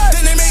thirst.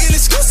 Then they making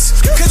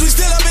excuses, cause we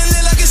still up and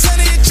lit like it's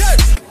Sunday in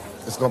church.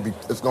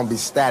 It's gonna be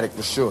static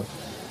for sure.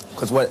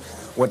 Cause what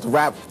the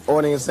rap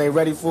audience ain't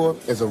ready for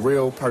is a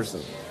real person.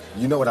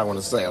 You know what I want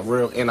to say, a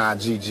real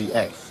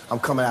Nigga. I'm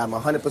coming out, I'm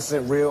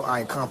 100% real. I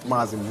ain't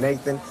compromising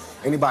Nathan.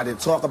 Anybody that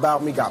talk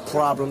about me got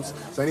problems.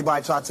 So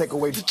anybody try to take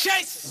away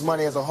this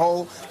money as a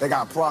whole, they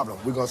got a problem.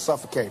 We're gonna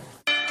suffocate it.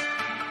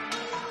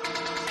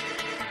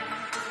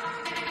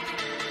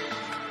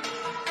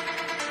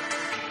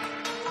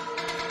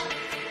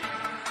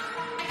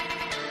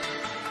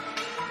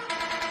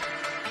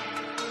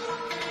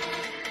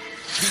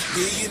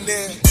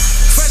 Millionaire.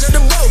 Fresh out the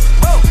boat,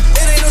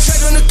 it ain't no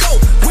strike on the coat.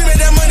 We made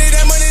that money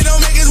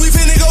don't make us. We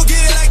finna go get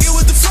it like it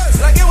was the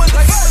first.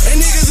 And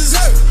niggas is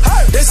hurt.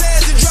 They say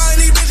it's a dry and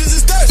these bitches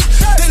is thirst.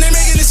 Then they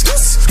making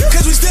excuses,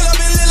 cause we still up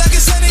and lit like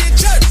it's Sunday in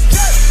church.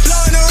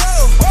 Blowing the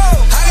road,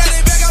 I got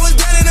it back, I was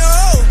dead in the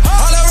hole.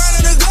 All around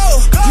in the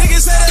globe,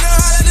 niggas said it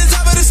hot at the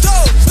top of the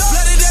stove.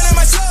 Blooded down in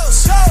my soul.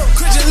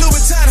 Christian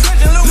Louboutin,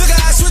 look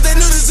how I switched that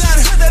new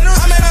designer.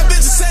 I made my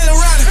bitch a Saint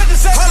Laurent.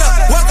 Hold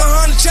up, welcome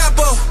on the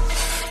Chapo.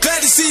 Glad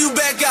to see you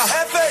back out.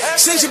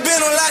 Since you been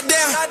on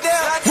lockdown,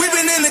 we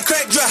been in the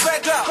crack drop.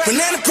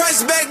 Banana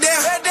prices back down.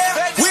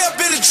 We up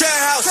in the trap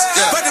house.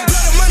 But the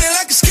blood of money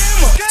like a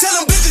scammer. Tell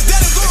them bitches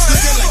that I'm going.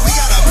 Looking like we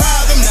got a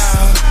problem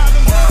now.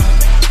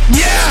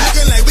 Yeah.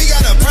 Looking like we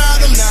got a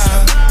problem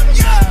now.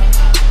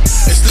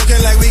 It's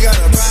looking like we got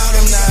a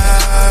problem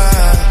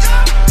now.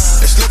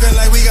 It's looking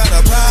like we got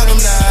a problem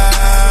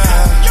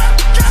now.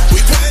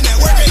 We putting that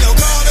work in no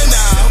corner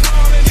now.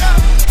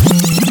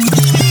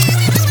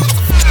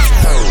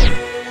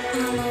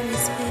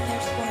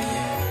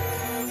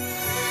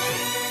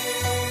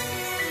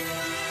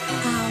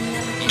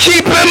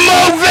 Keep it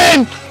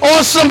moving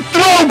on some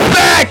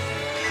throwback.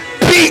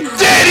 P.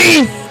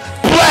 Diddy,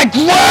 Black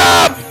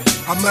Rob.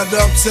 I'm at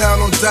Uptown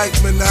on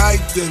Dykeman,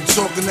 Iton,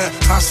 talking that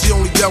how she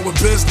only dealt with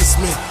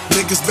businessmen.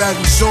 Niggas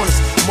bagging joints,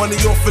 money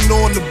off and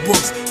on the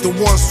books. The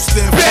ones who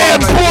stand Bad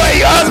firm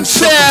boy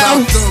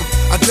Uptown.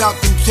 I doubt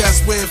them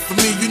cats waiting for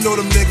me. You know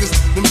them niggas,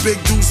 them big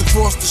dudes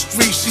across the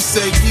street. She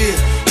said, yeah,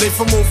 they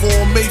from over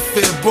on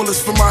Mayfair, bullets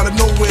from out of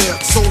nowhere.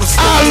 Sold us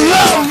I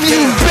love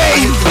you,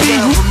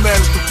 baby. I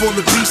managed to pull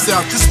the piece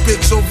out. This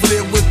bitch over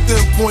there with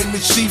them pointing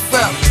the chief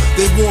out.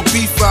 They want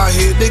beef out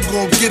here, they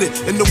gon' get it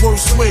in the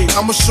worst way.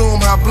 I'ma show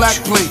them how black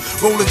play.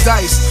 Roll the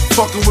dice,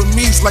 fucking with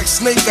me's like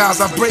snake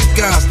eyes. I break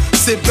guys,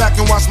 sit back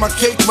and watch my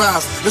cake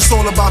rise. It's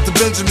all about the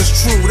Benjamin's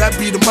true, that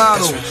be the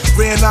motto.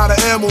 Ran out of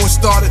ammo and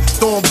started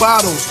throwing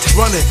bottles.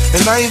 Running,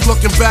 and I ain't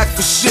looking back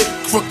for shit.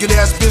 Crooked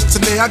ass bitch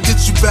today, I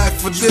get you back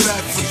for this. I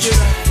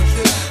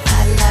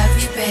love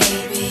you,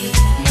 baby.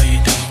 No,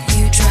 you don't.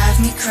 You drive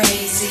me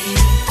crazy.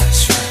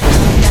 That's right.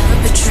 Never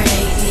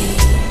betray me.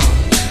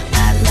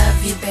 I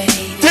love you,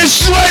 baby.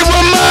 This joint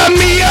remind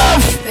me of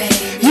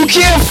you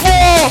can't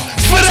fall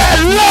for that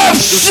love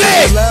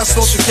shit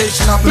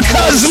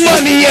because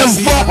money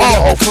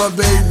involved. Club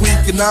every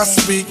week and I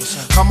speak.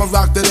 I'ma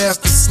rock that ass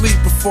to sleep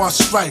before I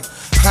strike.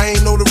 I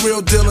ain't know the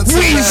real deal until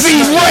last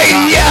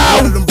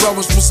night. One of them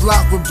brothers was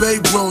locked with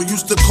Babe Bro.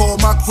 Used to call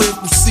my crib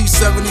from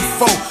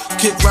C74.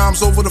 Kick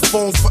rhymes over the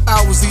phone for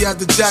hours. He had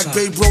the jack.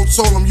 Babe Bro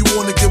told him, you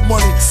wanna get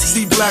money,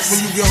 see black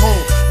when you get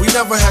home. We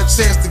never had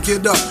chance to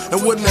get up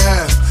and wouldn't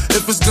have.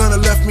 If it's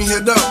gonna left me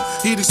hit up,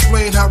 he'd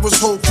explain how his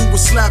whole crew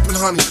was slapping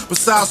honey.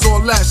 Besides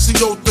all that, she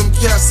owed them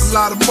cats a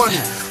lot of money.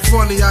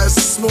 Funny how it's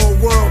a small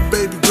world,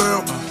 baby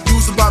girl.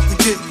 who's about to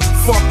get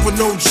fucked with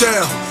no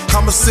jail.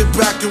 I'ma sit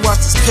back and watch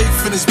this cake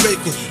finish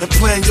baking and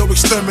plan your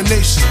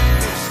extermination.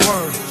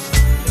 Word.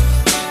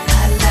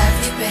 I love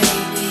you,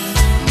 baby.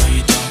 No,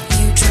 you don't.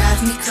 You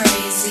drive me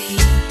crazy.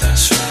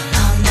 That's right.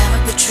 I'll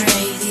never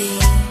betray thee.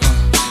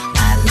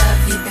 I love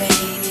you,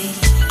 baby.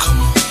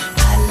 Come on.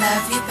 I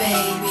love you,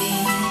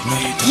 baby. No,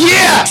 you don't.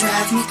 Yeah! You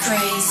drive me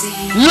crazy.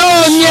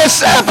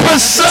 Longest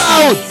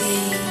episode!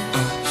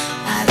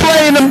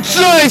 Playing them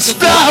joints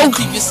though.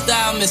 Keep your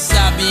style, Miss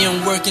Abby.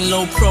 I'm working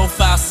low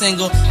profile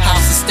single.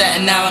 House in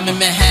Staten Island in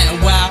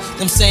Manhattan. Wow,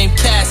 them same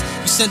cats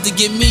you sent to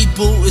get me,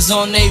 boo, is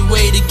on their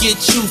way to get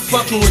you.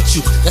 Fucking with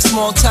you. That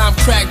small time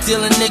crack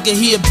dealing nigga,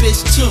 he a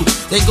bitch too.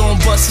 They gon'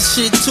 bust his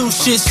shit too,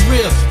 shit's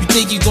real. You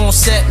think you gon'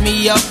 set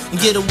me up and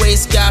get away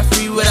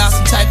scot-free without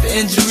some type of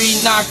injury?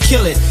 Nah,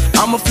 kill it.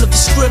 I'ma flip the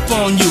script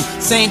on you.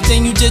 Same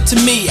thing you did to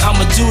me,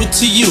 I'ma do it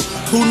to you.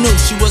 Who knew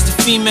she was the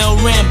female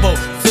Rambo?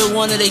 Fill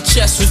one of their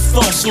chests with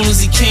foam soon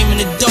as he came in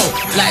the door.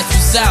 Lights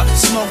was out,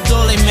 smoked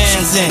all they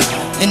mans in.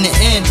 In the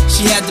end,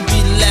 she had to be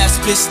the last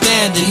bitch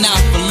standing. Not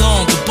for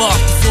long, the bar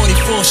to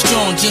 44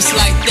 strong. Just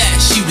like that,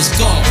 she was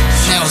gone.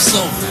 Now it's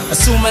over.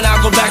 Assuming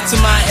I'll go back to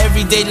my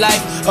everyday life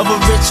of a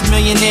rich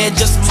millionaire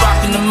just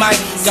rocking the mic.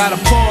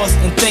 Gotta pause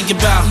and think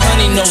about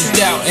honey, no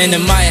doubt. And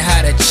it might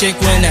how that chick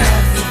went out.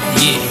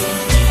 Yeah.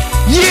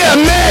 Yeah,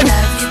 man.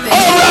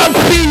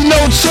 R.I.P.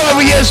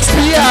 Notorious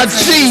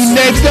B.I.G.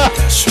 nigga.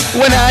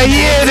 When I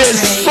hear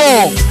this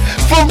song,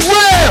 for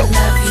real. I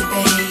love you,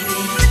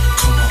 baby.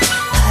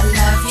 I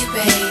love you,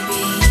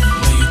 baby.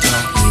 No, you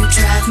don't. You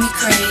drive me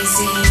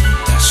crazy.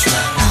 That's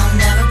right. I'll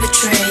never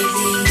betray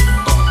thee.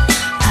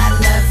 I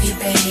love you,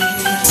 baby.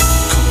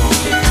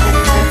 I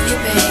love you,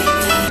 baby.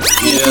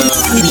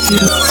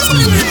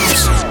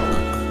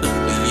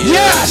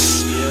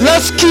 Yes.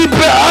 Let's keep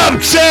it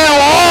uptown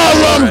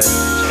Harlem.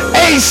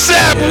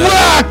 ASAP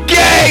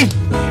Rocky.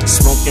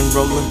 Smoking,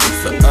 rolling,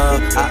 for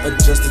I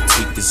adjust the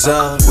tweakers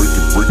up.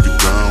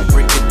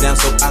 Break it down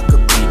so I could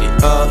beat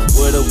it up.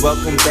 With a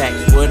welcome back,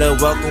 with a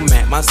welcome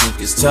at my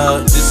sneakers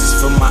tucked. This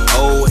is for my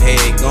old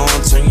head, gon'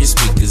 turn your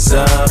speakers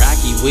up.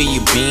 Rocky, where you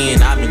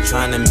been? I've been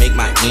trying to make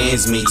my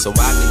ends meet, so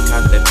I could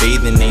cop that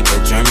bathing ape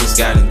that Jeremy's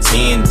got in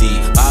 10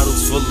 deep.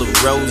 Bottles full of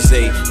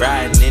rosé,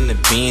 riding in the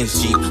Benz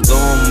Jeep.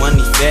 Blowing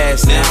money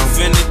fast now, I'm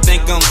finna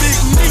think I'm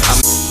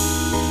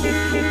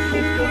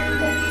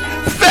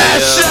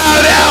Fast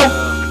shout out,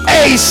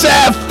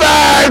 ASAP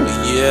Ferg.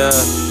 Yeah.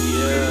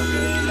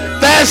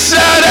 Fast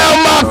shout out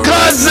my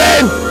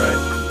cousin.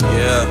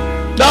 Yeah.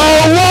 The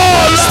whole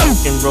wall.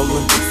 Smoking,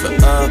 rolling, for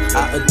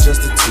I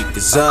adjust the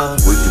tweakers up.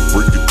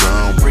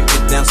 Break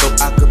it down so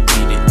I could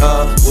beat it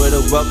up. With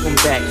a welcome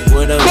back,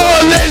 with a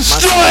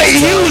Corliss Joy,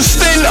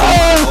 Houston,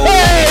 oh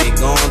hey.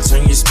 Gon'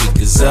 turn your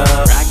speakers up.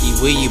 Rocky,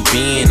 where you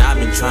been? I've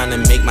been trying to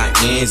make my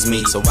ends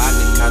meet, so I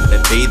could cop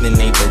that bathing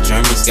ape that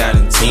Jeremy's got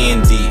in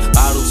 10 deep.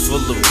 Bottles full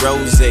of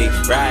rosé,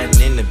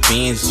 riding in the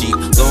Benz Jeep.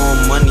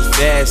 Blowing money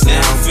fast now,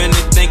 I'm finna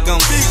think I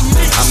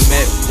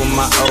met with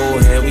my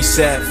old head, we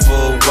sat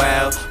for a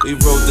while. We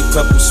rolled a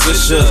couple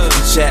swishers,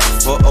 we chat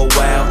for a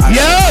while.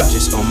 I'm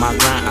just on my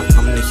grind, I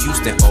come to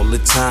Houston all the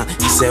time.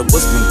 He said,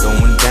 what's been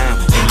going down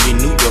in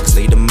your New York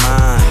state of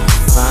mind?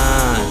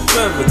 Fine,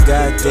 whoever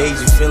got days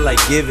you feel like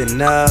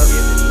giving up.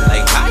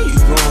 Like how you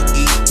gonna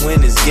eat when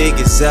this gig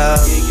is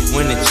up?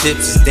 When the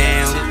chips is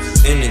down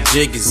and the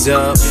jig is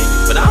up.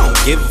 But I don't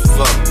give a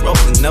fuck,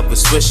 rolling up a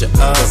swisher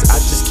up. Cause I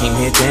just came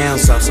here down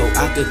south so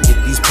I could get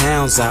these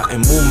pounds out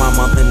and move my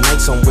mother night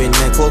somewhere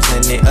near close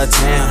and near a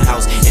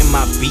townhouse. And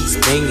my beats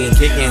banging,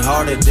 kicking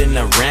harder than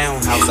a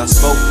roundhouse. I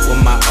spoke with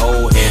my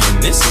old head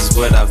and this is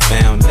what I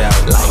found out.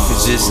 Life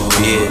is just a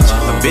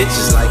bitch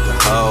is like a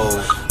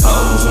hoe.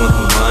 Hoes want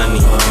the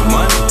money, and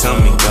money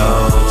come and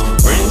goes.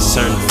 Friends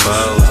turn to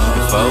foes,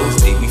 and foes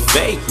they be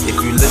fake. If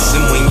you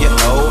listen when your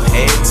old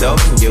head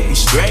talking, you'll be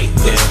straight.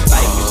 Yeah,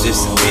 life is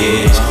just a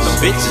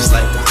bitch is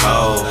like a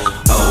hoe.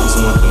 Hoes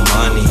want the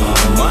money,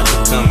 and money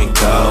come and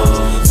goes.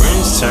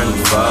 Friends turn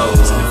to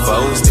foes, and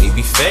foes they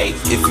be fake.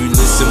 If you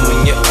listen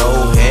when your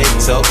old head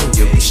talking,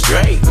 you'll be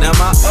straight. Now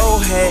my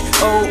old head,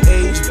 old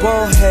age,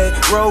 bald head,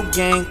 road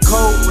gang,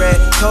 cold red,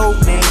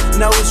 code name,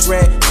 nose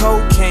red,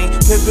 cocaine,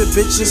 pivot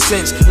bitches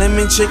since.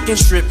 Lemon chicken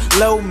strip,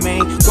 low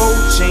main, gold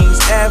chains,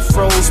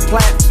 afros,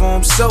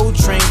 platform, soul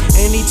train.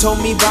 And he told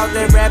me about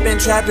that rapping,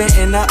 trapping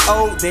in the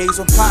old days.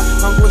 When Pop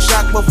Punk was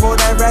shocked before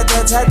that rat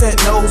that had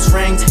that nose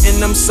ring. And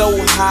I'm so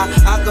high,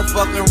 I could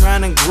fuck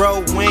around and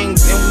grow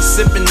wings. And we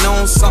sipping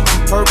on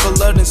something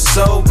purpler than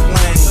Soul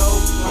Plane.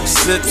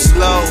 Sip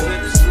slow,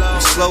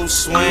 slow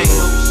swing,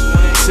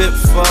 tip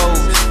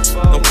fold,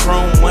 no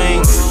chrome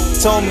wings.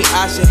 Told me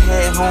I should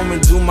head home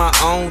and do my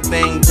own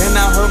thing. Then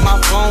I heard my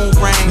phone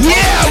ring.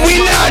 Yeah, we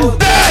not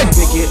done.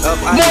 Pick it up,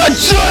 more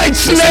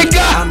joints,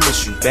 nigga. I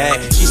miss you back.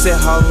 She said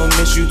Harlem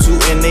miss you too,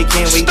 and they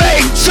can't wait.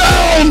 Stay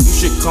tuned. You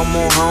should come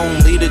on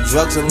home, leave the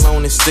drugs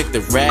alone and stick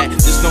to rap.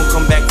 Just don't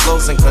come back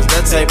closing, cause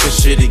that type of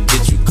shit'll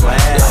get you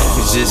clapped.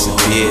 Life is just a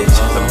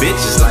bitch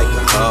is like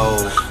a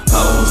hoe.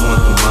 Hoes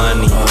want the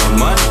money, and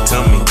money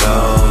come and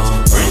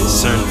goes.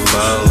 Friends turn to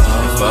foes,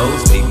 and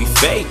foes they be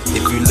fake.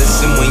 If you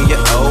listen when your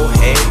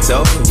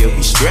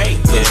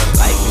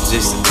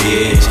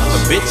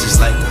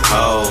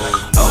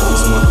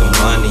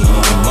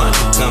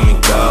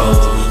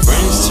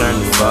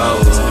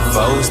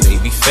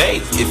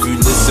fake. If you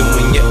listen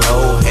when your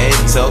old head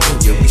talking,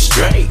 you'll be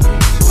straight.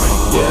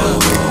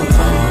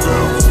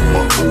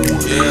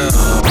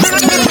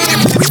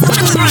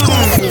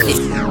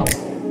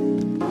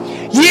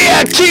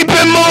 Yeah, keep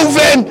it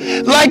moving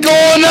like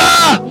on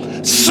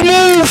a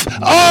smooth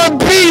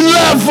R&B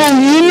level,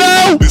 you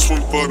know? This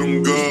one for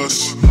them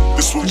girls.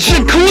 This one for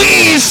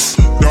Jaquees.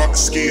 Dark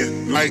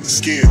skin, light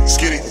skin,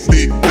 skinny,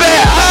 thick.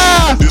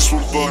 This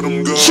one for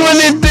them girls.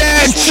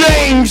 Trinidad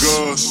James.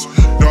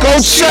 Go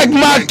check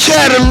my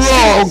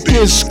catalog.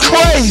 It's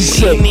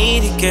crazy. When you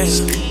need it,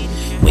 girl.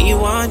 When you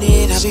want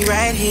it, I'll be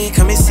right here.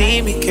 Come and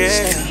see me,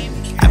 girl.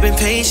 I've been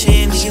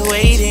patient, you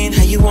waiting.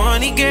 How you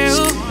want it,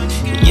 girl?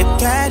 Your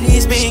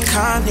body's been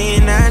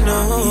calling, I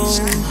know.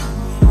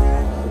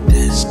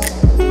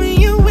 When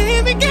you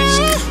with me,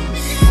 girl,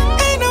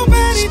 ain't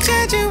nobody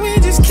judging, we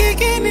just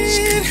kicking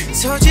it.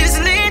 So just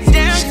let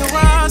down your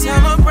walls,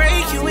 I'ma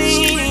break you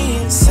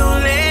in. So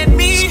let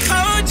me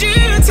hold you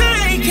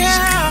tight,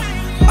 girl.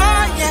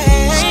 Oh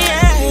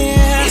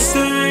yeah. It's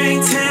the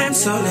right time,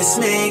 so let's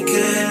make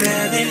a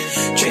loving.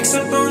 Drinks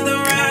up on the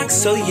rocks,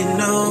 so you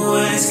know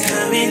what's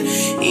coming.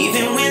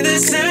 Even when the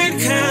sun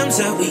comes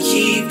up, we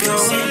keep going.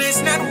 So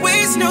let's not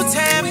waste no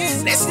time.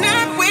 Let's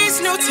not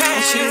waste no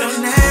time. You know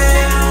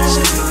now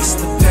it's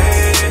the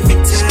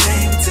perfect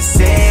time to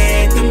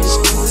set the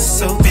mood.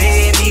 So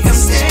baby, come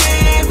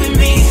stay with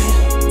me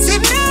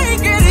tonight,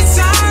 girl. It's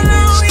all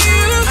on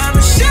you.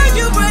 I'ma show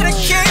you what I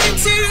came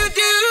to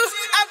do.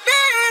 I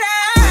bet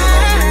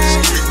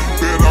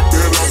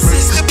this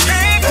is the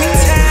perfect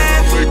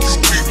time.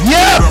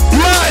 Yep,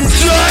 my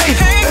joint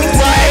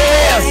right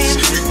here.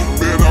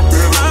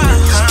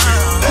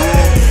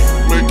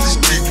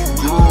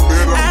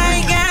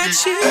 I got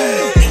you.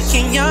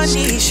 In your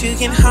niche, you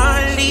can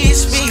hardly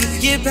speak.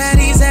 Your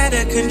body's out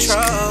of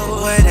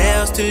control. What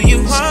else do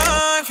you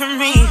want from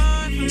me?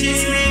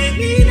 Just let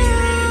me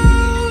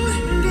know.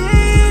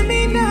 Let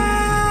me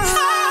know.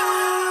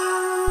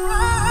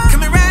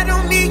 Come and ride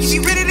on me,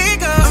 you ready to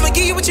go. I'ma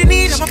give you what you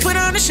need, I'ma put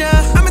on the show.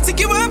 I'ma take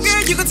you up,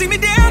 girl, you gon' take me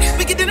down.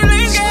 We can do the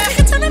lane, girl, we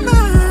can turn them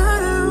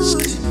out.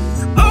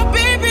 Oh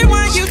baby,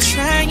 why you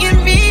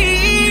trying me?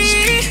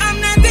 I'm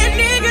not that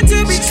nigga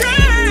to be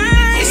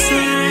trying. It's the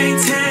right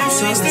time,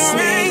 so it's the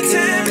right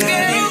time,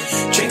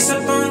 girl. Drinks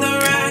up on the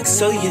rocks,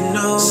 so you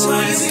know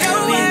what's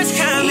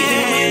coming.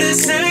 Even when the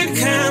sun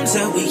comes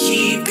up, we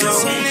keep going.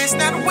 So let's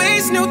not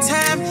waste no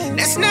time.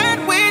 Let's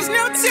not waste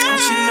no time.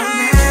 You know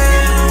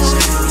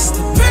now it's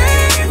the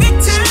perfect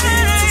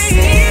time to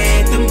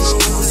set the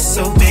mood.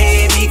 So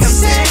baby, come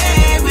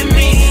stay with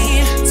me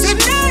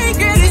tonight,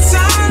 girl. It's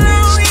all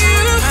on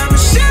you. I'ma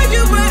show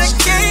you what I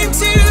came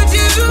to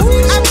do.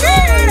 I bet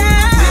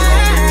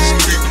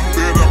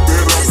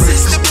this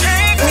is the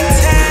perfect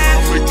time.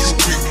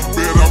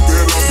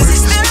 This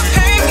is the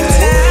perfect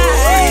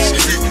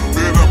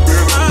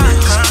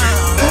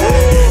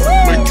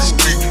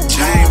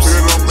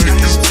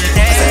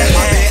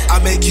I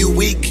make you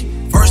weak.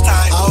 First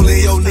time, all in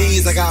your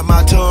knees. I got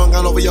my tongue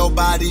all over your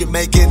body,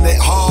 making it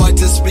hard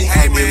to speak.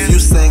 And if you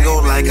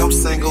single like I'm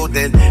single,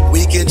 then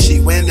we can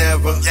cheat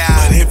whenever.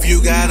 But if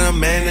you got a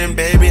man, then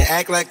baby,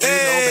 act like you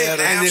know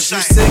better. And if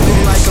you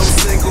single like I'm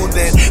single,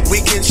 then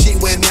we can cheat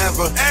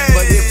whenever.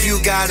 But if you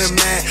got a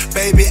man,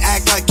 baby,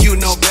 act like you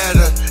know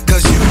better.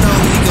 Cause you know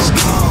he gon'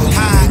 call,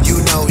 you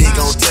know he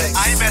gon' text.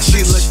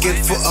 She looking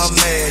for a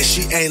man,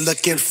 she ain't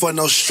looking for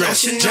no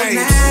stress. It's the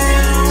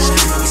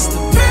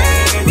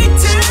perfect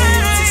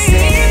time to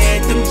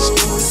set the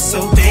mood. So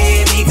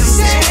baby, come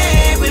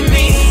stay with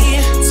me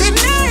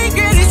tonight,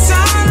 girl. It's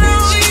all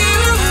on you.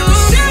 I'ma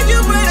show you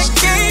what I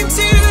came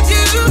to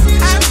do.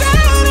 I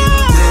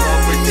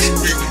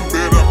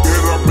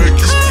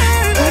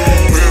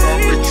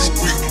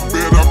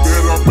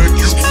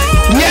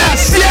Yes,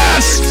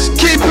 yes,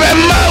 keep it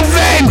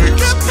moving.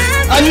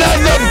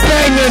 Another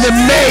banger to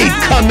me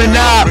coming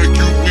up.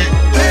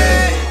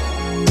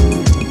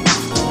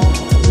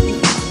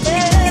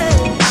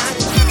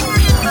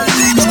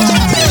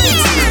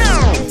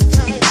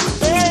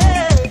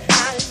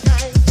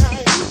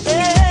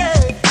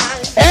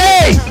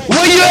 Hey,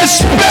 what you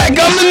expect?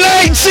 I'm the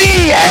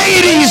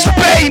 1980s,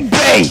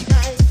 baby.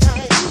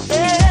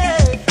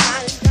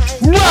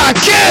 Rock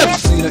him. I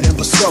seen her in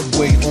the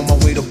subway on my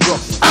way to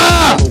Brooklyn.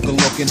 Local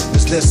looking,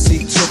 is this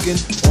seat tookin'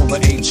 on the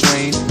A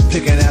train,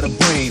 picking at a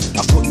brain.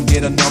 I couldn't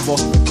get a number,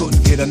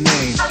 couldn't get a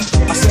name.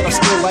 I said I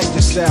still like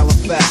your style of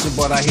fashion,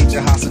 but I hate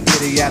your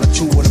hostility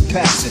attitude with a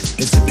passion.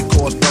 Is it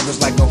because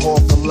brothers like to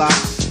hawk a lot?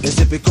 Is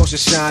it because you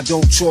shine,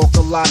 don't chalk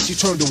a lot? She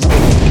turned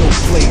away, no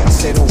play. I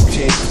said,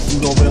 okay,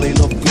 you don't really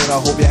look good. I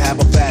hope you have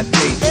a bad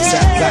day.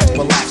 Sat back,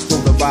 relaxed,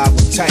 though the vibe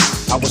was tight.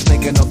 I was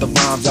thinking of the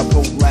rhymes I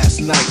wrote last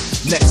night.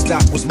 Next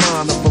stop was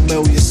mine, a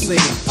familiar scene.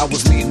 I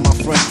was meeting my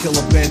friend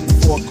Killer Ben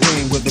before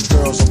Green, where the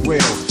girls are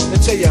real. They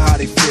tell you how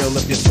they feel.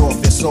 If you're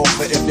soft, you're soft,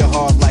 but if you're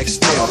hard like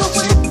steel.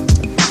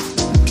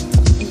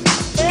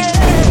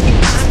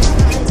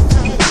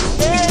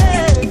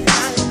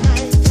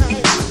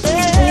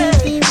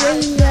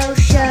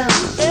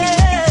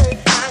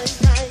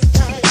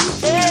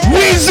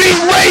 Weezy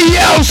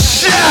Radio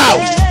Show.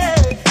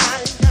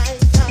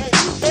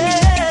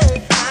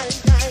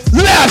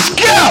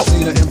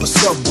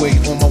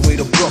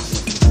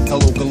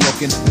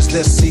 looking. Is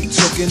this seat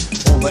tookin'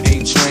 on the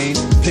A train?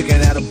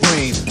 Picking at a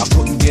brain. I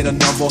couldn't get a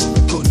number,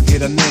 couldn't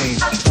get a name.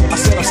 I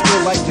said I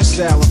still like your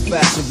style and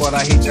fashion, but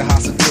I hate your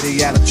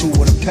hospitality attitude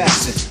with a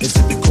passion. Is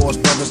it because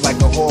brothers like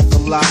to hawk a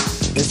lot?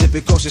 Is it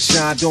because you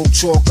shine, don't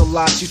talk a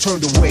lot? She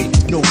turned away,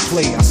 no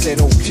play. I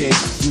said, okay,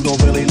 you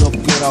don't really look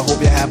good. I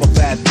hope you have a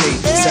bad day.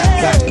 Sat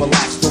back,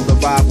 relaxed, though the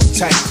vibe was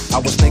tight. I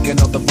was thinking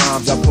of the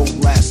rhymes I wrote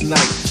last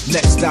night.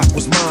 Next stop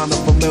was mine, a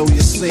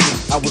familiar scene.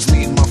 I was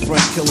meeting my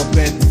friend Killer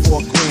Ben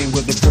before Green,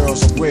 where the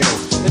girls are real.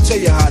 And tell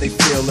you how they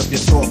feel. If you're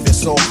soft, you're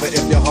soft, but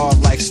if you're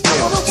hard like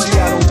steel. See,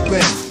 I don't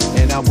bend,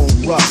 and I won't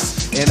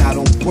rust, and I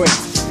don't break,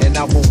 and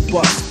I won't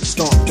bust.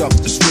 Stomped up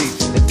the street,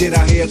 and did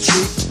I hear a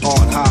treat? On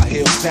high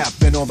heels,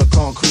 tapping on the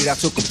concrete. I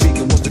took a peek,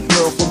 and was the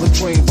girl from the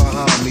train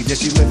behind me? Did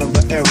she live in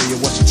the area?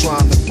 Was she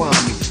trying to find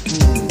me?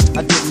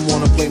 I didn't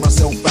wanna play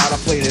myself out, I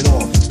played it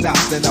off.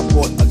 Stopped, then I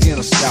bought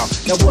again a stout.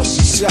 Now was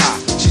she shy?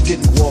 She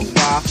didn't walk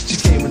by. She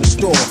came in the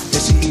store,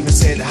 and she even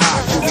said hi.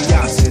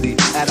 Curiosity,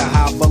 at a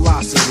high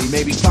velocity,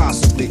 maybe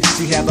possibly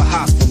she had the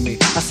hots for me.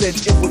 I said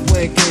if we're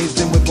playing games,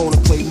 then we're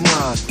gonna play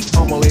mine.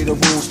 I'ma lay the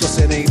rules, cause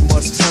it ain't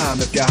much time.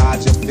 If you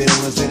hide your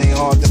feelings, it ain't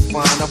hard to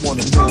find. I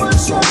wanna know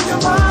what's on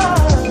your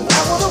mind.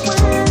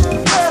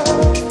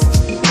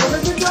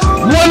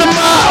 One of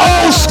my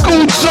old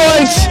school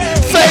joints,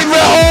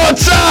 favorite all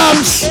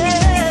times.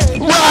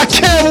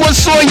 Rakim,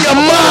 what's on your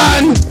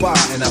mind?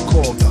 And I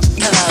called her.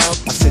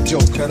 I said, yo,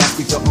 can I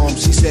speak to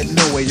She said,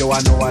 no way, yo,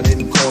 I know I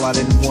didn't call. I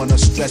didn't wanna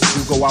stress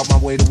you. Go out my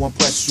way to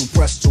impress you,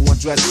 press to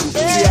undress you.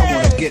 See, I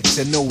wanna get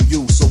to know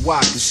you, so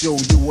I can show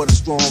you what a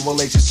strong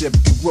relationship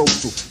can grow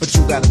to. But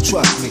you gotta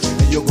trust me,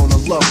 and you're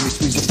gonna love me.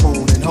 Squeeze the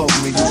phone and hug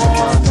me, use your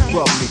mind to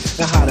rub me.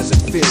 Now how does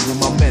it feel when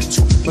my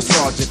mental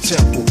massage your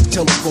temple?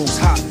 Telephone's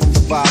hot from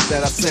the vibe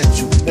that I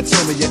sent you. Now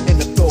tell me your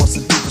inner thoughts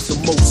and deepest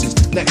emotions.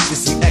 Next you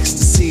see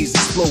ecstasies,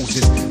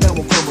 explosions. Now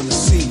I'm coming to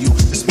see you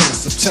and spend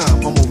some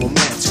time. I'm a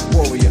romantic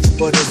warrior,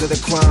 but is it a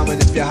crime?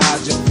 And if you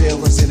hide your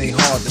feelings, it ain't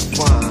hard to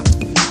find.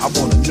 I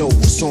wanna know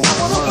what's on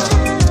your mind.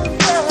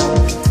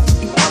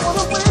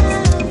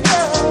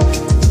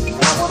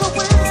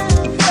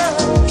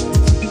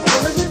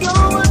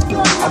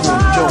 I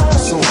wanna know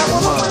what's on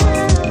your mind.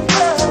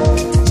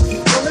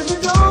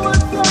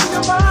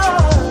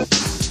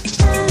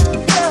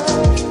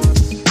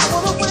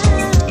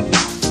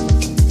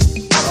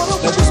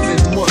 Now it's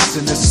been months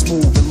and it's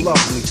smooth and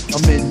lovely.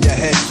 I'm in your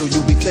head, so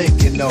you be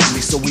thinking of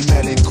me. So we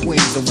met in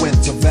Queens and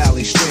went to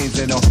Valley Streams,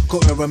 and I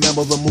couldn't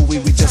remember the movie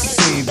we just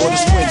seen. But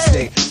it's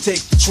Wednesday,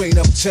 take the train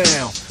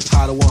uptown,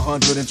 high to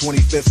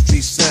 125th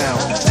Street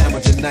Sound.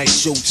 Amateur night,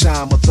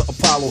 showtime at the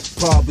Apollo.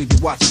 Probably be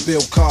watching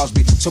Bill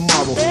Cosby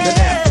tomorrow. Then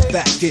after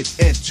that, get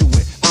into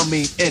it. I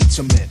mean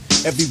intimate.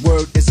 Every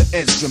word is an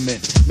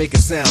instrument,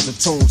 making sounds and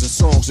tones and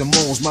songs and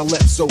moans. My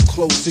lips so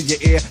close to your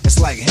ear, it's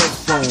like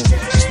headphones.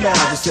 She smiled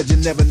and said you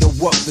never know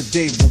what the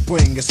day will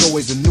bring. It's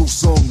always a new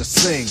song to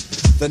sing.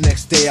 The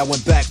next day I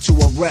went back to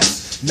her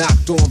rest,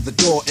 knocked on the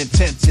door,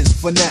 intentions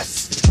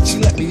finesse.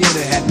 She let me in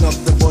and had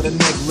nothing but a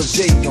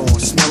negligee on,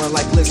 smelling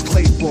like Liz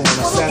Claiborne.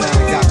 I sat down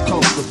and got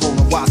comfortable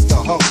and watched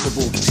her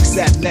comfortable. She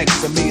sat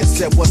next to me and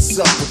said, what's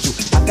up with you?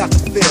 I got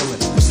the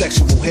feeling for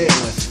sexual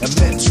healing and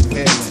mental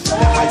healing.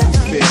 Now how you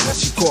feeling?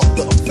 She caught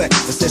the effect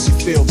and said she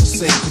feel the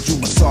same. Could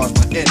you massage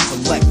my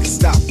intellect and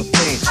stop the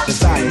pain?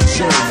 Desire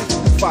journey,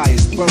 the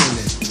fire's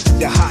burning.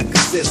 Your hot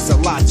cause it's a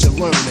lot you're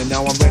learning.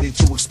 Now I'm ready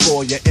to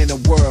explore your inner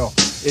world.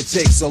 It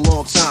takes a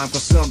long time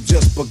cause some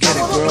just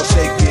beginning, girl.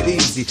 Take it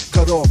easy,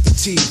 cut off the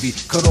TV,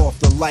 cut off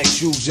the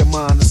lights. Use your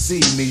mind to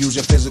see me, use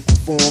your physical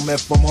form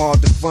if I'm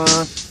hard to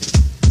find.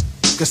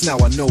 Cause now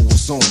I know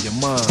what's on your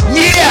mind.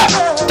 Yeah,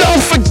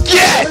 don't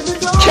forget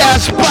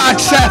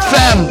Cashbox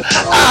FM,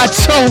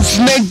 iTunes,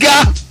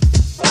 nigga.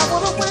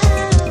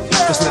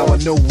 Cause now I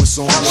know what's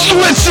on your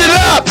mind. Switch it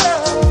up.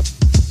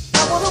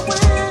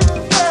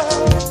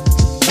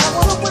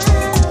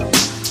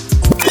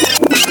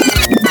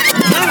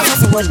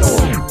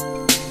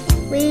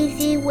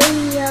 Weezy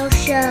Radio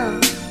Show.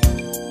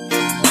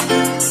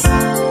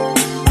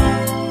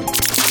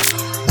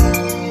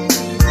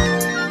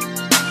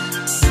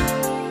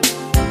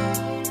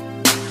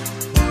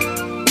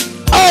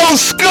 Old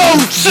school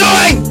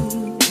joint.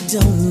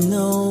 Don't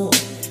know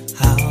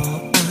how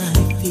I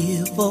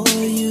feel for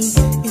you.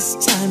 It's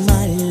time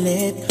I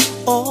let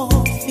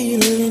all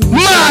feeling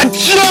my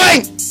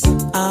joint.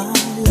 I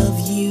love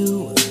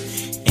you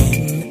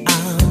and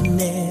I'll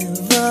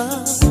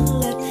never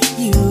let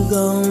you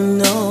go,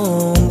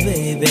 no,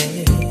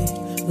 baby.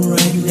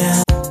 Right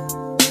now.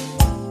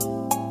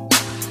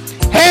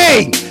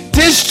 Hey,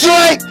 this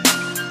joint,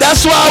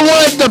 that's why I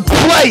wanted to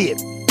play it.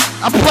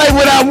 I play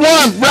what I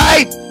want,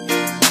 right?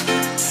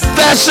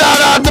 That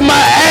shout out to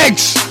my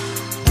ex.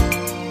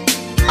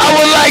 I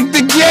would like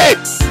to get,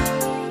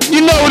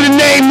 you know the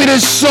name of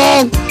this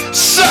song,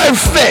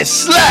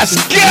 Surface. Let's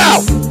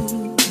go.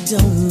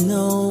 Don't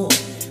know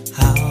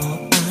how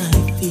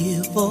I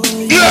feel for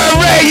you. You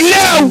already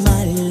know.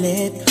 I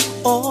let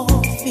all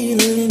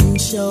feeling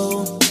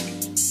show.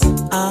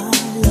 I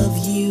love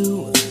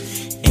you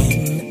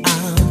and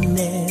I'll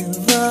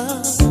never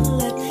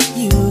let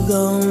you go,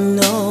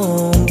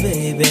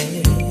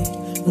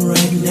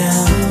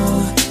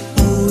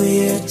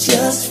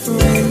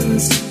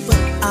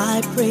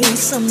 I pray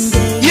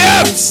someday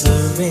you'll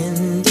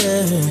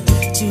surrender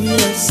to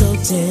love so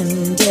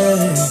tender.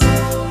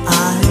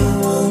 I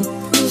won't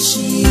push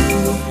you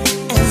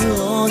as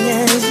long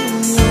as you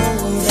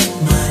know that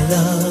my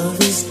love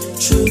is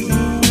true.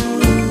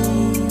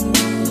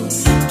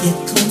 Get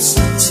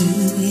closer to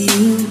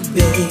you,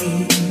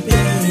 baby.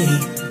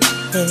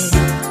 Hey,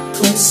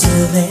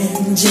 closer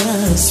than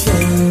just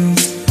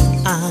friends.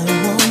 I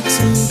want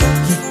to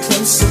get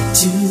closer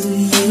to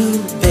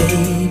you,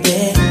 baby.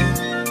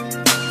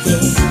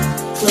 Hey,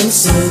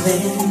 closer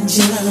than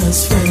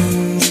just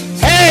friends.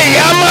 Hey,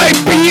 I might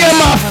be in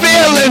my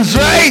feelings,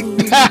 right?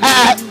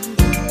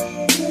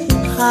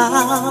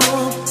 How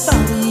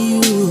about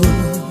you?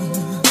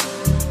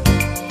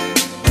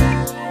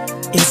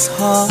 It's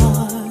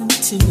hard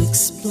to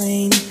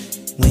explain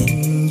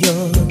when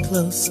you're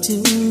close to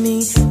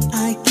me.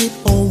 I get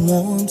a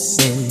warm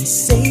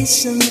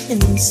sensation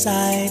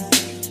inside.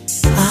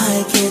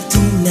 I can't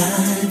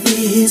deny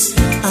this.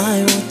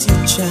 I want to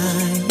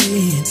try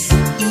it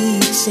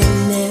each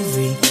and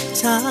every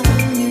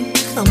time you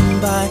come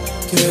by.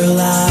 Girl,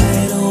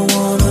 I don't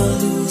wanna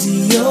lose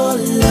your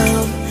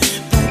love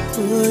by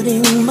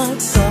putting my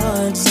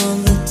cards on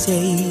the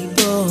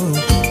table.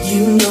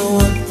 You know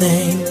I'm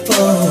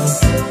thankful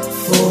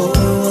for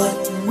what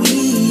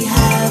we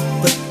have,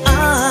 but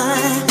I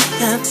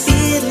have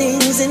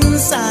feelings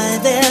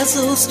inside. They're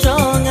so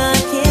strong I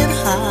can't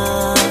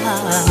hide.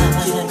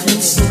 Get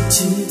closer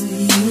to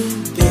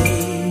you,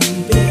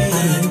 baby.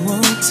 I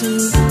want to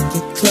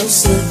get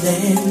closer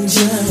than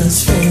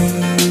just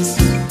friends.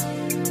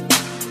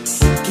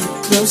 Get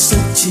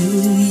closer to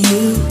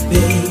you,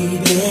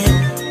 baby.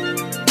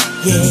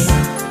 Yeah,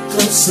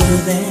 closer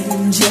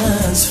than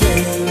just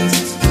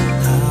friends.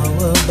 How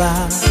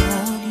about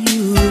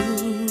you?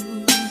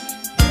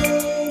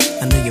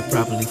 I know you're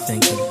probably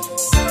thinking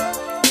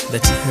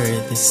that you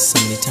heard this so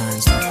many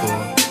times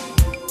before.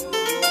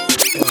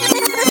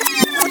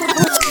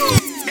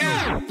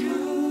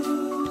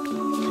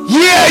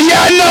 Yeah,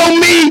 y'all know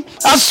me.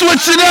 I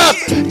switch it up,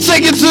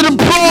 take it to the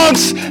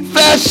Bronx.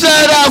 Fast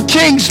shout out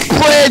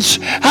Kingsbridge,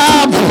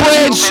 High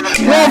Bridge,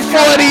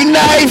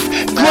 149th,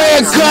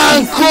 Grand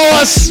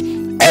Concourse,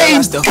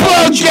 8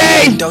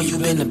 Boogie. Though you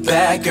been a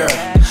bad girl,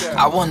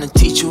 I wanna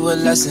teach you a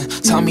lesson.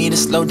 Tell me to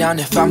slow down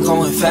if I'm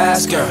going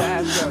fast, girl.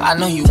 I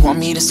know you want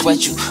me to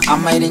sweat you. I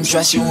might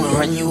undress you and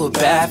run you a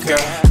bath, girl.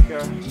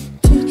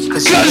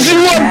 Cause you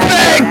a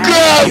bad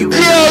girl,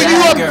 girl, you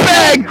a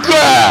bad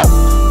girl.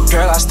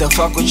 Girl, I still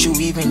fuck with you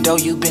even though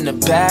you been a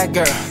bad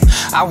girl.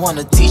 I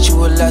wanna teach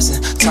you a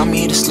lesson. Tell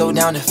me to slow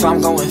down if I'm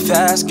going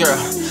fast, girl.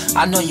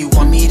 I know you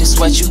want me to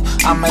sweat you.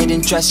 I might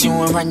undress you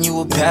and run you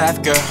a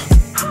bath, girl.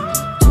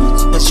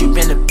 But you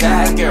been a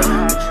bad girl.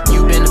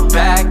 You been a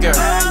bad girl.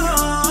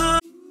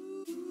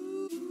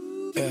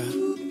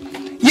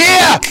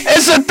 Yeah,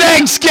 it's a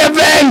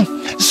Thanksgiving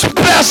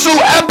special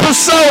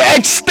episode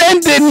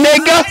extended,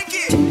 nigga.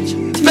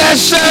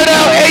 Fast shout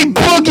out A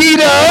Boogie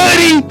the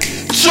Hoodie,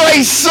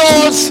 Trey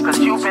Swords.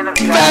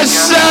 Fast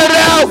shout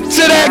out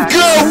to that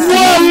good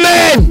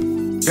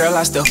woman. Girl,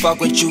 I still fuck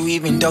with you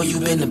even though you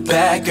been a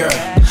bad girl.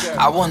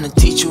 I wanna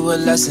teach you a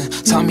lesson.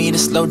 Tell me to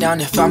slow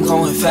down if I'm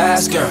going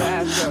fast, girl.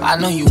 I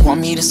know you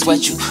want me to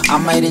sweat you. I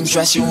might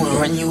undress you and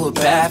run you a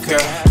bath,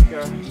 girl.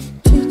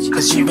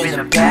 Cause you been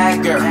a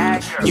bad girl.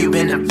 You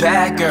been a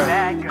bad girl.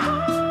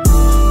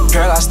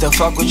 Girl, I still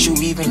fuck with you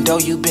even though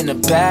you been a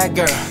bad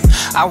girl.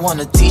 I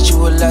wanna teach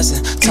you a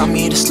lesson. Tell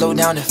me to slow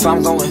down if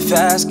I'm going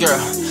fast, girl.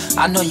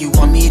 I know you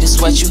want me to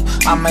sweat you.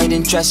 I might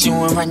undress you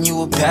and run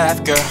you a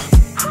bath, girl.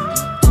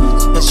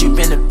 But you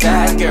been a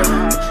bad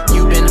girl.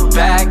 You been a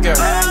bad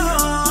girl.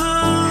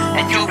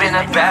 And you been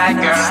a bad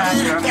girl.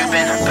 You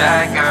been a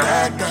bad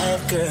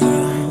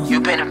girl.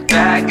 You been a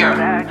bad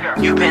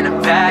girl. You been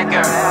a bad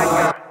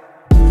girl.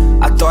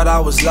 I thought I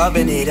was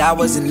loving it, I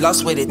was in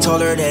lust with it.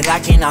 Told her that I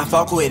cannot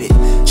fuck with it.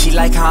 She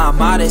like how I'm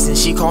modest and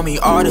she call me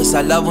artist.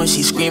 I love when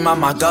she scream out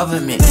my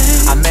government.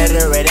 I met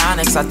her at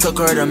Onyx, I took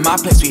her to my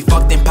place. We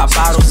fucked and pop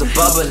bottles of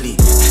bubbly.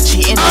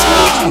 She in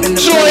the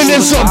joining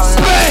some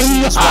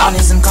bang.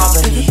 Wanting some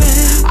company.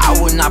 I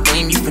would not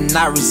blame you for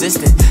not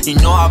resisting. You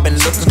know I've been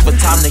looking for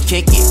time to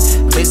kick it.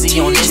 Busy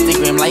on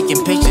Instagram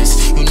liking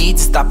pictures. You need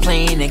to stop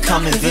playing and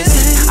come and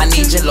visit. I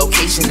need your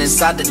location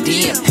inside the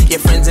DM. Your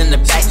friends in the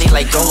back, they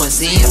like go and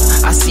see him.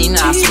 I seen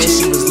her, I swear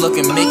she was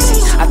looking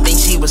mixy. I think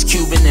she was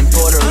Cuban and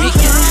Puerto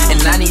Rican.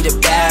 And I need a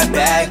bad,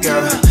 bad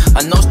girl.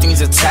 A no strings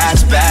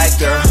attached bad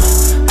girl.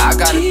 I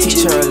gotta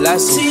teach her a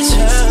lesson.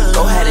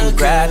 Go ahead and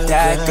grab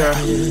that girl.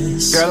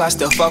 Girl, I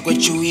still fuck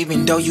with you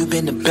even though you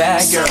been a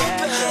bad girl.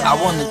 I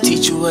wanna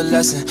teach you a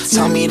lesson.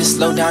 Tell me to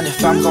slow down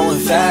if I'm going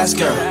fast,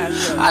 girl.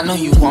 I know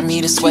you want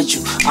me to sweat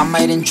you. I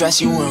might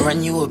undress you and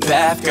run you a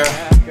bath, girl.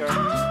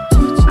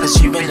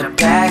 Cause you been a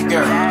bad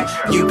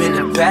girl. You been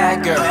a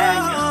bad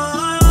girl.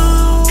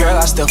 Girl,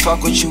 I still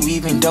fuck with you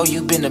even though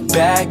you been a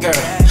bad girl.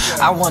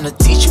 I wanna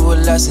teach you a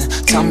lesson.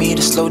 Tell me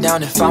to slow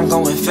down if I'm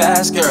going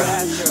fast, girl.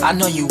 I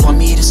know you want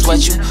me to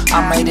sweat you.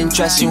 I might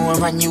undress you and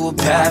run you a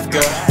bath,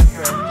 girl.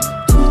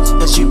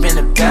 Cause you been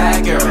a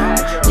bad girl.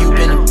 You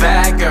been a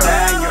bad girl.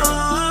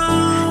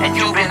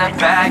 been a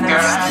bad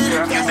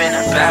girl. You been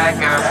a bad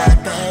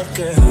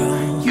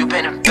girl. You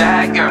been a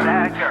bad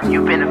girl.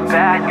 You been a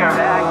bad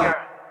girl.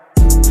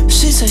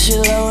 She say she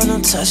love when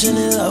I'm touching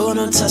it, love when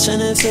I'm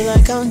touching it, feel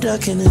like I'm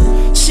ducking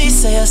it. She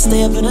say I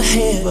stay up in her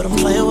head, but I'm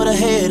playing with her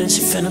head and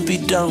she finna be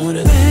done with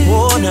it.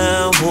 Whoa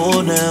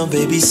now,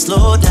 baby,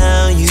 slow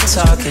down, you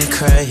talking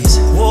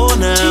crazy. Whoa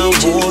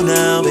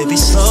now, baby,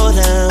 slow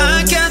down.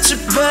 I got you,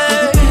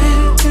 babe.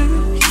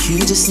 You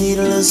just need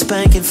a little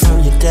spanking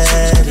from your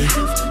daddy.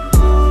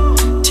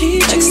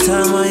 Next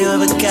time all you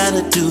ever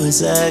gotta do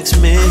is ask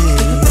me.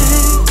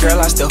 Girl,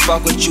 I still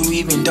fuck with you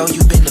even though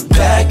you been a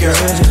bad girl.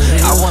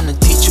 I wanna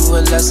teach you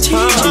a lesson. Teach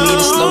me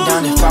to slow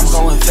down if I'm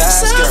going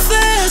fast, girl.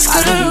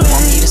 I know you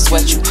want me to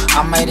sweat you.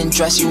 I might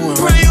undress you and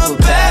run you a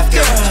bath,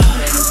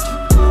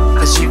 girl.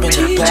 Cause you been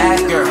a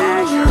bad girl.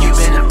 You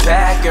been a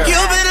bad girl. You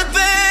been a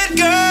bad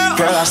girl.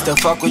 Girl, I still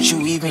fuck with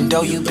you even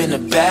though you been a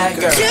bad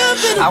girl.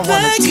 I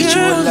wanna teach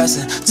you a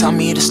lesson. Tell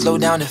me to slow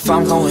down if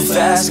I'm going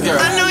fast, girl.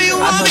 I know you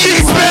want me.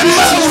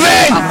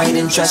 I might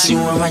undress you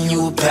and run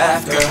you a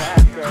bath, girl.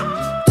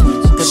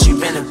 Cause you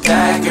been a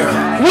bad girl.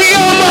 We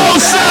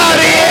almost out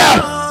here.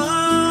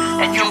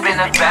 And you been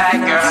a bad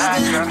girl.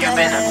 You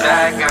been a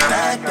bad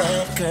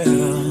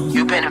girl.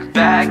 You been a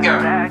bad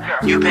girl.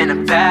 You been a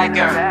bad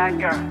girl.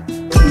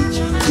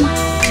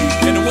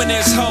 And the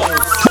winner's home.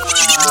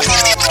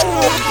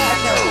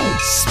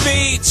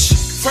 Speech.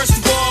 First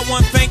of all, I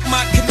want to thank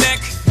my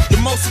connect. The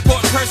most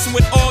important person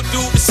with all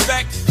due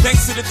respect.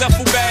 Thanks to the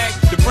duffel bag,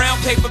 the brown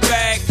paper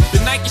bag,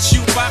 the Nike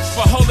shoe box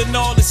for holding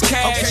all this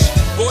cash.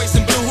 Boys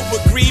in blue who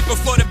agreed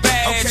before the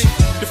badge.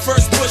 The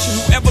first pusher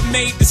who ever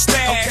made the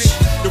stash.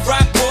 The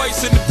rock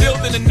boys in the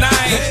building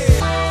tonight.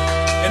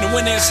 And the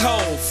winner's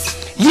Hove.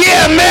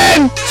 Yeah,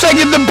 man!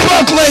 Taking the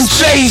Brooklyn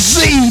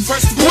Jay-Z.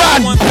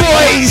 Rock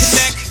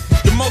boys.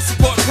 The most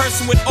important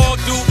person with all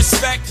due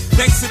respect.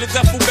 Thanks to the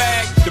duffel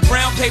bag, the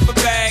brown paper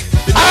bag.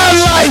 I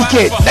like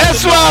it.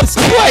 That's why I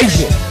play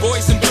it.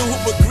 Boys in blue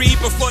who agreed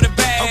before the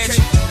badge.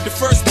 The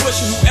first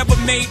pusher who ever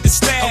made the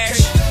stash.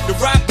 The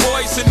rock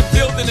boys in the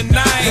building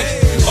tonight.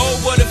 Oh,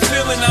 what a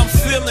feeling, I'm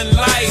feeling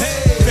life.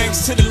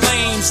 Thanks to the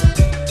lanes,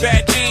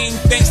 bad aim.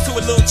 Thanks to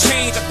a little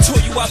change, I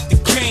tore you out the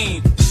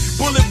game.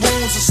 Bullet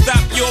wounds will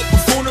stop your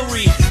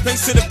buffoonery.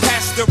 Thanks to the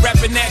pastor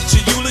rapping at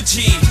your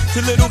eulogy.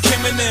 To little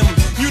Kim and them,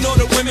 you know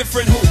the women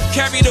friend who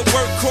carry the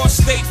word cross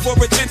state for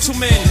a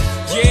gentleman.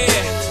 Yeah,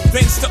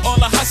 thanks to all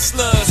the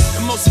hustlers,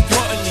 and most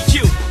importantly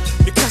you,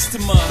 the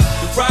customer.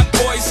 The rock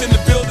boys in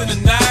the building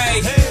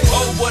tonight.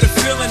 Oh, what a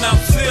feeling, I'm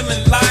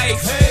feeling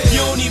life.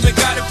 You don't even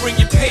gotta bring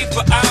your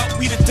paper out.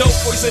 We the dope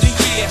boys of the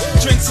year.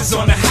 Drinks is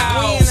on the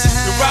house.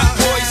 The rock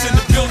boys in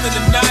the building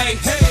tonight.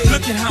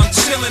 Look at how I'm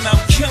chilling, I'm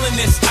killing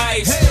this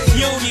ice.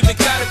 You don't even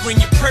gotta bring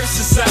your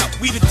purses out.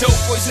 We the dope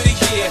boys of the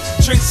year.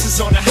 Drinks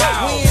is on the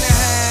house. We in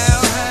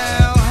the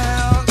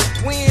house.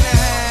 We in the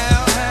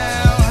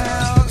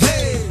house.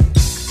 Hey.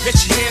 Let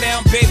your hair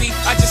down, baby.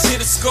 I just hit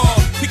a score.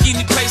 Pick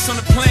any place on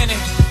the planet.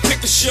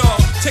 Pick a shawl.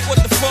 Take what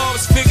the fall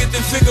is bigger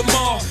than figure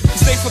more.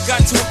 Cause they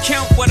forgot to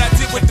account what I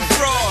did with the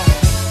fraud.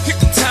 Pick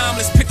a time,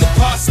 let's pick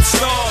apart some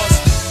stars.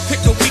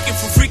 Pick a weekend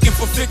for freaking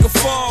for figure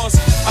falls.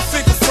 I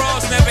figure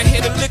frauds never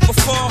hit a lick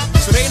before.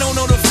 So they don't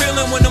know the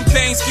feeling when them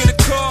things get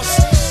across.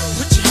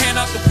 Put your hand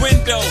out the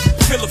window,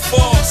 feel a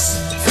force,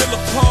 feel a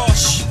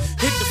Porsche.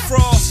 Hit the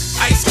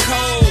frost, ice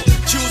cold.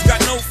 Shoes got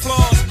no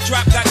flaws,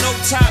 drop got no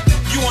top.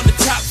 You on the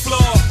top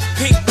floor,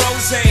 pink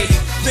rose,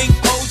 think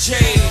OJ.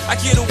 I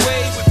get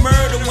away with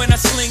murder when I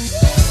sling.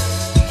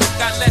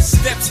 Got less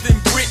steps than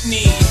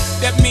Britney.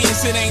 That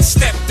means it ain't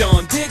stepped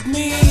on. Dig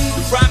me?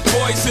 The rock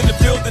boys in the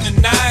building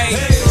tonight.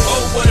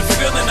 Oh, what a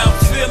feeling, I'm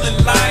feeling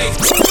like.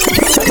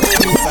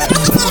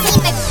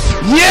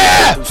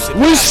 Yeah!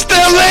 We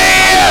still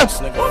here!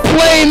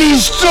 Playing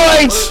these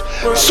joints!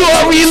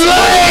 Tory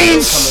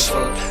Lanez!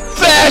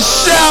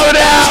 Fast shout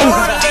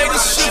out!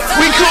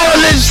 We call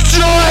this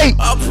joint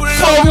for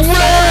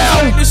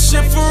real! This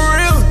shit for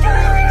real.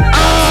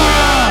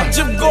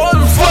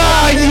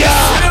 Fire!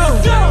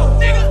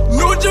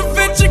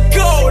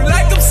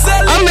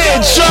 I'm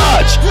in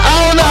charge. I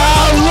don't know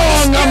how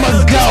long I'ma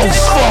go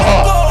for.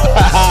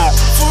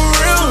 For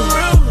real,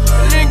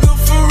 nigga,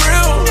 for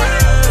real.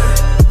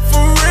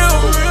 For real,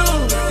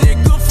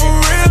 nigga, for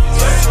real.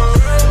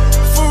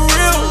 For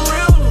real,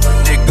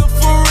 nigga,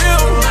 for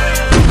real.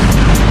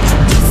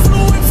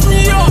 Flew in from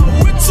York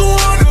with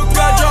 200.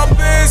 I drop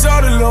bands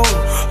on the low.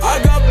 I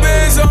got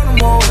bands on the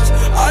modes.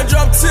 I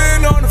drop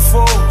 10 on the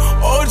phone.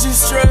 OG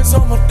stress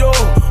on my door.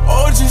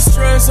 OG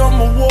stress on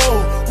my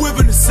wall.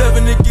 Whipping the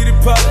 7 to get it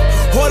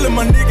poppin'. All of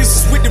my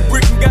niggas is with the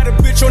brick and got a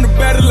bitch on the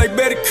battle like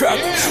Betty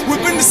Crocker.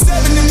 Whipping the 7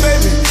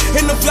 baby.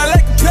 And I fly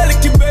like a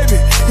pelican, baby.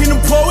 And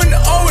I'm pouring the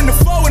O and the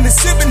 4 and the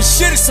sipping the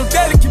shit is so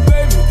delicate,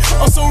 baby.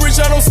 I'm so rich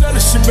I don't sell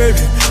this shit,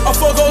 baby. I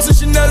fuck hoes and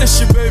Chanel and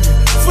shit, baby.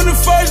 From the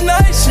first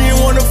night, she ain't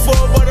wanna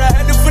fuck, but I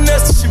had to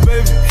finesse the shit,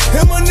 baby.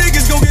 And my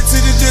niggas gon' get to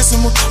the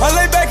decimal. I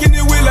lay back in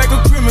the wheel like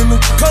a criminal.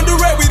 Come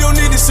direct, we don't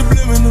need it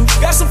subliminal.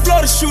 Got some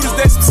Florida shooters,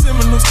 they some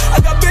seminals. I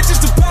got bitches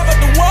to pop at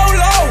the wall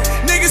low.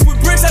 Niggas with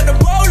bricks at the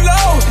bowl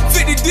low.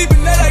 50 deep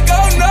in that like,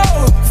 oh no.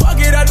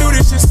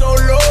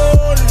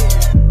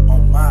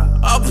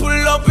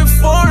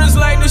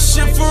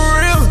 shit for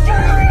real.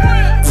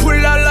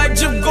 Pull out like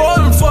Jim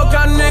Gordon, fuck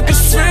how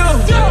niggas feel.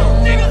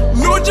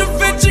 New Da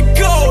Vinci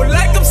Code,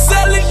 like I'm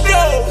selling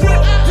dope.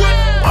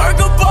 Work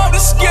up on the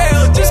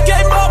scale, just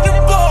came off the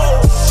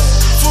boat.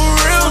 For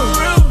real,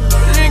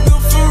 nigga,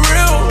 for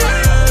real.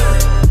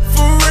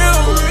 For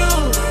real,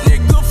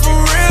 nigga, for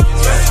real.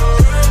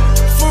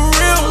 For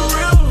real,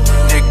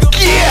 nigga,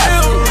 for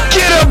real.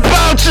 Get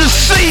about your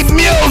seat,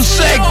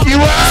 music, you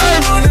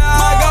heard?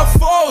 I got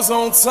foes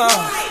on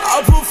time,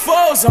 I put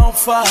foes on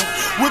fire.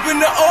 Whipping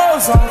the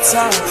O's on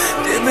time,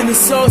 dipping the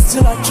souls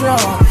till I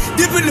drown.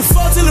 Dipping the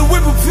fall till the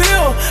whip a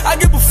pill. I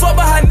give a fuck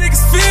about how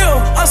niggas feel.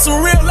 I'm so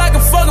real like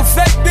a fucking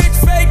fake bitch,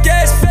 fake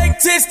ass, fake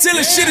tits till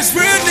the shit is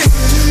real, nigga.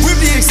 Whip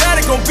the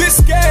exotic on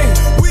Biscayne.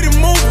 We done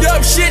moved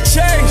up, shit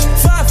changed.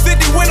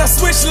 550 when I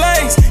switch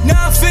lanes.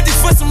 950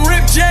 for some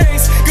Rip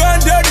James. Gun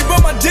dirty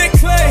but my dick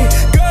clean.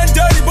 Gun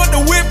dirty but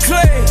the whip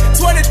clean.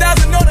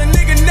 20,000 on a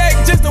nigga neck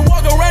just to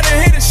walk around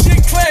and hear the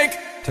shit clank.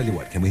 Tell you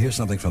what, can we hear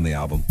something from the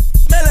album?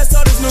 Man, let's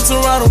talk this new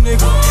Toronto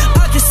nigga.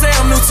 I can say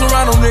I'm new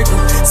Toronto nigga.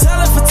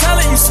 Talent for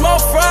talent, you small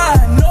fry.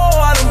 No,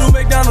 I don't do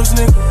McDonald's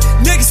nigga.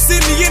 Niggas see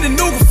me in the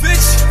nougat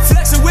bitch.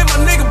 Flexing with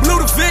my nigga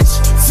Blue the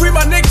bitch. Free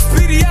my nigga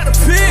Speedy out of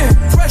pen.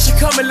 Pressure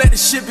come and let the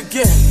shit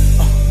begin.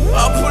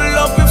 I pull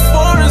up in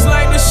foreigns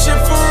like this shit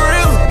for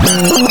real.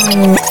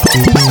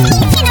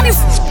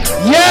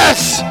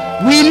 Yes,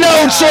 we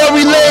know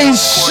Tory Lanez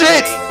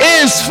shit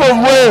is for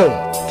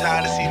real.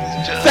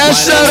 That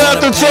shout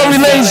out to Tory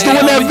Lanez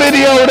doing that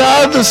video the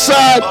other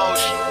side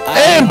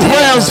in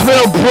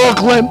Brownsville,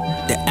 Brooklyn.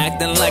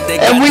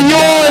 And we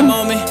on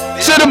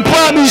to the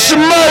Bobby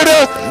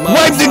Shmurda.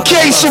 Wipe the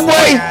case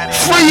away.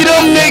 Free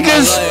them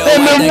niggas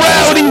and the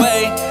rowdy.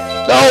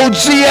 The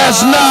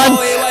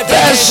OGS9.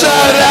 That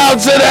shout out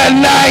to that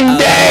 9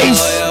 days.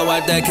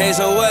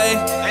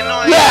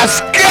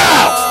 Let's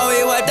go.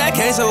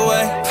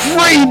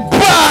 Free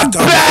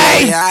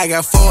Bobby. I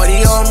got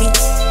 40 on me.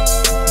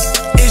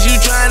 Is you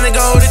trying to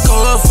go to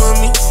court for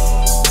me?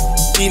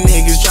 These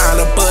niggas trying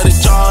to put a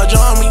charge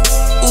on me.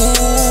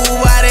 Ooh,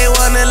 why they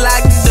wanna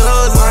lock the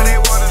doors on me?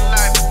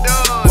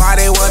 Why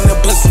they wanna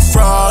put some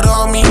fraud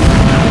on me?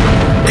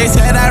 They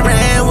said I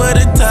ran with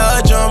a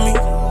touch on me.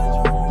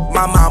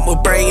 My mama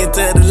praying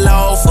to the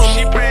Lord for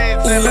me.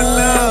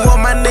 Ooh, all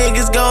my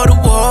niggas go to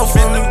war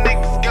for me.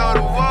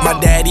 My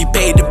daddy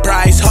paid the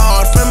price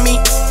hard for me.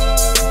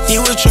 He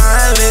was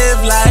trying to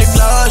live life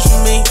large for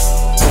me.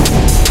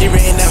 He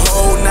ran the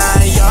whole 9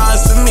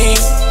 yards for me.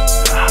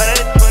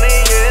 120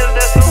 years,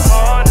 that's so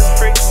hard to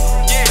free.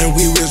 And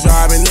we was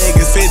robbing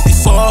niggas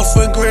 54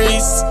 for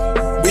Greece.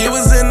 We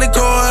was in the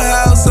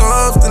courthouse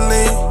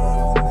oftenly.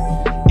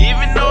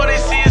 Even though they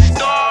see a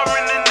star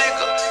in the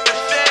nigga, the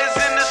feds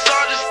and the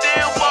sergeant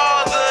still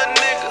bother a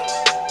nigga.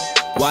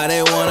 Why they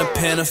wanna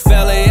pin a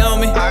fella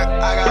on me?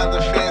 I got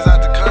the feds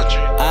out the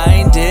country. I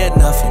ain't did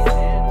nothing.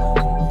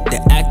 They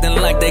acting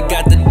like they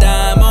got the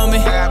dime on me.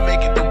 I gotta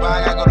make it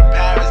Dubai, I go to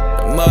Paris.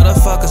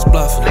 Motherfuckers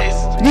bluffing.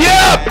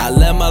 Yep. I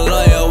let my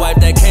lawyer wipe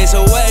that case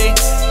away.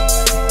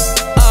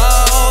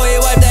 Oh, he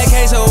wiped that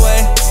case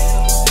away.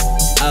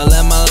 I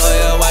let my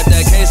lawyer wipe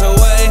that case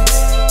away.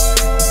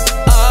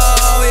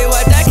 Oh, he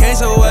wiped that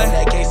case away. Blow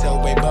that case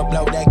away, but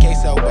blow that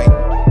case away.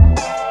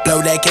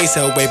 Blow that case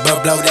away,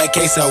 but blow that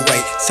case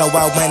away. So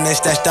I went and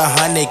stashed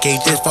 100K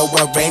just for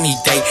a rainy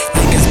day.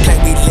 Niggas play,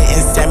 we lit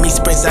in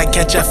semi-sprints, I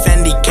catch a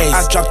Fendi case.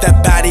 I dropped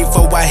that body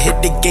before I hit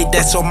the gate,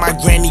 that's on my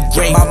granny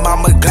grave. My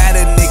mama glad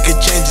a nigga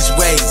changed his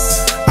ways.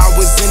 I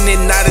was in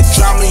and out of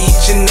drama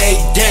each and every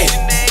day.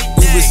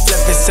 We was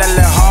flipping, selling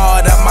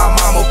hard at my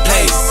mama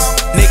place.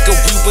 Nigga,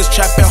 we was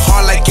trapping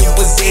hard like it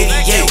was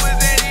 88.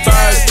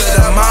 First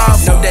to the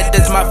mob, know that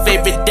that's my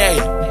favorite day.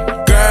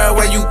 Girl,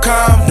 when you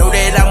come, know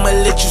that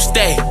I'ma let you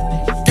stay.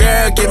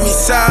 Girl, give me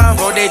some,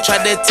 or they try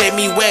to take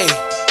me away.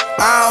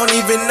 I don't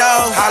even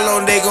know how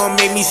long they gon'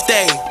 make me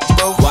stay.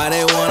 Why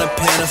they wanna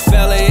pin a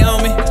fella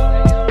on me?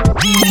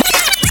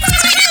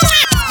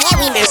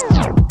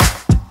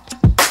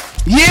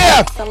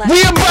 Yeah,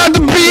 we about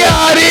to be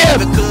out here.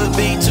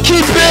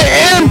 Keep it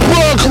in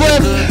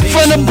Brooklyn.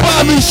 From the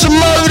Bobby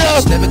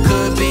Shmurda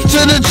to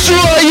the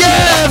Troy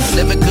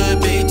Ave.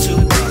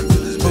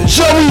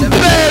 Joey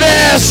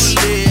Badass.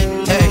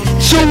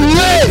 Too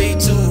lit.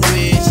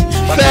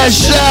 That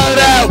shout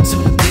out.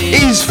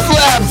 East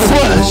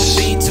Flatbush.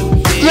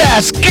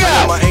 Let's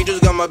go. My angels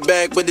got my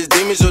back, but there's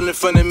demons on in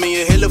front of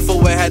me. A hiller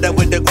for a hat out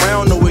with the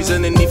crown, always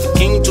underneath a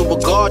king to a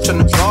god, trying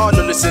to guard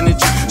all this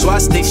energy. So I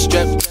stay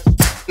strapped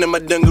in my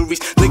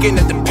dungarees, looking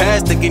at the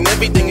past, thinking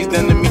everything is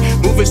done to me.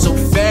 Moving so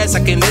fast,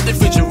 I can't let the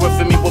future run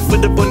for me. One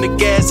foot up on the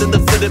gas, and the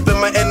foot up in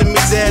my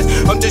enemy's ass.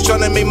 I'm just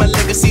trying to make my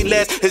legacy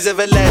last. It's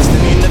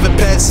everlasting, you never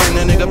passing.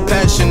 A nigga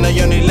passion, I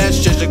only last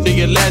stretch like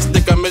the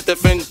elastic. I miss the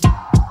fence.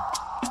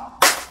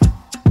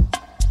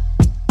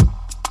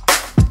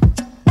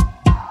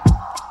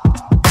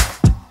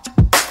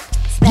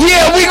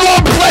 Yeah, we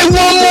gonna play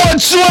one more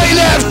joint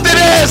after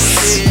this.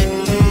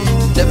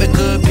 Never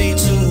could be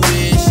too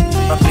rich.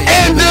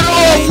 End it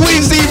off,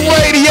 Weezy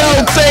Radio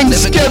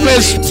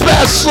Thanksgiving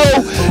special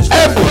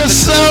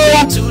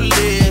episode.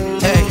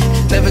 Hey,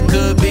 never could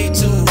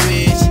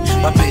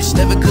My bitch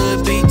never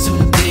could be too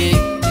big.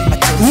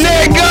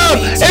 Nigga,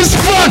 it's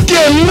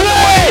fucking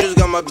lit! Just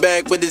got my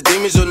back with his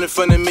demons all in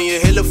front of me. A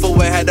hiller for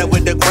a hat out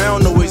with the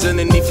crown, always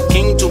underneath. A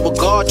king to a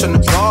god,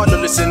 tryna guard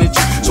all this energy.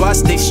 So I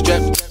stay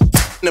strapped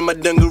in my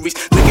dungarees,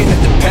 looking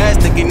at the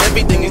past, thinking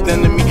everything is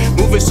done to me.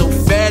 Moving so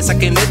fast, I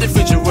can let the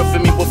future run for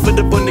me. One foot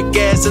up on the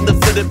gas, other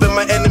foot up in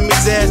my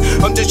enemy's ass.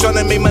 I'm just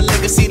tryna make my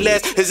legacy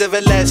last. It's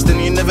everlasting,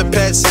 you never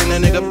passing. A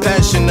nigga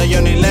passion, I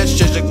only last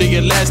stretch like the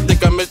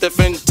elastic. I'm Mr.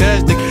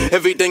 Fantastic.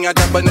 Everything I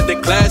drop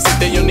another classic.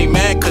 They only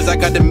mad cause I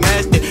got the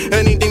master.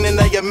 Anything that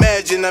I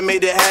imagine, I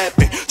made it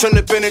happen. Turned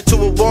the pen into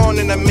a wand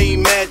and I made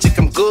magic.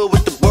 I'm good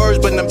with the words,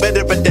 but I'm better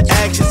at the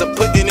actions. I'm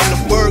putting in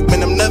the work,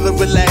 man, I'm never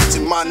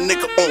relaxing. My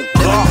nigga on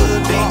God.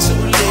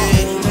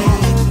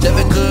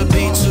 Never could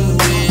be too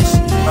rich.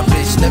 My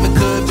bitch never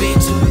could be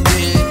too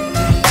big.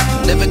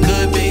 Never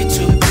could be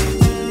too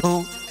big.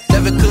 Ooh.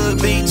 Never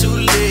could be too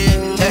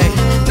lit. Hey,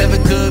 never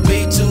could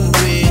be too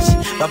rich.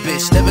 My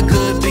bitch never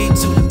could be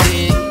too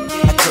big.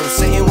 I told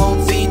Satan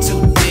won't be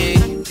too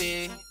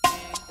big.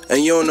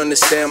 And you don't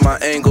understand my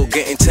angle,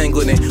 getting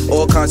tangled in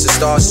all kinds of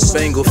stars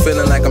spangled,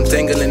 feeling like I'm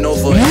dangling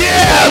over.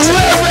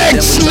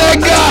 Lyrics,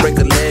 nigga. Break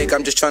a leg,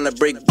 I'm just trying to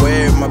break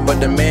bread. My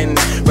brother man,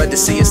 rather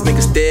see us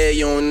niggas dead,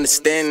 you don't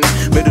understand.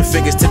 Middle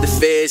fingers to the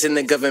feds and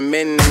the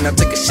government, and I'm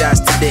taking shots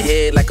to the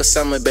head like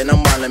Osama bin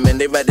Laden. Man,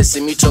 they rather see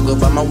me talk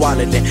about my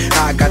wallet and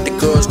how I got the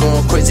girls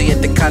going crazy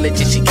at the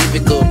college, and she give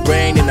it good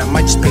brain, and I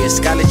might just pay a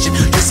scholarship.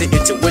 Listen,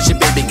 intuition,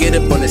 baby, get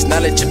up on this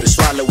knowledge and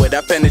swallow it.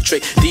 I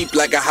penetrate deep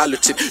like a hollow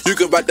tip. You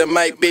can ride the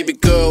mic, baby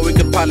girl, we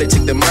can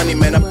politic the money,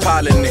 man, I'm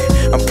piling it.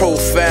 I'm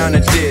profound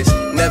at this,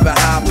 never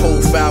high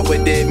profile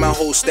with it. My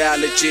whole style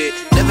legit,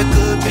 never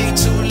could be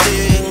too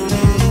lit.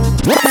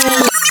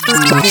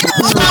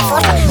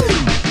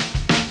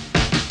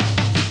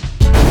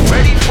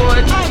 Ready for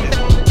it?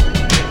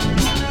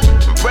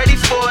 Ready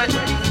for it?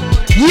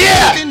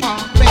 Yeah,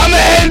 I'ma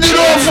end it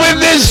off with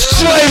this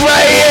joint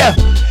right here.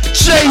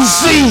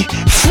 Jay-Z,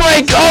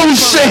 Frank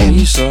Ocean.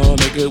 Esau,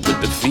 nigga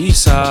with the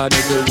visa,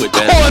 nigga with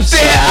that caught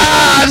their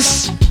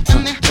eyes.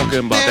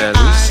 Talking about that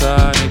east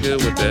side, nigga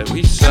with that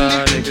east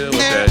side, nigga with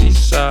that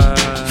east side.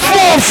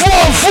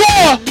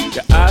 444.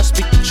 Your eyes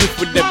speak the truth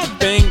with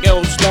everything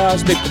else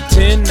lies. They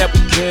pretend that we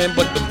can,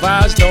 but the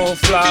vibes don't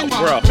fly,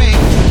 bro.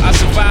 I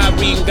survive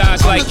reading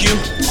guys like you.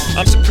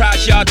 I'm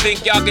surprised y'all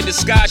think y'all can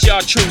disguise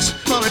y'all truths.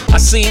 I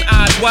seen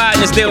eyes wide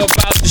as they were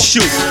about to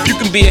shoot. You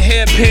can be a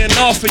hairpin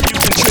off and you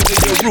can trigger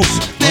your roots.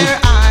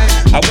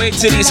 I wait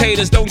till these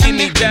haters don't give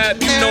me that.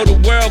 You know the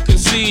world can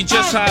see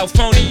just how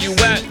phony you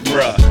at,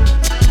 bruh.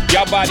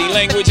 Y'all body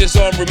language is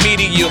on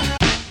remedial.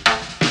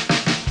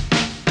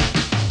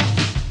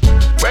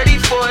 Ready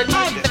for it?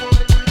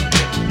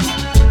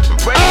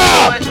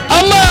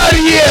 I'm out of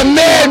here,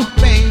 man.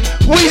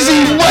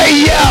 Weezy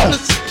way out.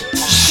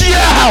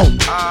 Shout.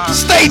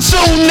 Stay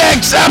tuned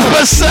next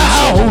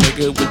episode.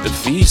 Nigga with the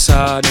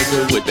visa,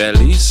 nigga with that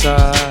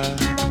Lisa.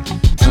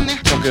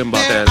 Talking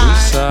about that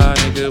Lisa,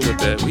 nigga with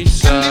that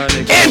Lisa.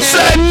 It's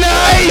a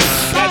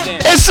knife.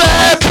 It's a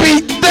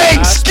happy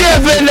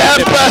Thanksgiving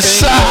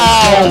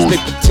episode. They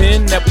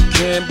pretend that we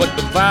can, but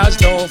the vibes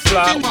don't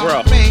fly,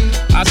 bro.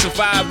 I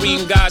survive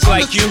reading guys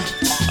like you.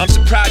 I'm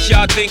surprised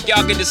y'all think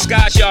y'all can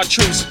disguise y'all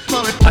truths.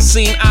 I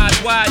seen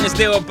eyes wide as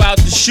they were about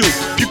to shoot.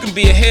 You can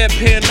be a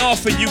hairpin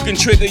off and you can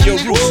trigger your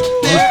roots.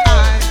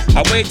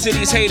 I wait till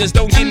these haters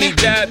don't give me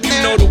that. You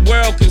know the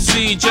world can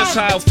see just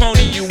how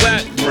phony you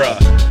at,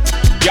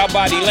 bruh. Y'all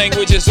body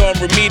language is on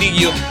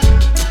remedial.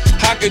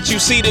 How could you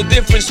see the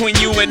difference when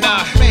you and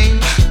I?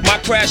 My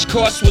crash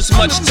course was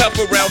much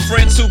tougher around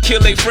friends who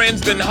kill their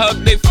friends, then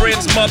hug their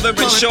friend's mother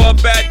and show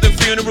up at the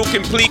funeral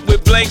complete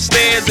with blank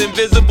stares,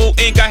 invisible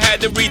ink. I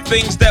had to read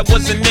things that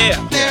wasn't there.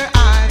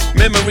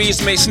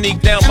 Memories may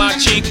sneak down my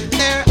cheek,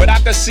 but I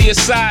could see a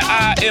side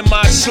eye in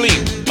my sleep.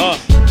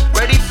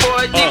 Ready for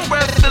a deep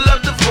breath, fill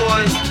up the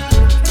void.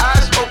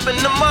 Eyes open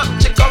them up,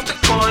 check off the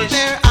coins.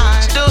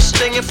 Still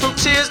stinging from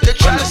tears that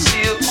try to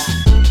seal.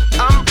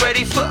 I'm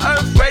ready for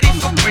earth, ready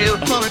for real.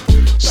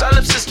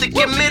 Solipsistic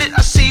admitted,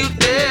 I see you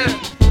there.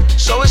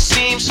 So it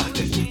seems,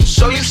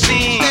 so you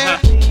seem.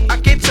 I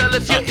can't tell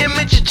if your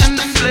image is just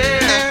a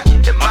flare.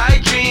 In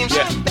my dreams,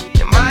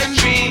 in my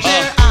dreams.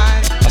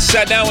 I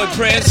sat down with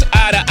Prince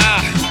eye to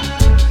eye.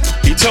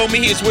 He told me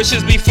his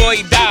wishes before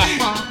he died.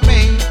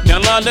 Now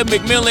Londa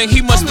McMillan,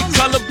 he must be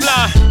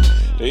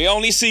colorblind. They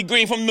only see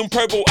green from them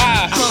purple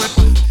eyes.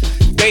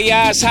 They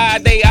eyes high,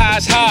 they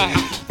eyes high.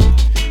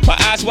 My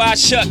eyes wide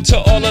shut to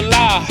all the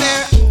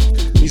lies.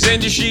 These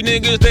industry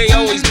niggas, they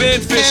always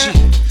been fishy.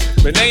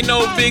 But ain't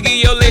no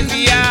biggie, yo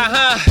lazy eye,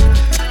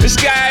 huh? This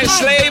guy is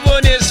slave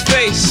on his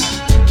face.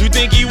 You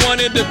think he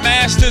wanted the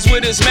masters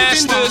with his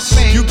masters?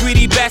 You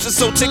greedy bastard,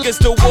 so tickets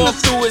to walk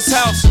through his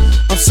house.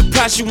 I'm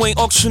surprised you ain't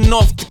auction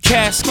off the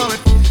casket.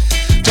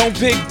 Don't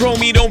big bro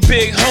me, don't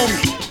big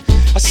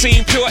homie. I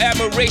seen pure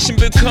admiration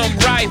become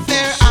rivals.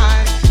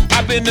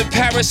 I've been to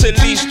Paris at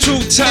least 2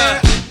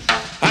 times.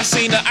 I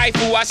seen the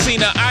Eiffel, I seen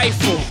the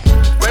Eiffel.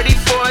 Ready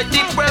for a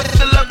deep breath,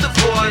 fill up the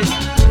void.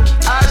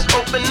 Eyes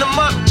open them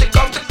up, check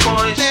off the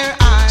coins.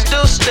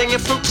 Still stinging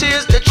from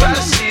tears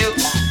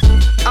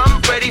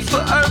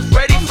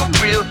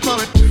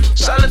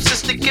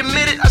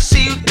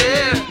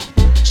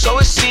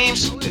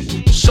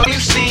dreams. So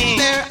you've seen.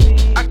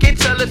 I can't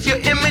tell if your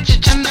image is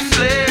just a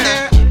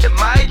flare. In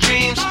my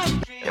dreams,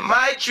 in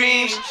my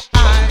dreams,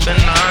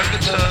 hoping I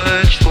could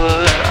touch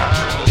what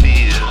I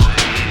feel.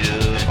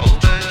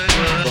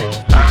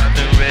 I've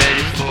been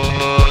ready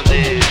for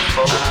this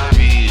for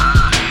real.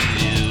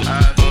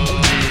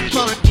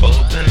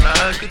 Hoping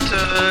I could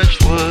touch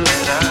what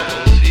I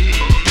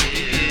feel.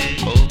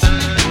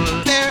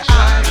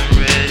 I've been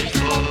ready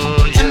for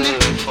you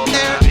for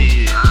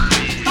real.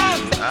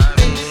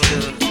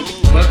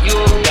 But you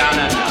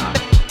gotta know.